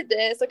 look at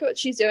this, look at what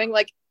she's doing.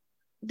 Like,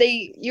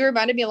 you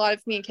reminded me a lot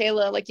of me and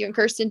Kayla, like you and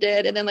Karsun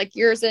did. And then like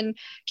yours and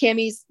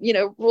Cammie's, you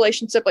know,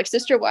 relationship, like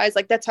sister wise,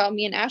 like that's how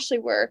me and Ashley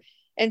were.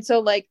 And so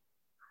like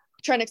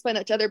trying to explain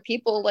that to other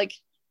people, like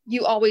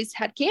you always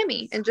had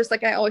Cammie, and just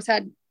like I always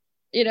had,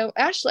 you know,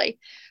 Ashley.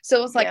 So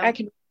it was like, I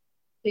can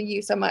do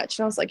you so much.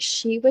 And I was like,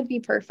 she would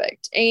be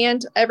perfect.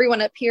 And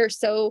everyone up here,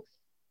 so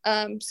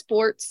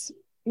sports,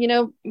 you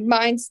know,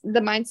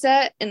 the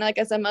mindset, and like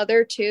as a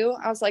mother too,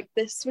 I was like,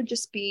 this would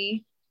just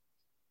be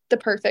the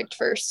perfect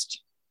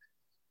first,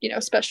 you know,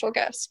 special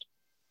guest.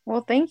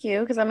 Well, thank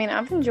you, because I mean,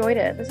 I've enjoyed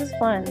it. This is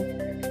fun.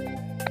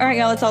 All right,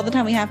 y'all, that's all the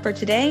time we have for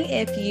today.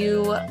 If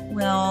you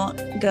will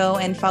go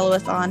and follow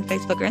us on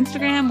Facebook or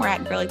Instagram, we're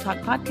at Girly Talk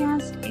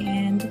Podcast,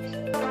 and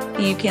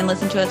you can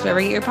listen to us wherever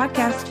you get your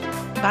podcast.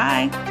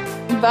 Bye.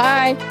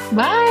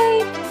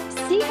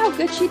 See how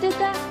good she did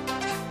that?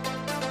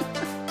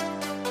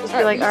 Just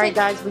be like, all right,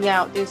 guys, we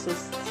out.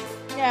 Deuces.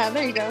 Yeah,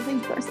 there you go.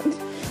 Thank you,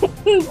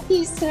 Karsun.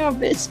 Peace out,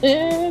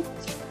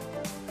 bitches.